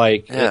 I was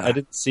like, Yeah. I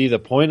didn't see the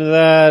point of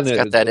that. It's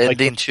got that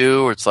ending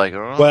too, where it's like,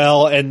 oh,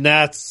 Well, and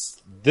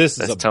this is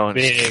That's a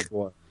Tony's. big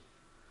one.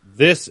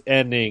 This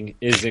ending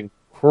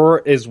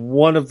is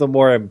one of the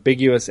more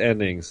ambiguous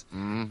endings.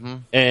 mm-hmm.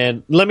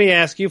 And let me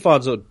ask you,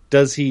 Fonzo,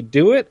 does he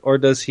do it or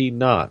does he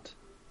not?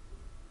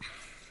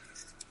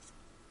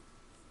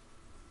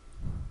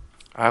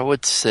 I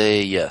would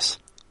say yes.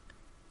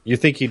 You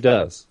think he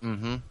does?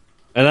 Mm-hmm.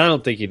 And I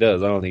don't think he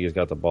does. I don't think he's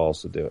got the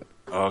balls to do it.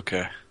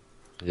 Okay.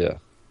 Yeah.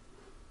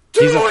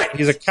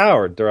 He's a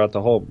coward throughout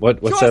the whole.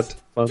 What's that?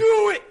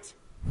 Do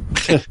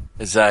it!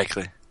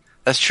 Exactly.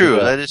 That's true.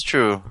 Yeah. That is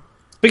true.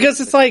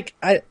 Because it's like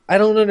I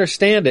don't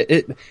understand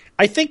it.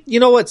 I think you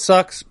know what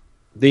sucks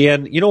the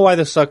end. You know why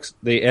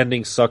the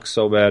ending sucks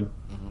so bad,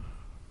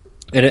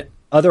 and it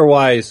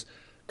otherwise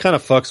kind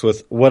of fucks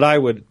with what I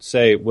would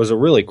say was a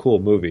really cool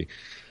movie.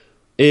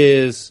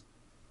 Is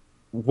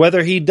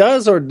whether he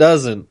does or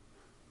doesn't,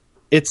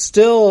 it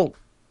still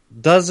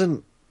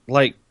doesn't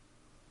like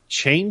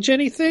change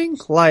anything.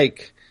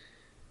 Like,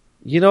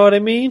 you know what I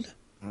mean?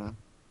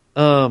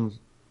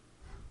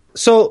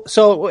 So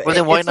Well,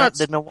 then why it's not?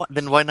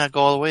 Then why not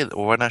go all the way?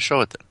 Or why not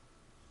show it then?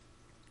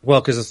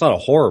 Well, because it's not a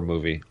horror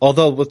movie.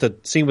 Although with the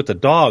scene with the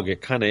dog,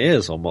 it kind of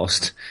is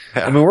almost.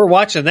 Yeah. I mean, we're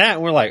watching that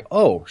and we're like,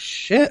 oh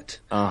shit.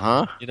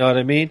 Uh-huh. You know what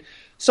I mean?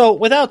 So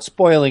without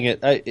spoiling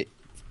it,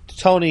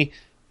 Tony,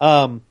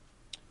 the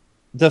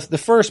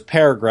first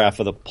paragraph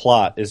of the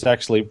plot is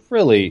actually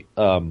really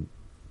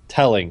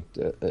telling.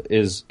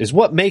 Is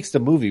what makes the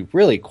movie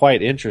really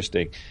quite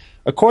interesting.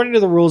 According to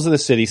the rules of the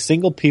city,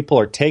 single people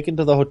are taken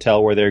to the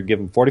hotel where they're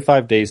given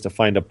 45 days to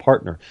find a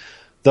partner.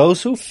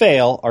 Those who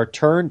fail are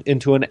turned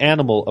into an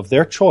animal of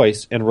their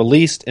choice and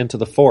released into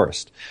the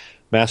forest.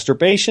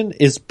 Masturbation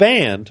is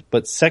banned,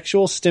 but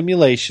sexual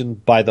stimulation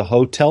by the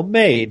hotel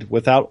maid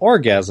without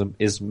orgasm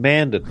is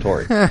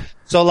mandatory.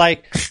 So,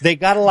 like, they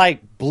gotta,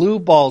 like, blue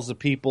balls of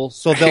people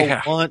so they'll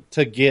Yeah. want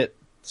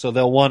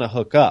to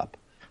hook up.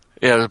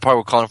 Yeah, the part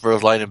where Colin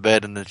Farrell's lying in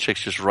bed and the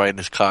chick's just riding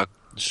his cock.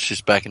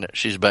 She's backing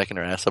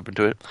her ass up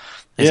into it.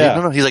 He's Yeah.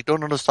 like, no. He's like,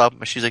 no, stop.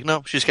 And she's like,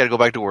 no, she's got to go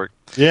back to work.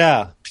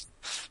 Yeah.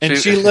 And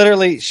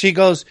she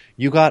goes,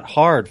 you got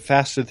hard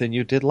faster than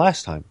you did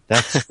last time.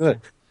 That's good.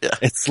 Yeah.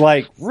 It's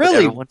like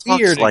really Everyone talks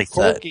weird like and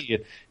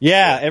quirky.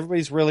 Yeah,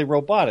 everybody's really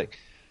robotic.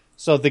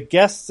 So the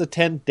guests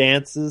attend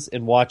dances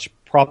and watch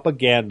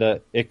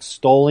propaganda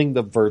extolling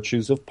the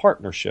virtues of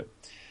partnership.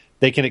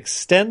 They can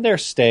extend their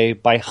stay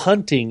by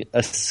hunting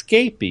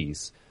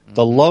escapees,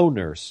 the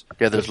loners,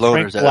 Yeah, there's the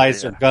loners out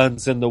tranquilizer there.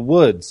 guns in the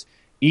woods.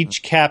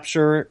 Each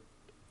captured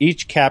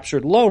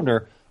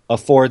loner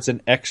affords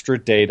an extra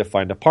day to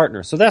find a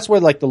partner. So that's where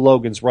like the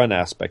Logan's Run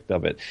aspect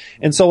of it.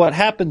 And so what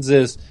happens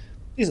is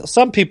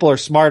some people are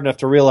smart enough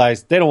to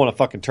realize they don't want to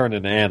fucking turn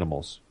into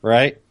animals,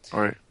 right?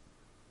 All right.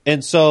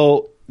 And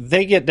so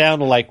they get down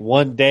to like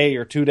 1 day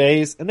or 2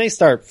 days and they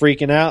start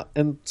freaking out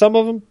and some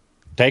of them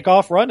take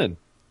off running.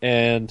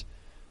 And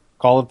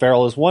Colin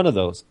Farrell is one of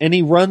those. And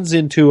he runs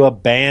into a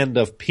band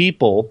of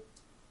people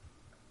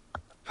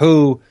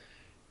who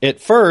at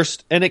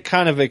first, and it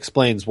kind of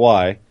explains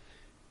why,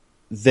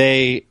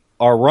 they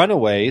are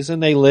runaways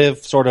and they live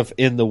sort of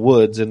in the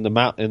woods, in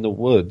the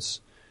woods,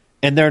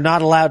 and they're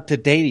not allowed to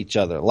date each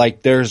other.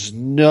 Like there's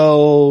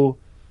no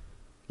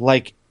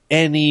like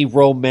any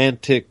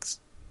romantic.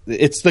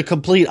 It's the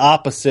complete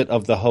opposite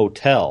of the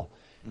hotel.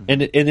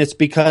 And it's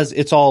because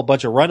it's all a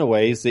bunch of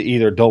runaways that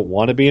either don't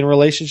want to be in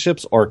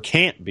relationships or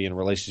can't be in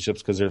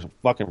relationships because they're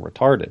fucking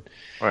retarded.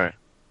 All right.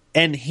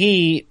 And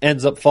he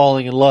ends up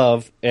falling in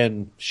love,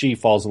 and she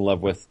falls in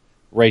love with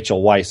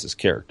Rachel Weisz's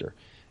character,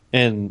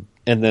 and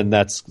then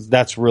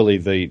that's really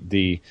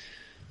the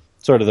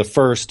sort of the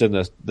first and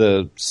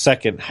the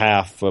second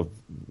half of,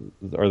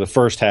 or the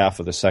first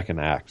half of the second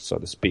act, so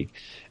to speak,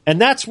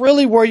 and that's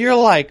really where you're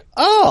like,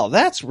 oh,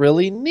 that's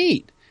really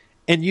neat.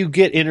 And you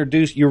get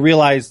introduced, you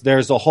realize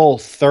there's a whole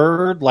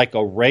third, like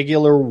a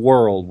regular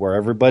world where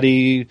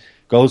everybody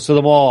goes to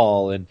the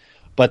mall,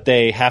 but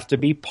they have to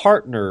be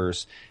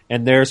partners,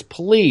 and there's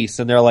police,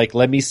 and they're like,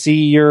 let me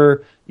see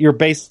your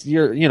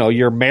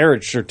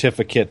marriage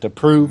certificate to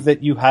prove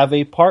that you have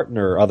a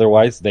partner.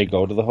 Otherwise, they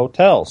go to the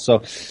hotel.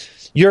 So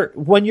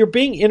when you're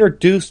being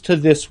introduced to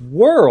this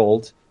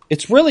world,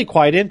 it's really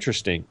quite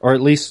interesting, or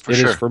at least it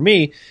is for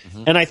me.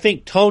 Mm-hmm. And I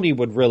think Tony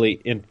would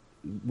really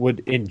would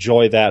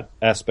enjoy that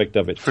aspect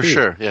of it For too.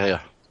 sure,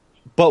 yeah.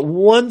 But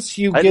once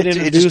you get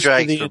introduced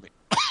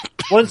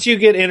once you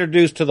get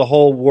introduced to the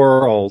whole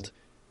world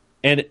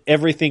and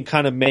everything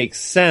kind of makes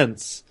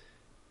sense,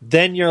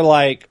 then you're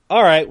like,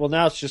 all right, well,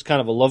 now it's just kind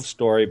of a love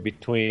story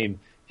between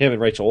him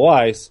and Rachel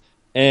Weisz,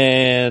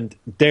 and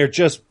they're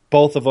just,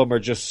 both of them are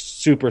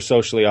just super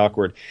socially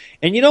awkward.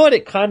 And you know what?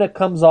 It kind of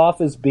comes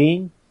off as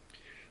being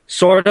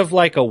sort of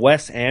like a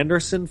Wes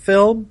Anderson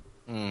film.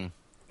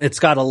 It's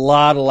got a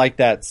lot of like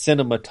that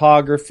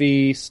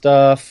cinematography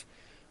stuff.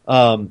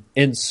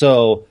 And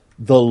so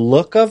the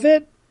look of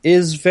it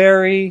is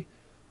very,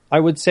 I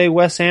would say,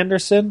 Wes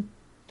Anderson.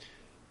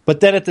 But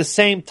then at the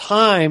same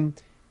time,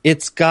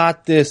 it's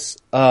got this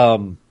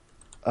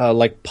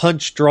like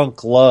Punch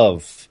Drunk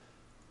Love,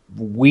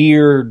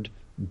 weird,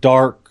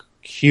 dark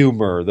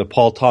humor, the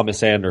Paul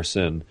Thomas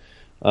Anderson,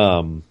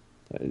 ironically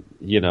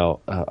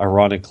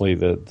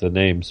the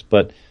names.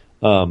 But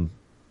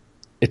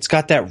it's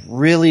got that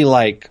really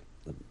like,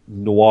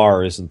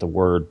 noir isn't the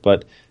word,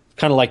 but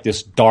kind of like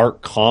this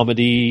dark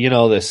comedy,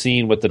 the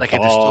scene with the like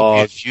dog. a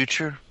dystopian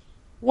future?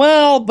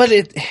 Well, but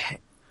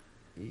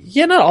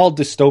not all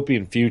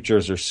dystopian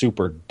futures are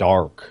super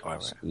dark. Oh,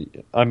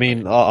 right. I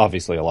mean,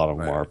 obviously a lot of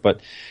them are,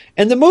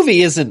 and the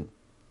movie isn't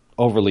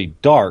overly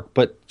dark,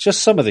 but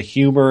just some of the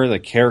humor, the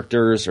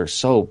characters are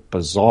so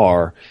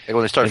bizarre. Like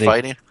when they start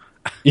fighting?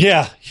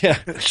 Yeah.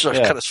 They start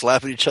kind of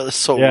slapping each other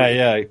so weird.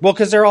 Yeah. Well,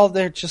 because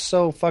they're just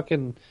so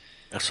fucking...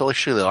 They're so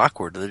actually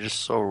awkward. They're just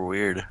so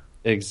weird.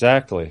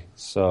 Exactly.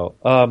 So,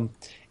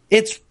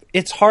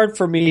 it's hard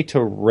for me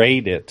to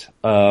rate it.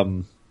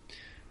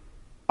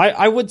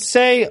 I would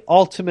say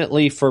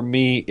ultimately for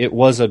me it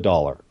was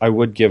 $1. I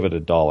would give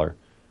it $1.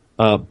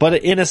 But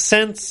in a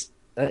sense,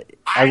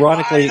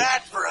 ironically,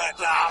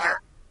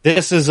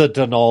 this is a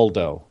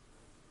Donaldo.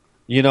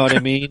 You know what I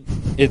mean?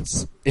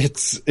 It's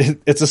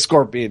a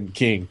Scorpion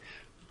King.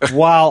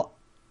 While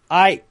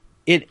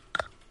it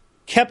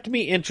kept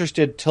me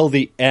interested till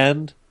the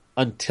end,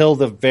 until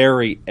the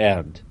very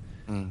end.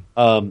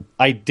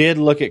 I did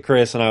look at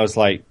Chris and I was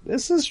like,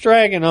 "This is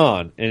dragging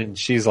on," and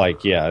she's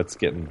like, "Yeah, it's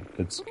getting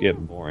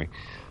boring."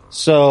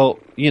 So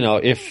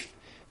if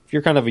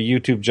you're kind of a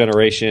YouTube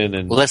generation,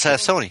 and let's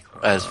ask Tony.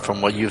 As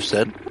from what you've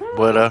said,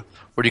 where do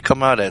you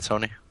come out at,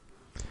 Tony?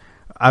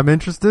 I'm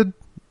interested,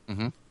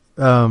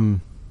 but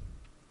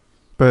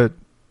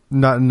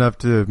not enough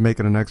to make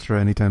it an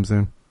extra anytime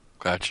soon.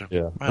 Gotcha.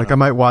 Yeah, I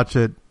might watch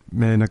it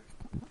in a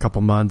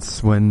couple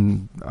months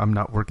when I'm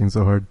not working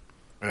so hard.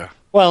 Yeah.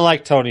 Well,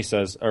 like Tony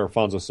says, or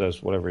Alfonso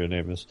says, whatever your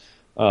name is,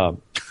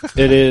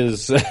 it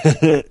is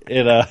it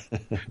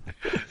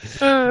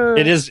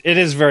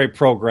is very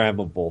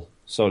programmable,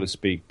 so to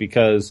speak,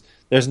 because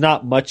there's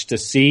not much to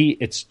see.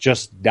 It's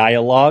just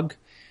dialogue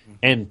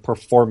and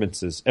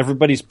performances.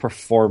 Everybody's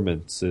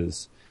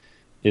performances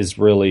is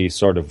really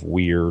sort of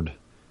weird,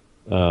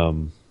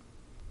 kind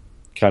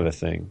of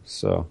thing.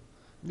 So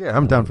yeah,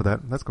 I'm down for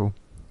that. That's cool.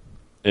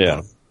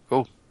 Yeah,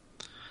 cool.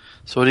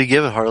 So what do you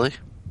give it, Harley?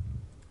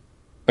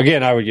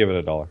 Again, I would give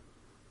it $1.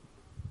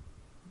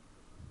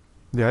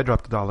 Yeah, I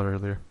dropped $1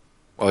 earlier.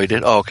 Oh, you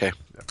did? Oh, okay.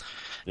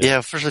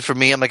 Yeah, firstly for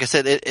me, like I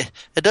said, it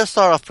does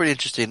start off pretty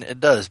interesting. It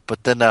does,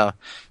 but then for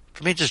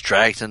me, it just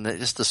drags, and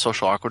just the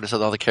social awkwardness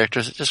of all the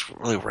characters. It's just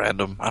really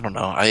random. I don't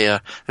know. I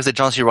said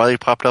John C. Reilly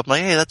popped up. I'm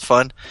like, hey, that's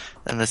fun,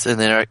 and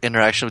the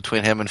interaction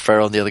between him and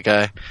Farrell and the other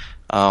guy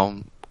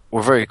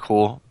were very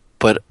cool.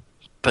 But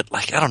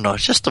like I don't know.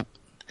 It's just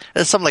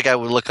it's something like I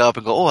would look up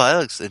and go, oh, that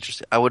looks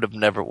interesting. I would have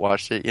never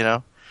watched it,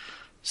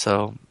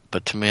 So,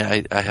 but to me,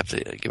 I have to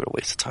give it a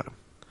waste of time.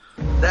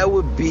 That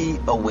would be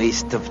a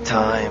waste of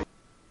time.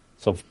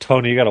 So,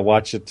 Tony, you got to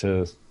watch it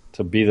to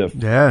be the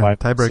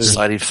tiebreaker.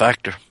 Deciding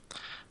factor.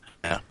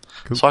 Yeah.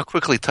 Cool. So I'll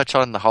quickly touch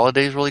on the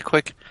holidays really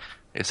quick.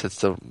 I guess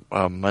it's the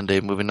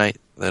Monday movie night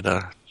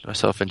that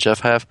myself and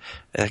Jeff have.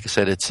 And like I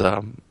said, it's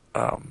a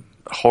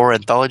horror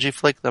anthology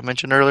flick that I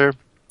mentioned earlier.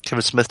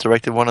 Kevin Smith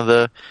directed one of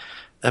the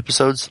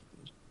episodes.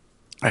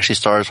 Actually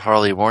stars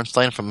Harley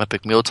Warnstein from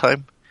Epic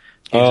Mealtime.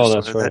 Oh,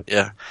 that's right.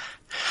 Yeah.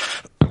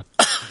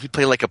 He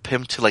played like a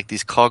pimp to like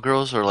these call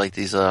girls or like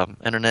these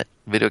internet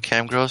video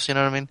cam girls, you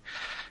know what I mean?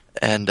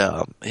 And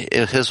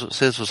his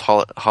was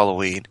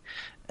Halloween,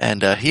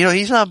 and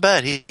he's not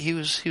bad. He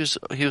was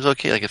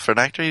okay. Like for an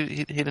actor,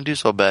 he didn't do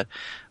so bad.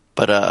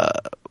 But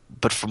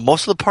for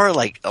most of the part,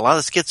 like a lot of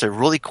the skits are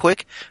really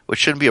quick, which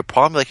shouldn't be a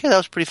problem. Like, hey, that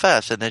was pretty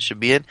fast, and that should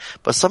be in.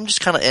 But some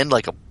just kind of end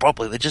like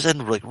abruptly. They just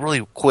end like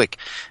really quick,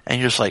 and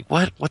you're just like,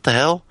 what the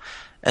hell?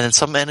 And then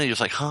some end, and you're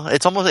just like, huh?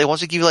 It's almost, it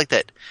wants to give you like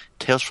that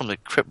Tales from the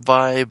Crypt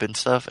vibe and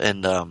stuff.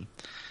 And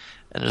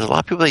there's a lot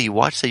of people that you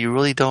watch that you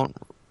really don't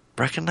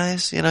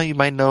recognize. You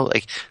might know,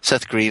 like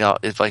Seth Green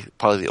is like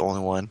probably the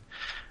only one.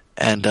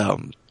 And,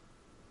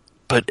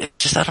 but it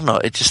just, I don't know.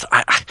 It just,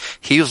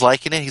 he was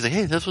liking it. He's like,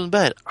 hey, this wasn't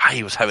bad.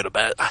 He was having a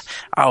bad,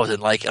 I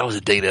wasn't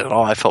digging it at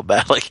all. I felt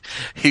bad. Like,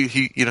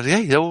 he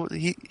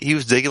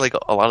was digging like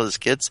a lot of the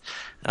skits.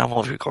 And I'm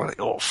over here going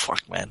like, oh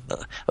fuck, man.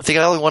 I think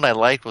the only one I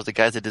liked was the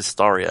guys that did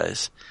Starry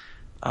Eyes.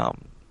 I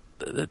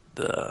think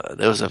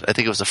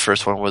it was the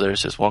first one where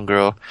there's this one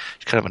girl,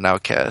 she's kind of an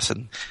outcast,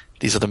 and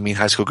these other mean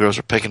high school girls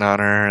are picking on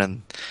her,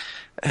 and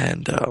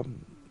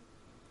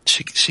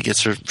she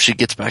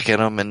gets back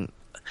at him,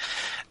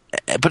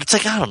 but it's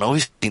like, I don't know,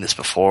 we've seen this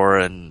before,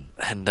 and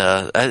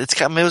it's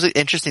kind of, it was an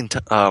interesting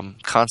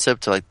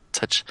concept to like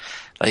touch.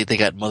 Like they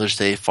got Mother's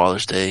Day,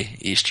 Father's Day,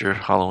 Easter,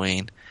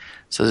 Halloween,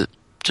 so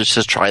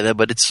just try that.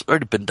 But it's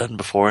already been done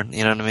before,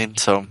 you know what I mean?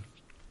 So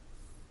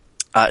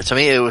to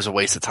me, it was a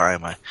waste of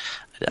time. I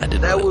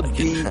didn't. That really would like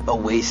be it. a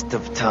waste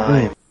of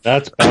time.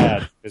 That's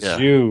bad. Because Yeah.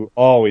 you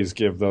always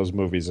give those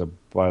movies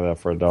buy that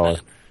for $1.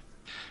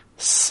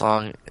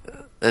 Song.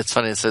 It's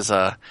funny. It says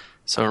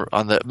so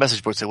on the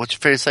message board, say, "What's your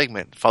favorite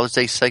segment?" Father's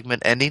Day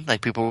segment ending.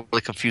 Like people were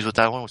really confused with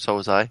that one. So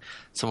was I.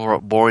 Someone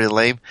wrote boring and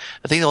lame.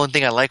 I think the only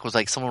thing I like was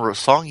like someone wrote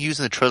song used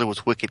in the trailer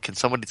was wicked. Can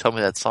somebody tell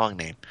me that song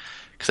name?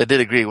 Because I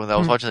did agree when I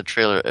was watching the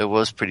trailer, it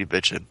was pretty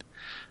bitchin'.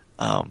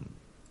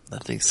 I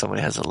think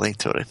somebody has a link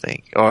to it. I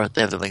think, or they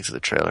have the link to the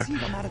trailer.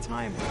 I'm out of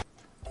time.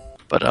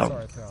 But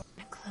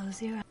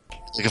Close your eyes.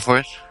 looking for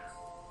it.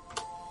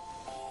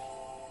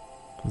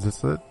 Is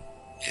this it?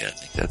 Yeah, I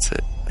think that's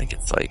it. I think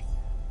it's like.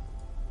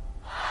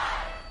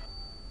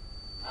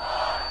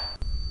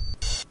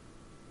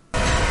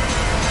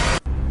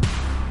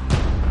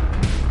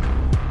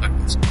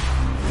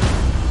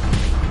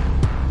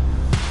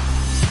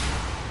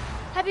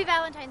 Happy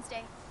Valentine's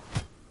Day.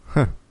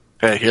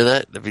 Okay, hear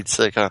that? That'd be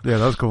sick, huh? Yeah,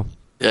 that was cool.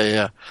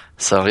 Yeah.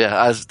 So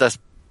yeah, that's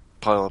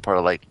probably the part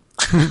I like.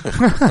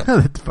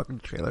 That fucking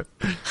trailer.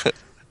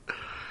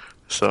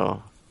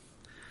 So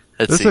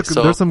let's see.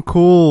 There's some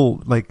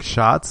cool like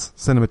shots,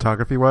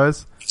 cinematography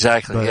wise.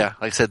 Exactly. but- Yeah,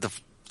 like I said,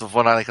 the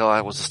one I like a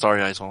lot was the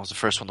Starry Eyes one. Was the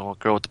first one, the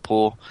girl with the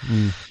pool.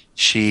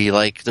 She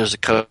there's a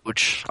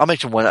coach. I'll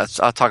mention one.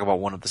 I'll talk about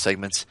one of the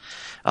segments.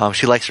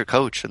 She likes her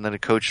coach, and then the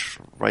coach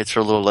writes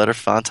her a little letter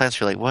for Valentine's.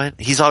 You're like, what?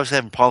 He's obviously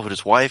having problems with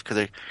his wife because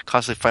they're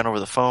constantly fighting over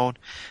the phone.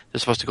 They're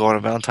supposed to go on a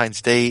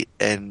Valentine's date,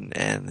 and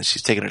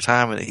she's taking her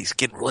time, and he's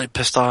getting really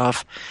pissed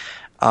off.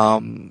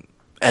 And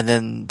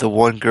then the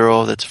one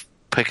girl that's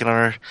picking on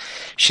her,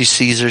 she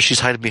sees her. She's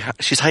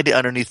hiding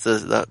underneath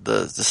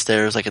the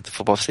stairs, like at the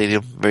football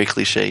stadium. Very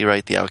cliche,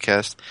 right? The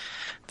outcast.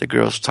 The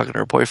girl's talking to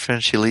her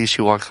boyfriend. She leaves.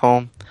 She walks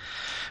home,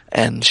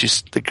 and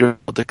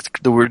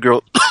the weird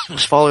girl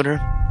is following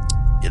her.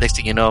 The next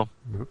thing you know,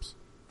 Oops.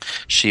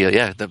 she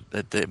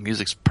the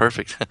music's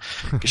perfect.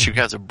 She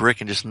grabs a brick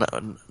and just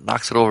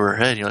knocks it over her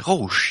head. And you're like,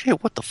 oh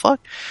shit, what the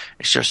fuck?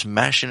 And she starts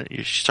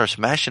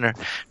smashing her.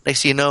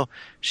 Next thing you know,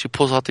 she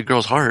pulls out the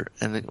girl's heart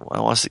and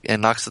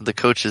knocks at the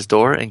coach's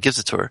door and gives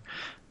it to her.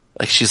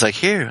 Like she's like,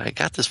 here, I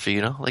got this for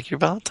you, like your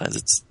Valentine's.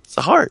 It's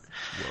a heart.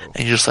 Whoa.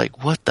 And you're just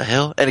like, what the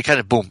hell? And it kind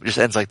of boom, just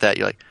ends like that.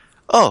 You're like,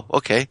 oh,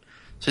 okay.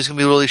 So it's gonna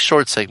be really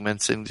short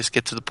segments and just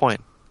get to the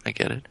point. I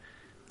get it.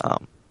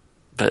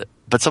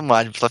 But some of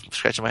mine just left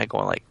scratching my head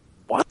going like,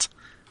 what?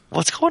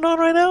 What's going on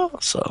right now?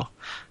 So,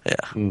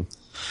 yeah.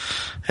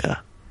 Yeah.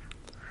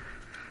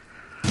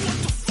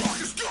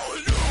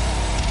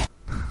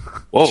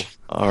 Whoa.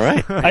 All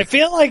right. I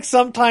feel like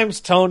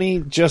sometimes Tony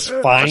just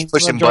finds the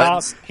pushing drop.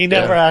 buttons. He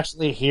never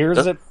actually hears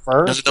it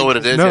first. Doesn't know what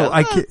it is. No, yeah.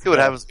 I can't. See what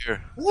happens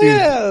here.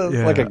 Yeah, it's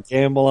Yeah. like a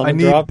gamble on I a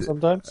need- drop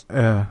sometimes.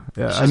 Yeah.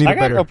 I need a got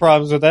better. no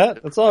problems with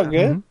that. It's all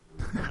good.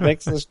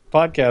 Makes this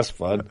podcast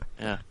fun.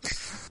 Yeah.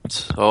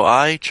 So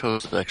I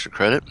chose the extra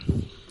credit.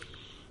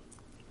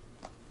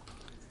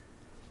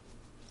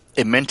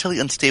 A mentally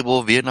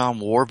unstable Vietnam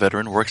War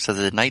veteran works as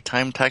a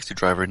nighttime taxi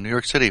driver in New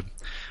York City,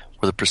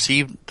 where the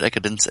perceived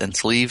decadence and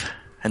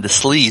the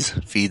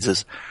sleaze feeds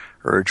his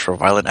urge for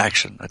violent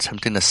action,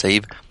 attempting to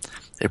save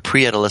a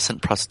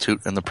pre-adolescent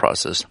prostitute in the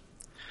process.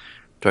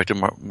 Directed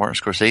Martin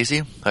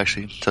Scorsese,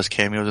 actually does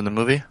cameos in the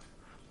movie.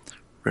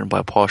 Written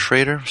by Paul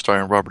Schrader,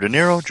 starring Robert De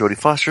Niro, Jodie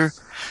Foster,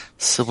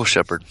 Sybil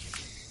Shepherd.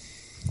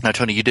 Now,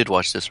 Tony, you did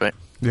watch this, right?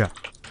 Yeah.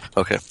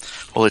 Okay,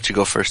 we'll let you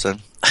go first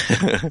then.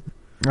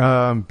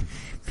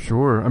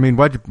 Sure. I mean,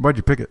 why'd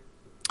you pick it?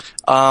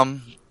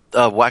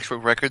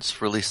 Waxwork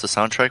Records released the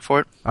soundtrack for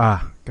it,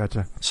 Ah,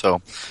 gotcha.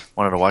 so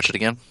wanted to watch it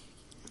again.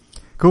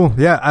 Cool.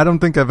 Yeah, I don't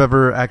think I've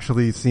ever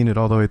actually seen it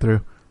all the way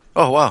through.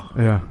 Oh wow!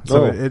 Yeah.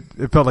 So Oh.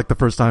 it felt like the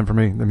first time for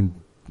me. I mean,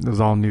 it was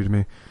all new to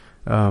me.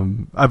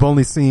 I've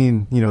only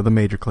seen, the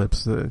major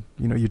clips,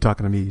 you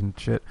talking to me and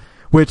shit,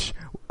 which,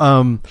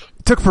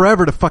 took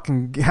forever to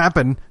fucking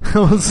happen. I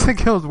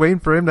was waiting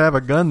for him to have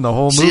a gun the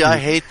whole movie. See, I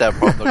hate that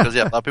problem because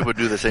a lot of people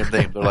do the same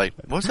thing. They're like,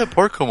 "What's that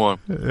part come on?"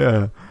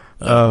 Yeah.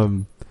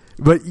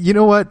 But you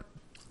know what?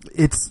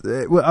 It's,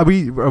 are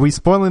we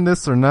spoiling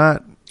this or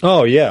not?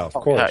 Oh yeah, of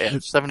course. Yeah,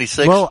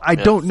 76. Well, I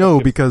don't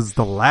know because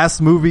the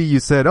last movie you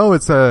said,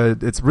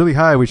 it's really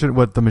high. We should,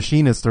 The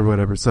Machinist or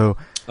whatever. So,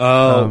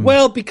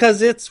 Well,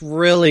 because it's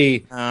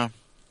really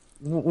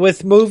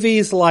with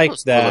movies like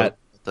that.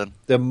 Then.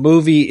 The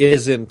movie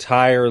is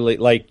entirely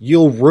like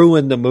you'll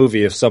ruin the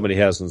movie if somebody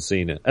hasn't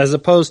seen it, as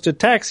opposed to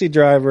Taxi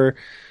Driver.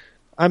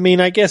 I mean,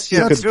 I guess you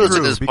Yeah, could. If you're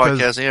listening to true, this because-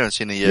 podcast and you haven't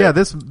seen it yet, yeah,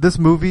 this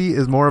movie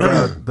is more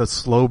about the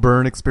slow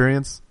burn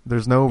experience.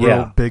 There's no real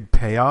Yeah. big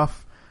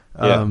payoff.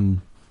 Yeah.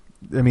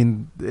 I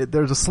mean,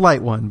 there's a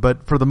slight one,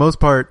 but for the most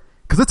part,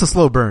 because it's a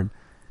slow burn,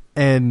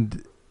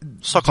 and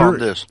suck on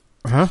this.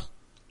 huh?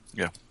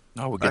 Yeah,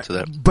 no, we'll get to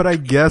that. But I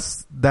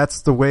guess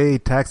that's the way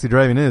taxi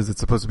driving is.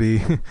 It's supposed to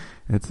be,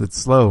 it's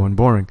slow and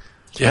boring.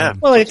 Yeah.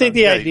 Well, I think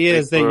the Yeah, idea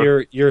is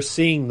that you're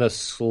seeing the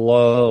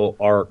slow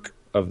arc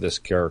of this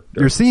character.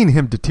 You're seeing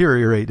him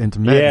deteriorate into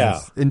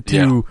madness,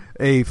 into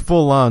a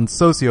full-on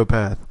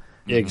sociopath.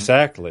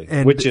 Exactly,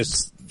 And which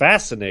is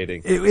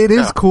fascinating. It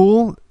is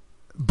cool,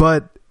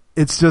 but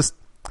it's just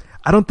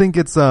I don't think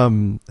it's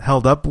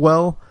held up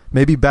well.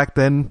 Maybe back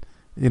then,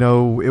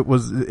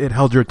 it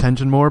held your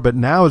attention more, but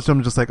now it's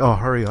just like, oh,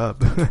 hurry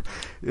up.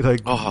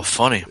 Like, oh, how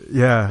funny.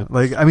 Yeah,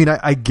 like I mean,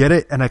 I get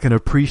it, and I can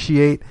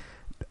appreciate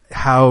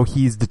how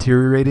he's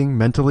deteriorating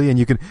mentally, and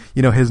you can,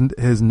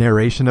 his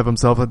narration of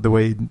himself, the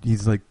way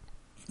he's like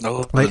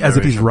as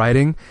if he's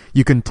writing,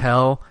 you can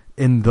tell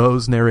in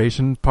those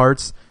narration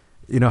parts,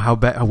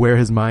 where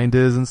his mind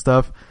is and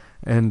stuff.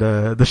 And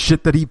the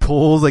shit that he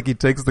pulls, like he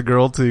takes the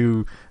girl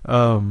to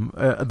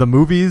the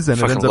movies, and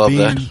it ends up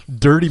being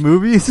dirty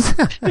movies.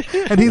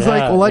 And he's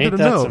like, "Well, I didn't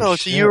know." No,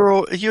 it's a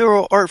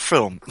Euro art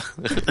film.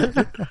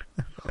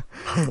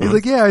 He's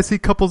like, "Yeah, I see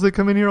couples that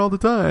come in here all the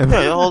time."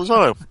 Yeah, all the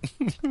time.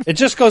 It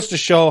just goes to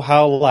show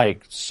how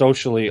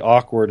socially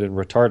awkward and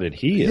retarded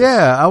he is.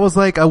 Yeah, I was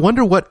like, I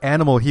wonder what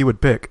animal he would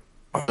pick.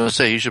 I was gonna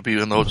say he should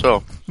be in the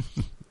hotel.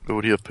 What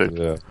would he have picked?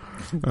 Yeah.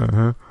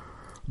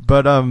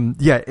 But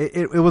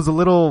it was a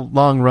little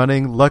long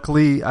running.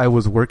 Luckily, I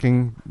was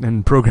working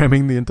and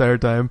programming the entire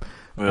time,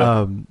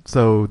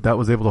 so that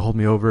was able to hold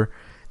me over.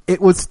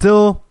 I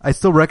still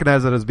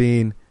recognize it as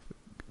being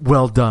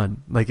well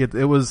done. Like it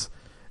was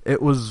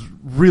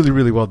really,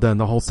 really well done.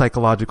 The whole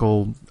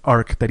psychological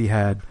arc that he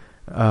had,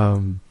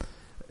 and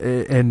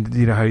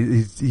how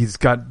he's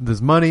got this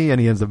money and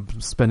he ends up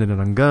spending it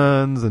on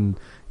guns, and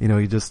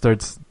he just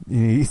starts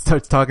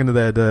talking to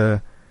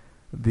that.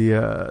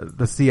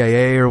 The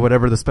CIA or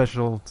whatever, the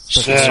special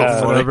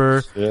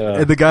whatever. Yeah.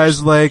 And the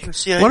guy's like,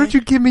 "Why don't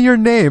you give me your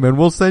name and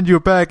we'll send you a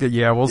packet?"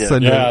 Yeah, we'll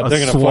send they're a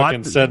gonna SWAT,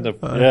 fucking send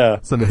a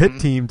hit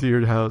team to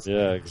your house.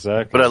 Yeah,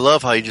 exactly. But I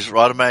love how you just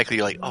automatically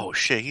you're like, "Oh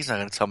shit, he's not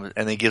gonna tell me,"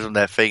 and then gives him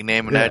that fake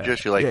name and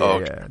address. You're like,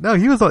 yeah. No,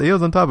 he was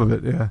on top of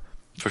it. Yeah,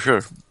 for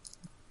sure.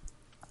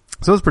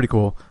 So it was pretty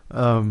cool.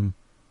 I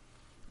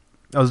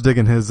was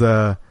digging his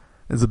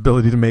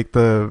ability to make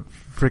the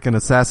freaking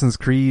Assassin's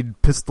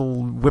Creed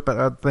pistol whip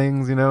out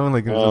things,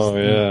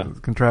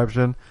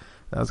 contraption.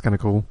 That was kind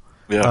of cool.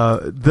 Yeah.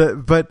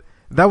 But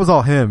that was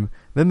all him.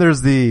 Then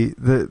there's the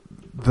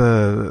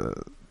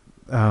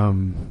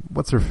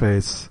what's her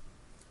face?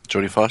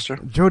 Jodie Foster.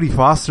 Jodie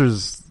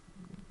Foster's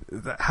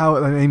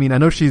I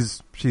know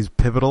she's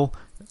pivotal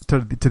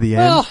to the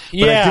end. Well,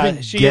 yeah,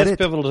 she is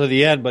pivotal to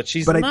the end, but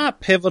she's not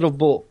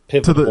pivotal.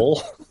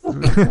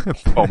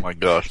 Oh my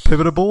gosh.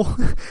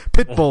 Pivotable?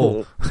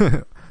 Pitbull.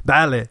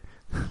 Dale.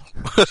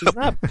 She's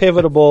not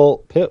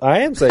pivotal. I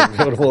am saying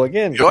pivotal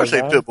again. You are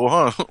saying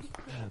pitbull,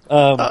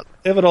 huh?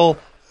 Pivotal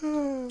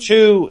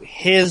to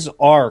his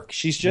arc.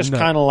 She's just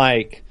kind of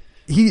like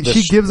she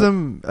gives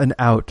him an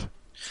out.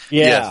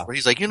 Yeah, where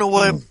he's like, you know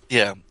what?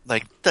 Yeah,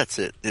 like that's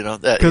it.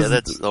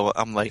 That's.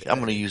 I'm like, I'm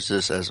going to use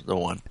this as the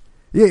one.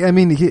 Yeah, I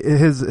mean,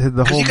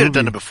 the whole. He could have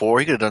done it before.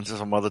 He could have done it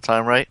some other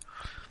time, right?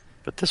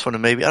 But this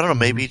one, maybe I don't know.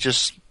 Maybe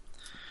just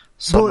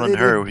something on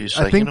her. Where he's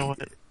like, you know what?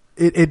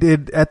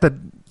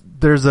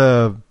 There's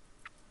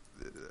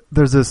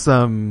this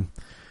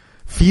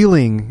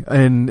feeling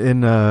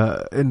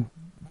in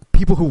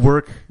people who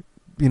work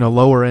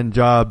lower end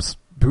jobs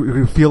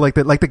who feel like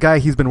that, like the guy,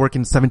 he's been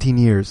working 17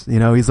 years,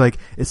 he's like,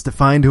 it's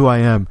defined who I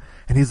am,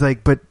 and he's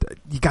like, but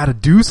you got to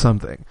do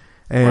something.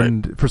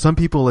 And for some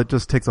people, it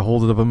just takes a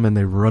hold of them and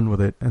they run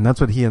with it, and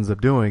that's what he ends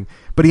up doing.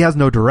 But he has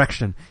no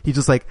direction. He's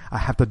just like, I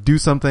have to do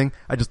something.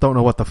 I just don't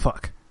know what the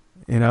fuck.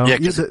 Yeah,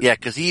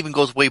 because he even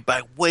goes way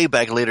back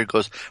later.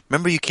 Goes,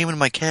 remember you came into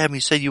my cab and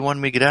you said you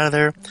wanted me to get out of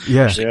there?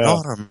 Yeah. He's like,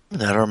 no, I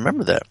don't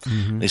remember that.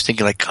 Mm-hmm. And he's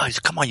thinking like, guys,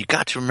 come on, you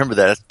got to remember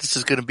that. This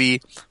is going to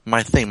be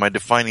my thing, my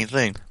defining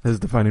thing. His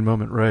defining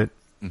moment, right?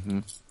 Mm-hmm.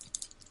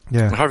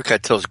 Yeah. And Harvey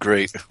Keitel's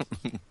great.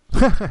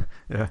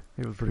 Yeah,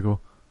 he was pretty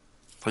cool.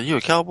 Are you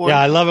a cowboy? Yeah,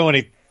 I love it when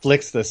he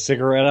flicks the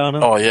cigarette on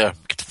him. Oh yeah,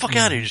 get the fuck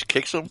out of here! He just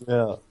kicks him.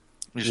 Yeah.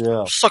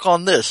 Suck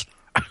on this.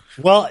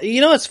 Well,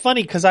 it's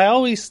funny because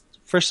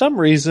for some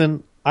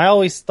reason, I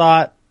always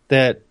thought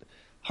that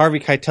Harvey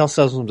Keitel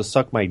tells him to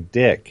suck my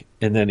dick,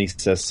 and then he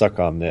says, suck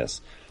on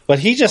this. But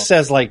he just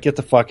says, like, get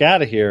the fuck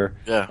out of here,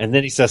 and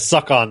then he says,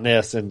 suck on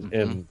this,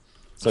 and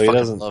so he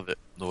doesn't love it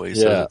the way he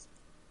says it.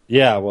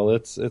 Yeah, well,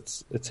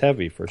 it's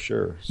heavy for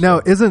sure. So.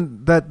 Now,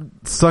 isn't that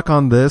suck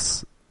on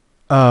this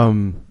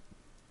in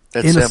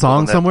a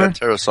song somewhere?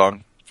 Pantera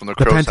song from the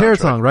Crow Pantera soundtrack.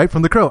 song, right?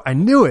 From the Crow. I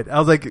knew it. I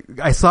was like,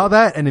 I saw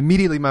that, and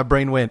immediately my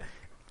brain went,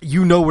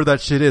 you know where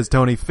that shit is,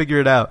 Tony. Figure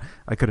it out.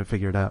 I couldn't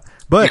figure it out.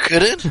 But you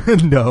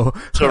couldn't? No.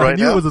 So I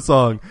knew it was a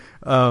song.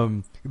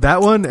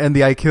 That one and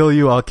the I kill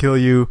you, I'll kill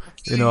you,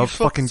 I'll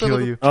fucking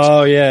kill you.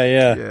 Oh,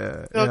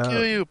 yeah. I'll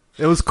kill you.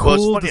 It was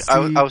cool to see.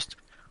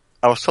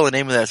 I was telling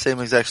Amy that same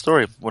exact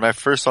story. When I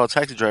first saw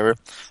Taxi Driver,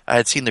 I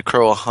had seen The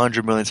Crow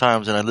 100 million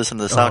times, and I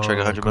listened to the soundtrack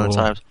 100 million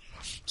times.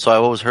 So I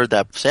always heard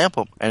that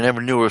sample. I never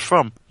knew where it was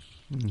from.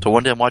 So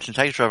one day I'm watching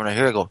Taxi Driver, and I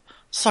hear it go,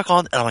 suck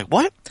on, and I'm like,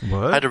 what?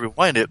 I had to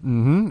rewind it.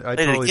 Mm-hmm. I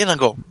did it again, and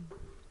go,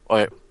 all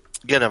right,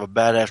 You gotta have a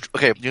badass.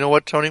 Okay, you know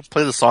what, Tony?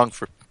 Play the song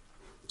for.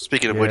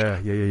 Speaking of which, Yeah.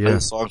 play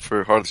the song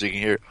for Harley so you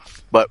can hear it.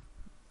 But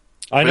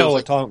I know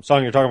what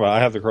song you're talking about. I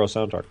have the Crow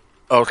soundtrack.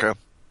 okay,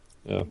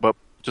 Yeah. but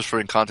just for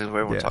in context,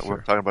 we're talking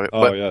about it.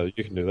 Oh But, yeah,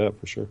 you can do that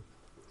for sure.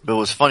 but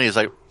what's funny is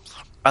like,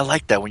 I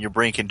like that when your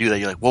brain can do that.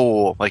 You're like,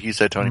 whoa, like you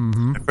said, Tony.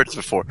 Mhm. I've heard this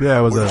before. Yeah,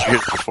 it was Where did you hear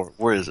this before?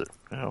 Where is it?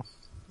 You know,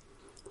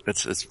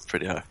 it's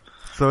pretty high.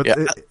 So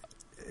Yeah.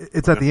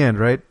 it's at the end,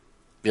 right?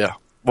 Yeah.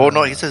 Well,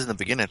 no, he says in the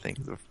beginning, I think,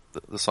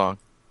 the song.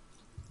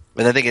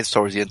 And I think it's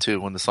towards the end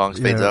too, when the song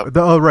fades out.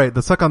 Oh, right.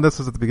 The suck on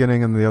this is at the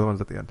beginning, and the other one's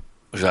at the end.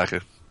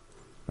 Exactly.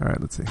 All right,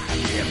 let's see.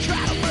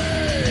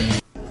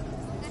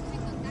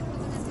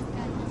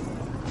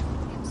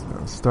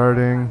 So,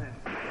 starting.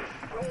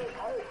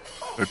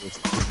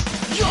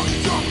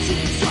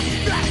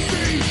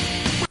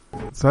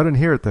 So I didn't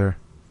hear it there.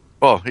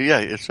 Oh, yeah,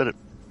 it said it.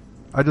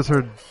 I just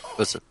heard.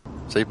 Listen,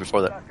 say it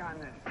before that.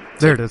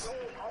 There it is.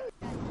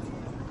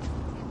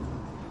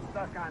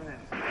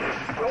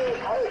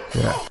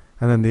 Yeah,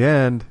 and then the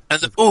end.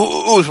 And the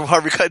ooh from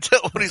Harvey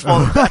Keitel when he's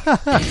falling back.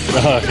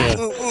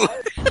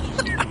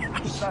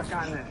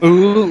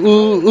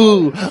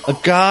 Ooh,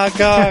 ga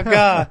ga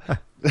ga.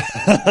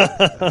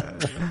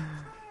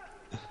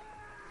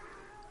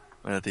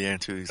 And at the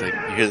end too, he's like,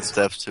 you hear the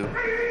steps too.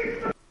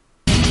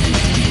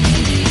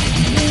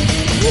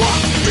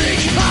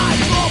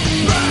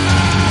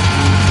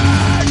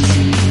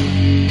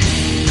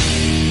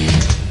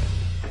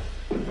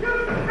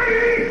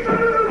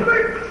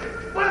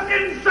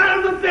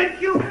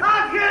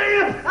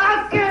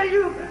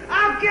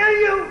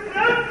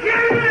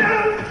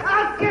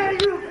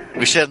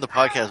 We should end the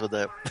podcast with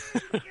that.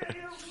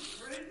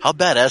 How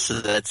badass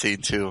is that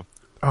scene too?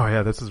 Oh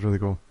yeah, this is really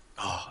cool.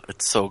 Oh,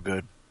 it's so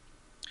good.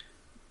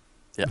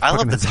 Yeah, I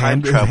love the his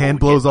time hand, travel. His hand we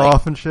blows get, like,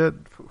 off and shit.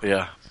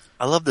 Yeah.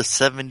 I love the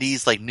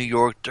 70s, like New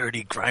York,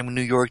 dirty, grimy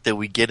New York that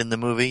we get in the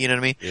movie, you know what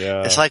I mean?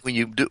 Yeah. It's like when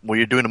you're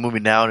doing a movie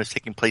now and it's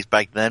taking place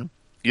back then,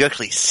 you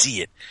actually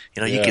see it.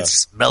 You know, you Yeah. can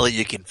smell it,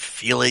 you can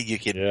feel it, you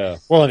can... Yeah.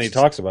 Well, and he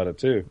talks about it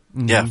too.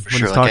 Yeah, Mhm. for When sure.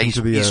 he's Like, talking he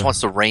to the, just wants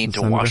the rain the to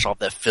senator. wash off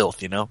that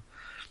filth, you know?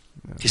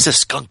 Yeah. He says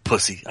skunk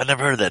pussy. I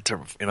never heard that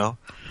term, you know?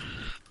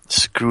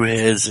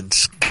 Screwheads and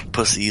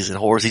pussies and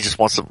whores. He just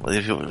wants them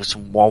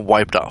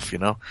wiped off, you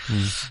know?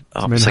 It's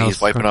like he's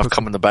wiping off,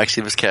 coming in the backseat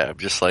of his cab,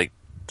 just like,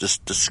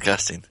 just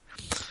disgusting.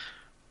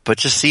 But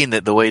just seeing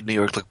that the way New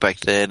York looked back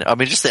then, I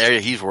mean, just the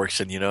area he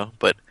works in, you know,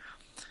 but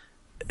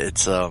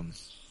it's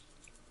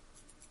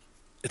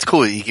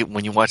cool.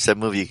 When you watch that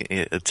movie,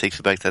 it takes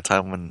you back to that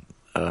time when,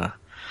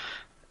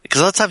 because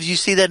a lot of times you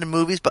see that in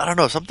movies, but I don't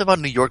know, something about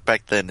New York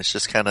back then, it's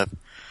just kind of.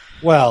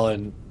 Well,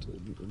 and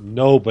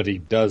nobody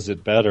does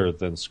it better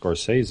than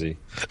Scorsese.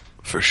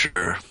 For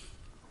sure.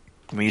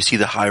 I mean, you see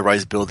the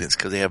high-rise buildings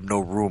because they have no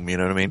room, you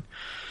know what I mean?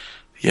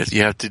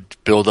 You have to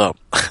build up.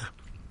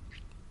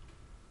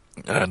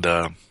 And,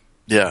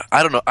 yeah,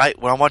 I don't know.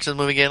 When I'm watching the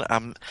movie again,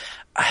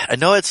 I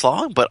know it's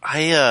long, but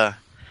I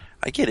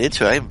get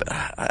into it.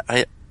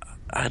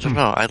 I don't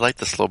know. I like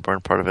the slow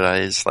burn part of it.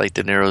 I just like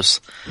De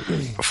Niro's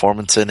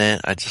performance in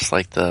it. I just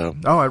like the...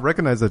 Oh, I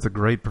recognize that's a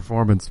great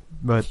performance,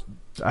 but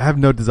I have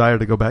no desire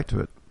to go back to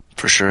it.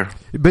 For sure.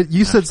 But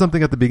you said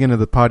something at the beginning of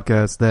the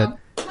podcast that...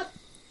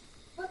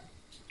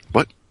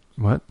 What?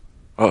 What?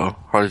 Uh-oh.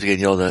 Harley's getting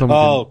yelled at.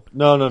 Oh,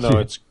 no.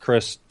 It's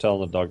Chris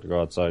telling the dog to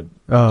go outside.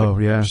 Oh,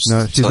 yeah.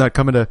 No, she's not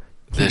coming to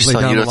lay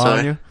down the law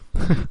on you.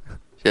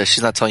 Yeah,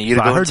 she's not telling you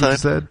to I go heard inside? you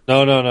said.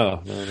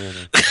 No.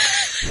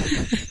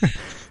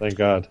 Thank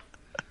God.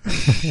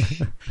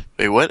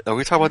 Wait, what? Are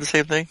we talking about the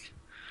same thing?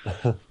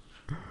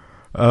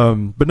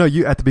 But no,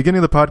 you at the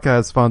beginning of the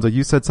podcast, Fonzo,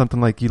 you said something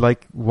like you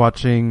like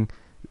watching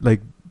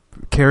like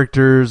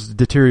characters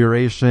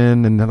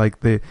deterioration and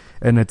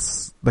and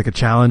it's like a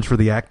challenge for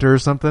the actor or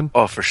something.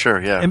 Oh, for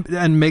sure, yeah.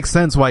 And makes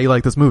sense why you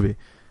like this movie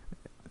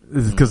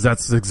because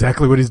that's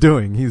exactly what he's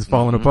doing. He's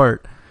falling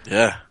apart.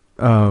 Yeah.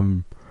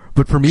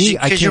 But for me,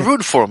 because you're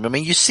rooting for him. I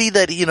mean, you see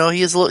that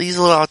he's a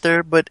little out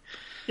there, but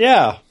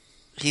yeah,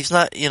 he's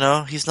not.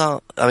 He's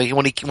not. I mean,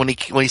 when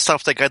he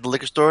stops that guy at the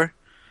liquor store,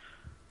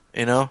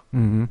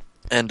 mm-hmm.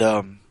 and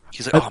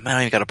he's like, "Oh man,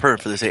 I ain't got a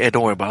permit for this. Hey,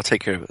 don't worry about it. I'll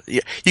take care of it."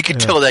 Yeah, you can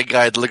tell that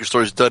guy at the liquor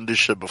store has done this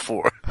shit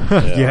before.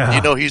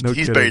 Yeah,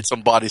 he's buried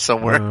some body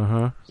somewhere.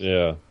 Uh-huh.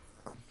 Yeah.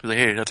 He's like,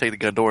 "Here, I'll take the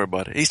gun. Don't worry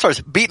about it." He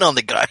starts beating on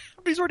the guy.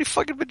 He's already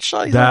fucking been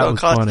shot. He's That was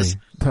funny.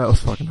 That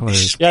was fucking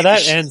hilarious. Yeah,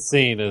 that end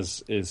scene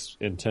is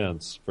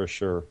intense for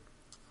sure.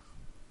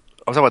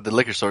 I was talking about the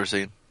liquor store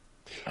scene.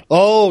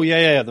 Oh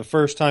yeah. The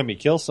first time he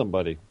kills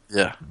somebody.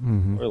 Yeah.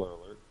 Mm-hmm. Spoiler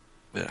alert.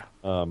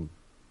 Yeah.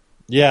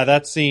 Yeah,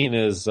 that scene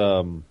is.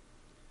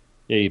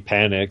 He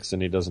panics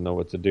and he doesn't know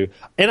what to do.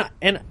 And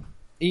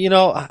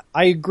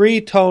I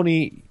agree,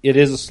 Tony. It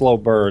is a slow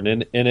burn,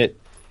 and it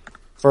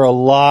for a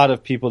lot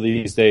of people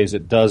these days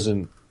it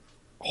doesn't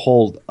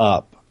hold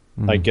up.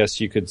 I guess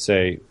you could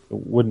say it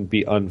wouldn't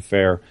be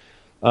unfair.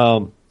 Yeah,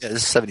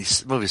 this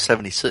is movie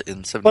 76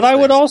 in 76. But I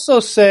would also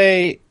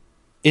say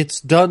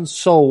it's done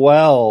so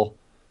well.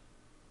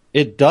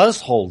 It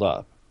does hold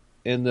up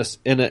in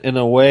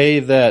a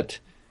way that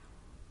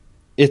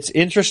it's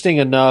interesting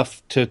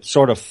enough to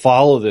sort of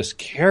follow this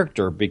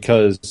character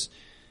because,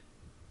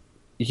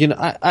 you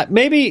know,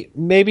 maybe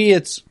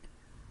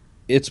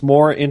it's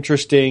more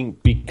interesting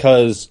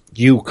because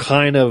you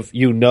kind of,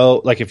 you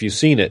know, like if you've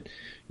seen it,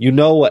 you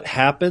know what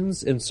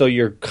happens, and so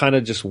you're kind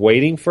of just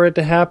waiting for it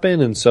to happen,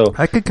 and so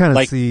I could kind of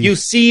like see you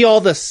see all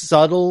the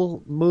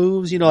subtle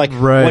moves, you know, like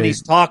Right. when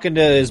he's talking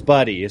to his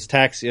buddy, his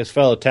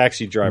fellow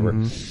taxi driver,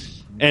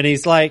 and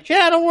he's like,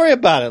 "Yeah, don't worry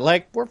about it.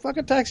 Like we're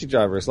fucking taxi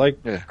drivers. Like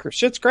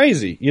shit's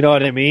crazy." You know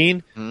what I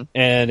mean?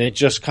 And it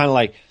just kind of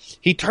like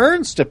he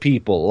turns to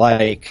people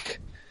like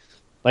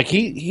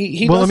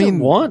he Well, I doesn't mean-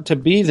 want to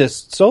be this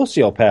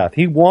sociopath.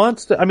 He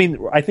wants to. I mean,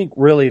 I think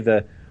really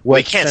Well,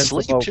 he can't sends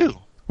him sleep too.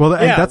 Well,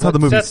 and that's how what the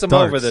movie sets starts. him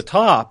over the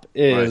top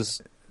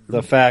is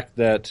the fact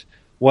that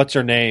what's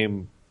her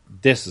name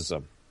disses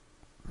him.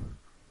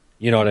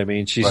 You know what I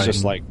mean? She's Right.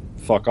 just like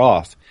fuck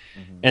off,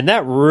 and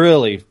that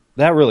really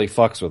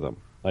fucks with him.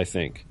 I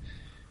think,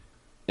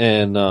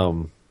 and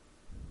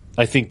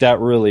I think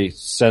that really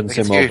sends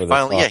him over the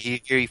top. Yeah,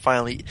 he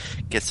finally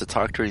gets to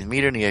talk to her,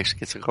 meet her, and he actually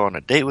gets to go on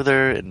a date with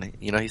her. And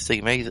you know, he's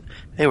thinking,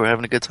 "Hey, we're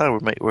having a good time.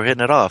 We're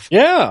hitting it off."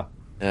 Yeah,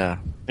 yeah,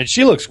 and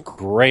she looks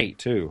great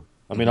too.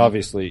 I mean,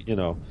 obviously, you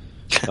know,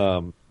 it's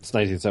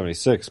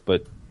 1976,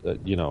 but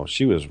you know,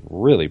 she was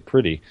really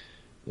pretty,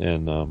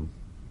 and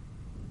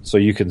so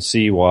you can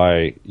see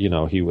why, you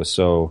know, he was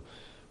so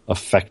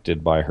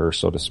affected by her,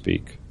 so to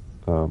speak.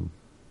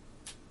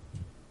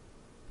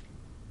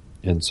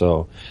 And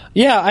so,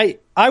 yeah,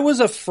 I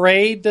was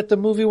afraid that the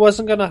movie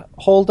wasn't going to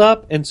hold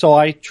up, and so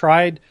I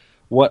tried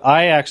what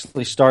I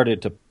actually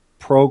started to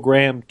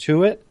program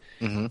to it,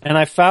 and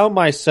I found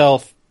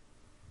myself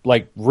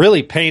like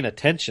really paying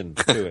attention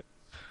to it.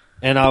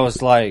 And I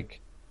was like,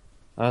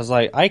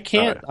 I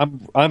can't.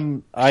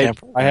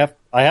 I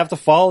have to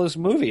follow this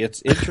movie.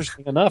 It's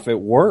interesting enough. It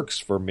works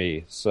for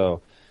me.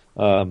 So,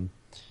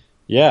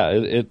 yeah,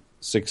 it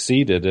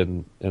succeeded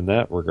in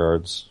that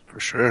regards for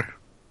sure.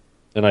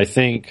 And I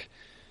think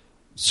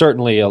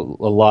certainly a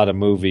lot of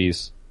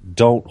movies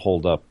don't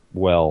hold up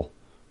well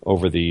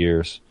over the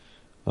years.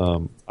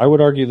 I would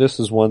argue this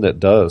is one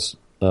that does.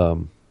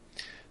 And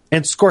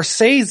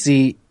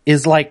Scorsese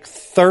is like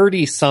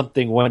 30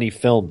 something when he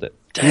filmed it.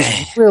 Dang.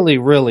 He's really,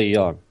 really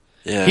young.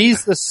 Yeah.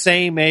 He's the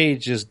same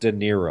age as De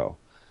Niro.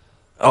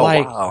 Oh,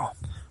 like, wow.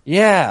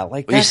 Yeah.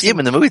 Like well, you see him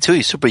in the movie, too.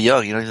 He's super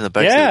young. You know, he's in the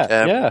back of the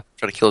cab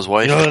trying to kill his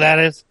wife. You know who that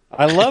is?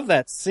 I love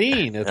that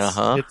scene.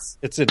 It's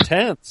it's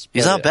intense.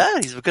 He's not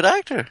bad. He's a good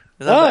actor.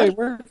 He's not No, bad. he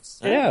works.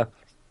 Yeah.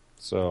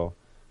 So,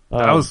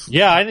 I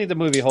think the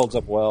movie holds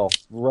up well,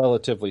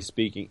 relatively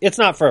speaking. It's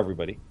not for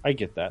everybody. I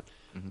get that.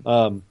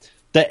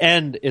 The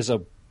end is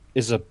a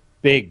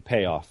big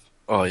payoff.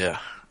 Oh yeah,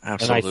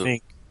 absolutely.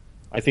 And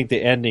I think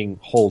the ending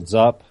holds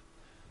up.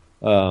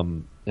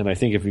 And I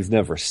think if you've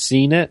never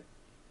seen it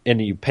and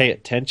you pay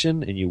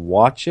attention and you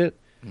watch it,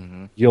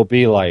 you'll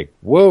be like,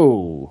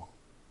 "Whoa,"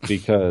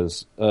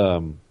 because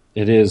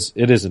it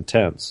is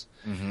intense.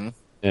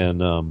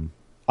 And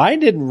I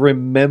didn't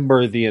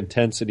remember the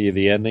intensity of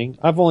the ending.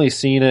 I've only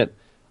seen it.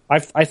 I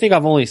think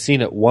I've only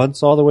seen it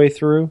once all the way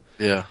through.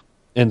 Yeah.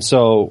 And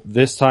so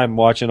this time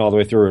watching all the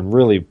way through and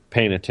really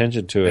paying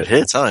attention to it. It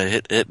hits, huh?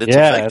 It's yeah,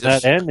 effective.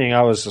 that ending,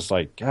 I was just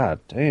like, God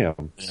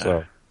damn.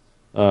 Yeah.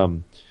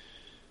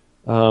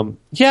 So,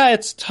 yeah,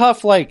 it's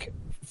tough. Like,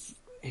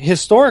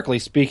 historically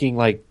speaking,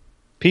 like,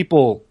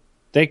 people,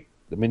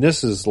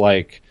 this is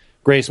like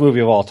greatest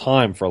movie of all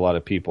time for a lot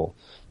of people.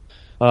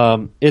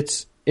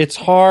 It's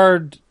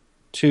hard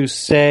to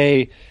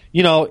say,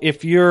 you know,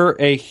 if you're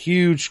a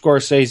huge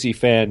Scorsese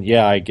fan,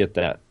 yeah, I get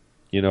that.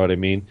 You know what I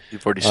mean?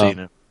 You've already seen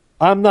it.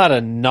 I'm not a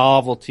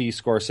novelty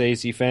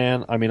Scorsese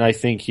fan. I mean, I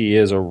think he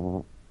is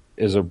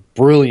a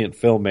brilliant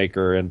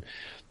filmmaker,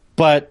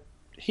 but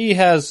he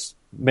has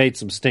made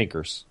some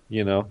stinkers,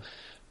 you know.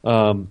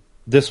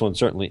 This one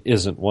certainly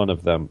isn't one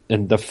of them.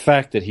 And the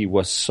fact that he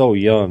was so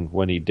young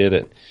when he did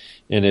it,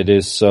 and it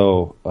is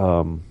so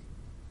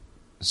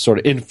sort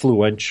of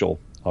influential,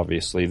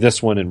 obviously.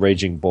 This one and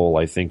Raging Bull,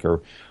 I think,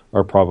 are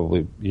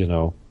probably, you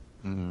know,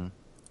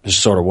 it's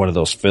sort of one of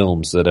those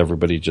films that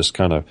everybody just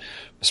kind of,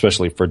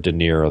 especially for De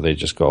Niro, they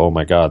just go, "Oh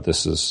my God,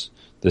 this is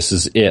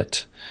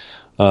it."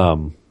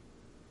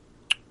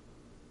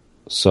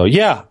 So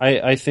yeah,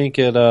 I think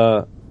it.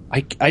 I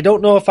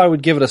don't know if I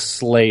would give it a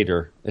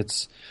Slater.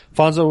 It's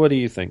Fonzo. What do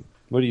you think?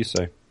 What do you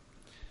say?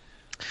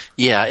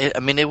 Yeah,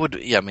 it would.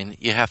 Yeah, I mean,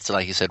 you have to,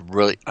 like you said,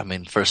 really. I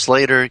mean, for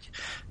Slater,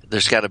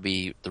 there's got to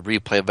be the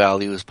replay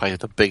value is probably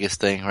the biggest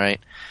thing, right?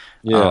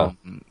 Yeah.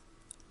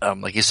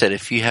 Like you said,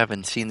 if you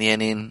haven't seen the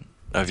ending,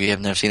 or if you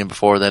have never seen it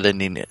before, that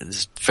ending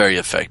is very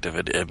effective.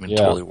 It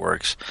totally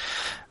works.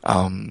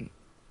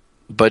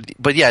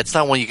 But yeah, it's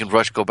not one you can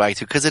rush go back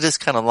to because it is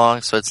kind of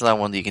long, so it's not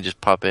one that you can just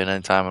pop in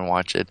anytime and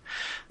watch it.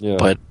 Yeah.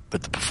 But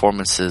the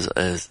performance is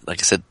like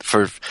I said,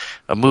 for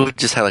a movie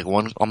just had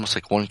almost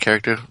like one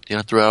character, you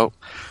know, throughout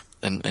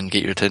and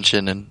get your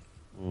attention and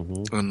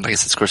like I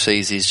said,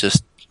 Scorsese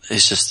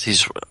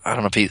he's I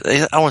don't know if I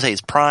don't want to say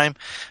he's prime,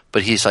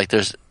 but he's like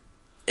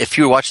if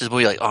you watch this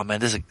movie, like, oh man,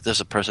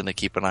 there's a person to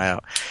keep an eye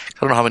out. I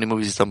don't know how many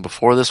movies he's done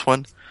before this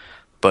one,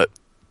 but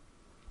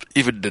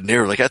even De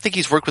Niro, like, I think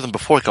he's worked with him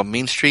before, like on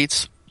Mean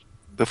Streets,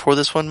 before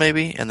this one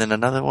maybe, and then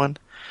another one.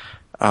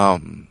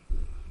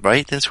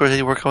 Right? Didn't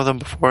Scorsese work with him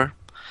before?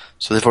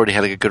 So they've already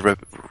had a good I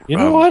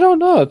don't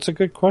know. It's a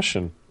good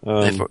question.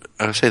 I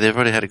would say they've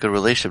already had a good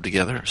relationship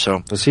together.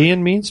 So was he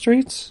in Mean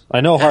Streets?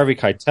 I know Harvey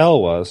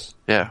Keitel was.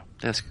 Yeah,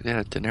 De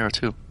Niro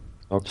too.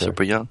 Okay.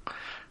 Super young.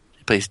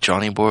 He plays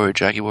Johnny Boy or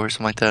Jackie Boy or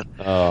something like that.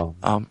 Oh.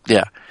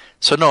 Yeah.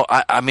 So no,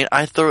 I mean,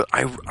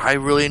 I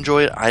really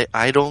enjoy it.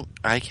 I don't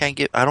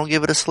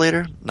give it a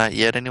Slater. Not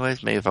yet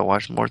anyways. Maybe if I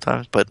watch it more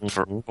times. But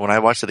when I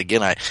watched it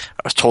again, I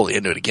was totally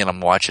into it again.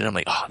 I'm watching it. I'm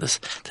like, oh, this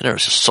De Niro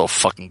is just so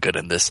fucking good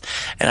in this.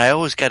 And I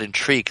always got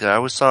intrigued. I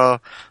always saw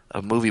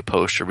a movie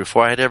poster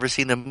before I had ever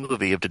seen a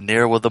movie of De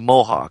Niro with a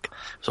mohawk.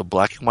 It was a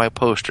black and white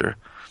poster.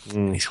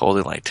 And he's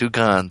holding like two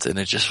guns, and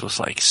it just was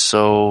like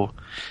so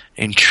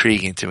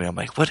intriguing to me. I'm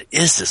like, what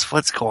is this?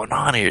 What's going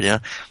on here? You know,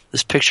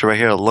 this picture right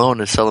here alone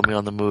is selling me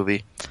on the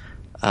movie.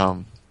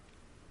 So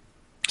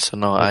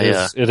no,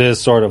 it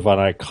is sort of an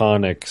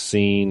iconic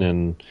scene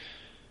and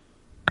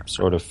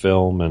sort of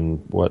film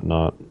and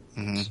whatnot.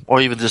 Mm-hmm.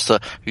 Or even just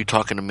you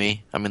talking to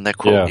me. I mean, that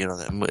quote, you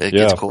know, it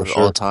gets quoted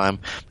all the time.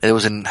 It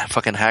was in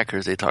fucking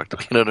Hackers. They talked to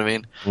me. You know what I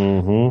mean?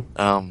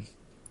 Mm-hmm.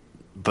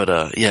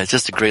 But yeah, it's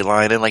just a great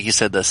line. And like you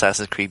said, the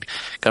Assassin's Creed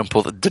kind of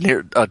pulled it.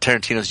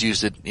 Tarantino's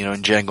used it, you know,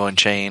 in Django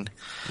Unchained.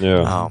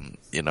 Yeah.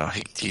 You know,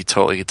 he could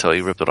tell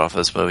he ripped it off of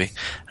this movie.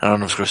 I don't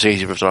know if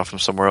Scorsese ripped it off from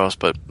somewhere else,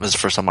 but it was the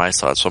first time I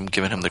saw it, so I'm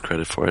giving him the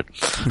credit for it.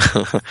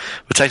 But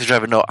Taxi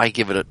Driver, no, I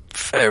give it a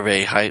very,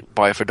 very high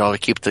buy for $1.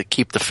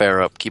 Keep the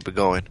fare up. Keep it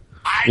going.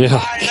 Keep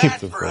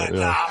the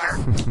fare.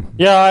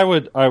 Yeah,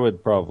 I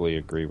would probably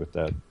agree with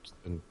that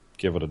and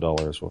give it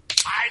 $1 as well.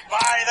 I'd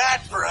buy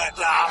that for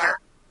 $1.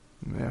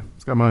 Yeah,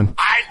 it's got mine.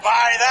 I'd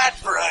buy that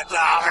for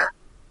 $1.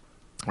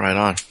 Right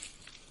on.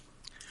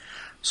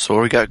 So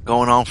what we got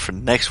going on for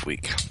next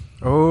week?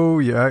 Oh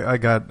yeah, I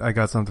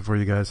got something for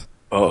you guys.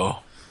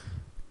 Uh-oh.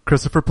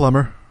 Christopher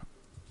Plummer,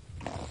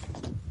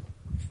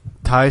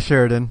 Ty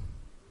Sheridan,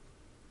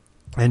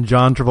 and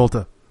John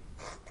Travolta.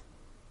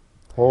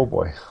 Oh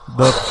boy.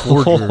 The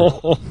Forger.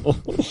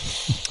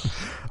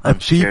 A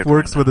thief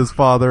works with his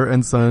father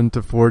and son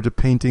to forge a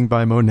painting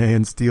by Monet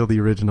and steal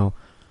the original.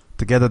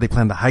 Together they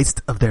plan the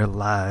heist of their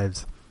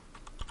lives.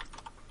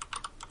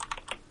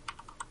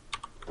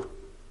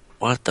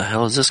 What the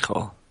hell is this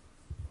called?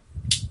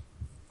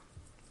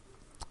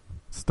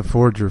 It's The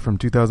Forger from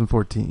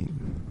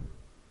 2014.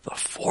 The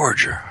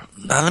Forger.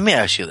 Now let me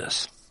ask you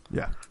this.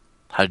 Yeah.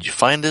 How did you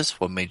find this?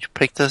 What made you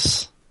pick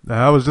this?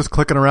 I was just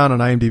clicking around on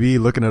IMDb,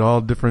 looking at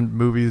all different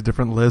movies,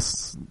 different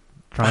lists.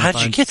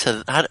 How'd you get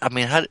to?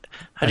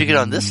 How'd you get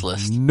on this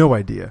list? No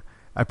idea.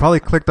 I probably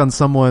clicked on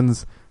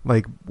someone's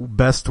like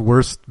best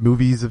worst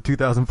movies of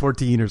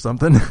 2014 or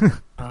something.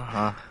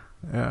 Uh-huh.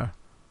 Yeah. Well,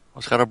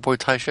 it's got our boy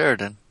Ty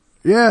Sheridan.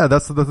 Yeah,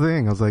 that's the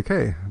thing. I was like,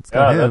 hey, it's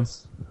got him.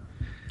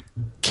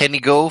 Can he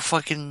go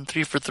fucking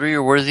 3 for 3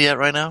 or where's he at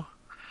right now?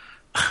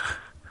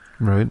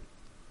 Right.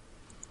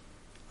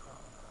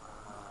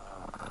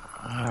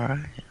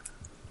 Alright.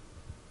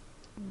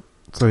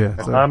 So yeah.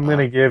 I'm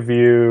gonna give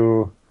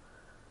you.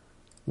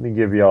 Let me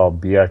give y'all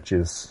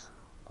biatches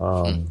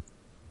an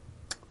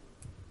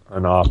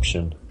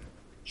option.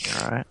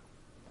 Alright.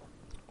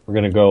 We're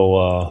gonna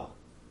go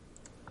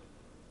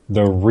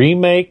the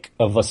remake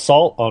of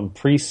Assault on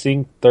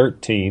Precinct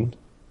 13.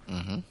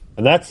 Mm-hmm.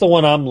 And that's the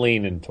one I'm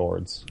leaning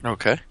towards.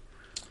 Okay.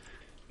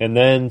 And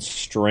then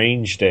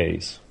Strange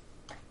Days.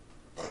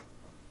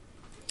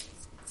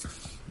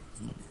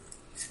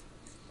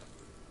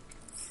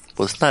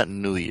 Well, it's not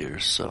New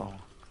Year's, so.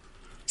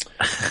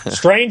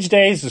 Strange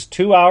Days is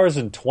 2 hours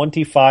and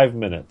 25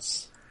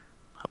 minutes.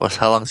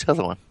 How long is the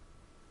other one?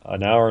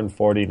 An hour and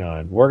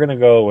 49. We're going to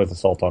go with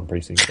Assault on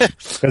Precinct.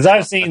 Because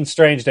I've seen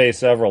Strange Days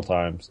several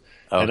times.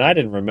 Okay. And I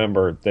didn't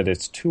remember that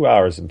it's 2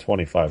 hours and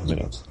 25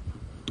 minutes.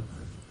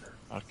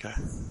 Okay.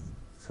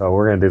 So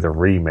we're going to do the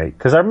remake.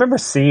 Because I remember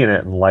seeing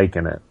it and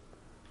liking it.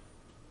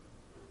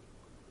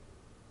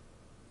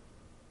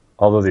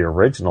 Although the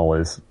original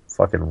is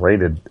fucking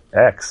rated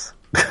X.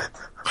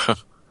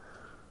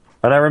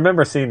 And I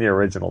remember seeing the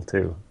original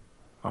too.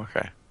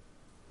 Okay.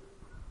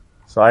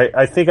 So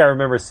I think I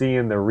remember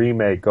seeing the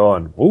remake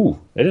going, ooh,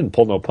 they didn't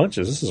pull no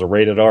punches. This is a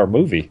rated R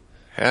movie.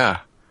 Yeah.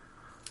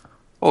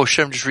 Oh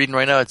shit, I'm just reading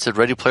right now. It said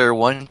Ready Player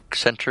One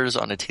centers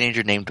on a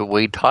teenager named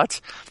Wade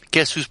Tots.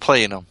 Guess who's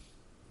playing him?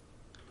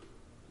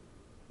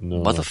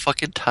 No.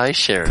 Motherfucking Ty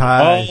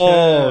Sheridan.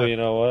 Oh, you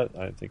know what?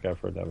 I think I've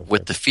heard that before.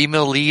 With the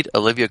female lead,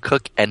 Olivia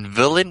Cook, and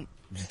villain,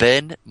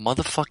 Ben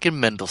motherfucking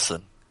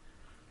Mendelsohn.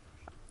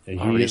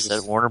 Already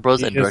said Warner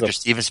Bros. And director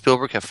Steven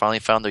Spielberg have finally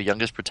found their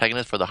youngest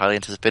protagonist for the highly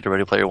anticipated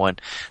Ready Player One.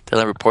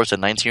 Deadline reports that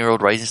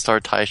 19-year-old rising star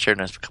Ty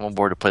Sheridan has come on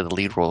board to play the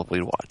lead role of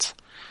Wade Watts.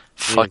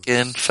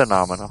 Fucking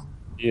phenomenal.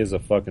 He is a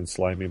fucking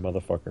slimy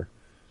motherfucker.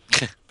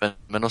 Ben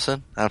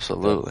Mendelsohn?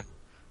 Absolutely.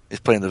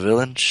 He's playing the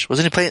villain.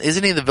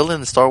 Isn't he the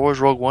villain in Star Wars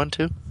Rogue One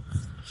too?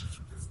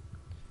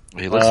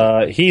 He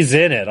looks. He's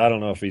in it. I don't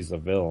know if he's the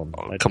villain.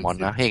 Oh, come on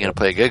now, he ain't gonna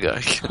play a good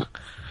guy.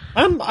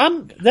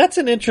 That's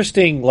an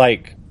interesting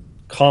like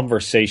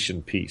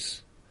conversation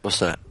piece. What's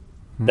that?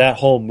 That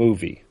whole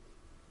movie.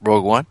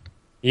 Rogue One?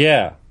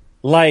 Yeah.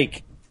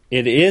 Like,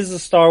 it is a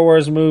Star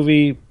Wars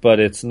movie, but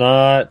it's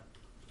not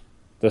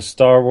the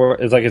Star Wars...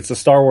 it's the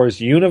Star Wars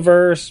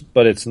universe,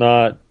 but it's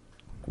not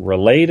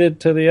related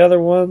to the other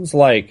ones.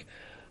 Like,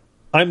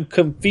 I'm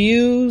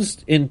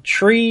confused,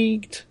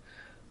 intrigued,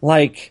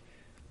 like...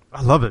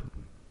 I love it.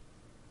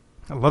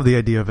 I love the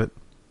idea of it.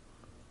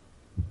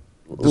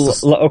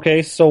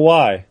 Okay, so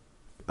why?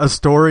 A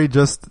story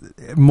just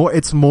more.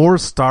 It's more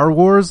Star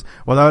Wars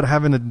without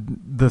having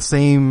the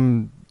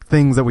same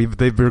things that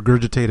they've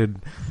regurgitated.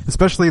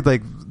 Especially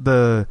like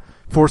the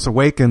Force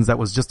Awakens, that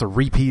was just a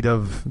repeat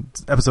of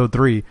Episode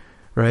 3,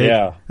 right?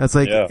 Yeah, that's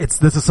like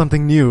this is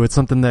something new. It's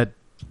something that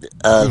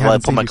I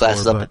put my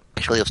glasses up.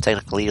 Actually, it was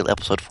technically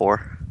Episode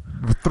 4,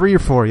 3 or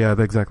 4. Yeah,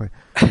 exactly.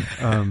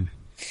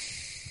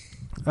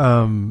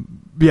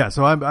 Yeah.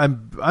 So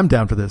I'm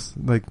down for this.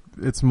 Like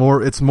it's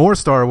more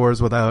Star Wars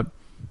without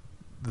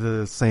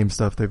the same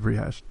stuff they've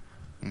rehashed.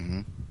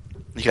 Mm-hmm.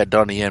 You got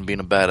Donnie Yen being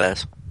a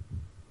badass.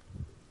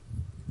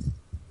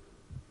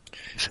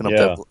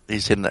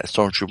 He's hitting that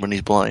stormtrooper and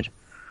he's blind.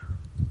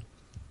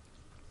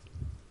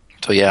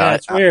 So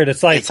it's weird.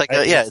 It's like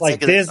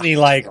Disney.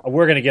 Like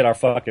we're gonna get our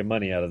fucking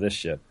money out of this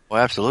shit.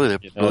 Well,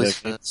 absolutely. They're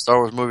releasing a Star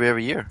Wars movie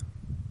every year.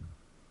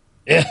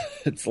 Yeah,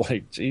 it's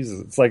like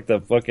Jesus. It's like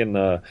the fucking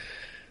the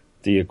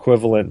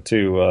equivalent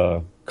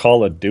to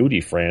Call of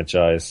Duty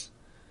franchise.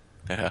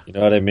 Yeah, you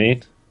know what I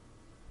mean.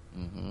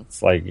 Mm-hmm.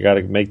 It's like you got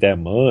to make that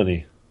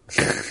money.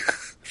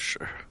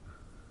 Sure.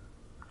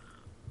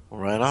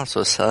 Well, right on. So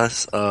it's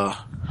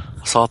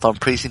Assault on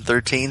Precinct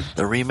 13,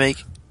 the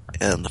remake,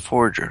 and the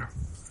Forger.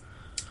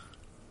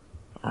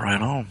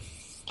 Right on.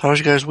 How was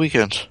your guys'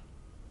 weekend?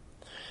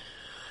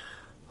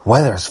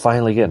 Weather's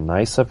finally getting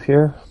nice up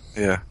here.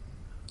 Yeah.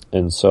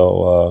 And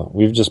so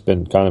we've just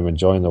been kind of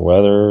enjoying the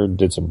weather.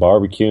 Did some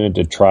barbecuing.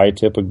 Did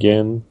tri-tip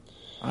again.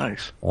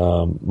 Nice.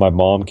 My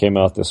mom came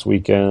out this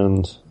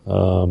weekend.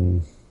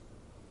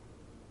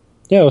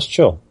 Yeah, it was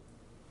chill.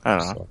 I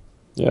don't know.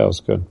 So, yeah, it was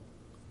good.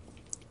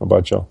 How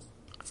about y'all?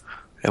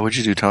 Hey, what'd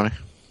you do, Tony?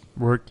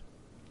 Worked.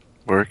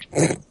 Work.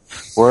 I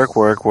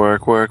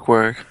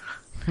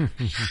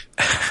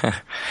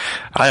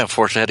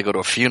unfortunately had to go to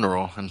a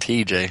funeral in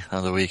TJ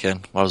on the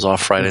weekend. I was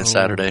off Friday and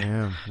Saturday.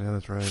 Yeah,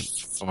 that's right.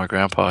 For my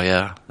grandpa,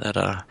 yeah. That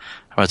I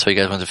want to tell you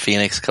guys, went to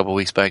Phoenix a couple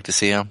weeks back to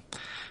see him,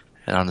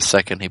 and on the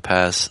 2nd he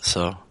passed.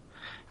 So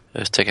it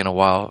was taking a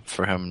while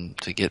for him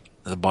to get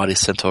the body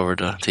sent over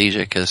to TJ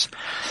because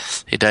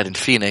he died in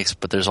Phoenix,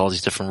 but there's all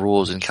these different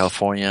rules in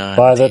California.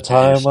 By the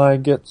time I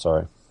get,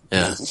 sorry.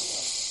 Yeah.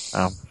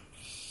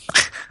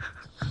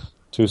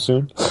 Too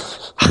soon?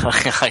 Yeah,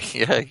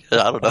 I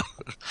don't know.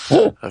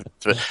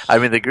 I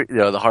mean,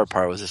 the hard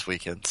part was this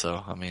weekend.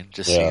 So I mean,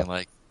 just seeing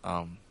like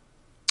my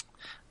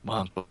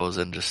uncles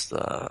and just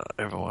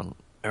everyone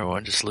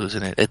just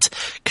losing it.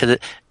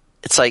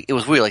 It's like it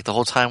was weird. Like the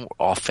whole time,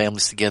 all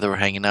families together were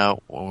hanging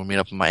out when we meet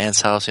up at my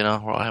aunt's house. You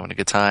know, we're all having a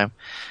good time.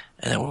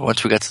 And then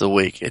once we got to the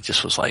wake, it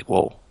just was like,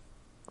 whoa,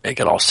 it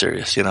got all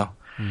serious. You know,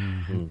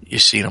 you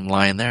see them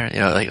lying there.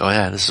 You know, like, oh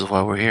yeah, this is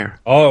why we're here.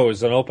 Oh, it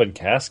was an open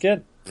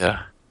casket?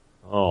 Yeah.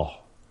 Oh.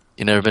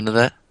 You never been to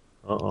that?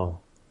 Uh-oh.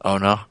 Oh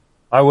no?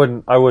 I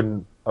wouldn't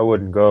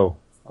go.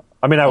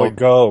 I mean, I would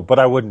go, but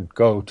I wouldn't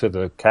go to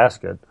the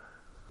casket.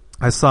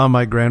 I saw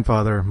my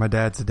grandfather, my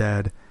dad's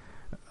dad,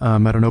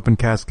 at an open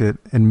casket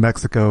in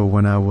Mexico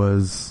when I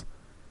was,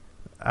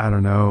 I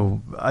don't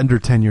know, under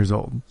 10 years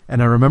old.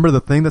 And I remember the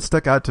thing that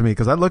stuck out to me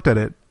because I looked at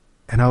it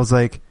and I was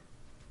like,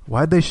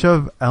 why'd they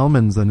shove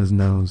almonds in his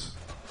nose?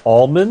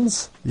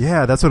 Almonds?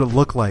 Yeah, that's what it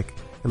looked like.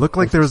 It looked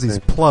like there was these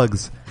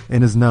plugs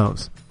in his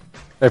nose.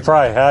 They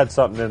probably had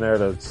something in there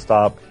to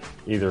stop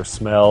either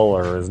smell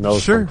or his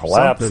nose from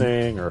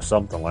collapsing or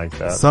something like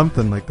that.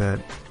 Something like that.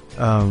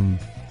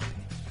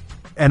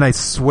 And I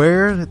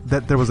swear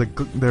that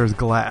there's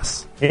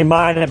glass. It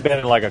might have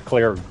been like a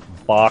clear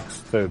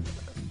box to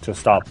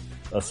stop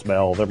a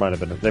smell. There might have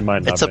been. They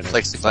might not. It's a been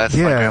plexiglass.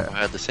 Yeah. My grandpa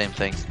had the same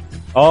thing.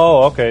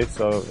 Oh, okay.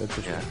 So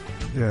interesting.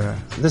 Yeah.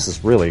 This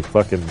is really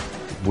fucking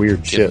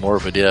weird shit. Getting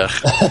morbid, yeah.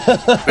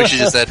 We should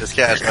just add this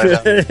cash right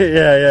now.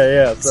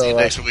 Yeah. See you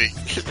next week.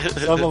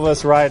 Some of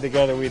us ride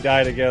together, we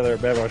die together.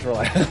 Bad boys for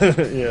life.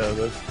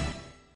 Yeah.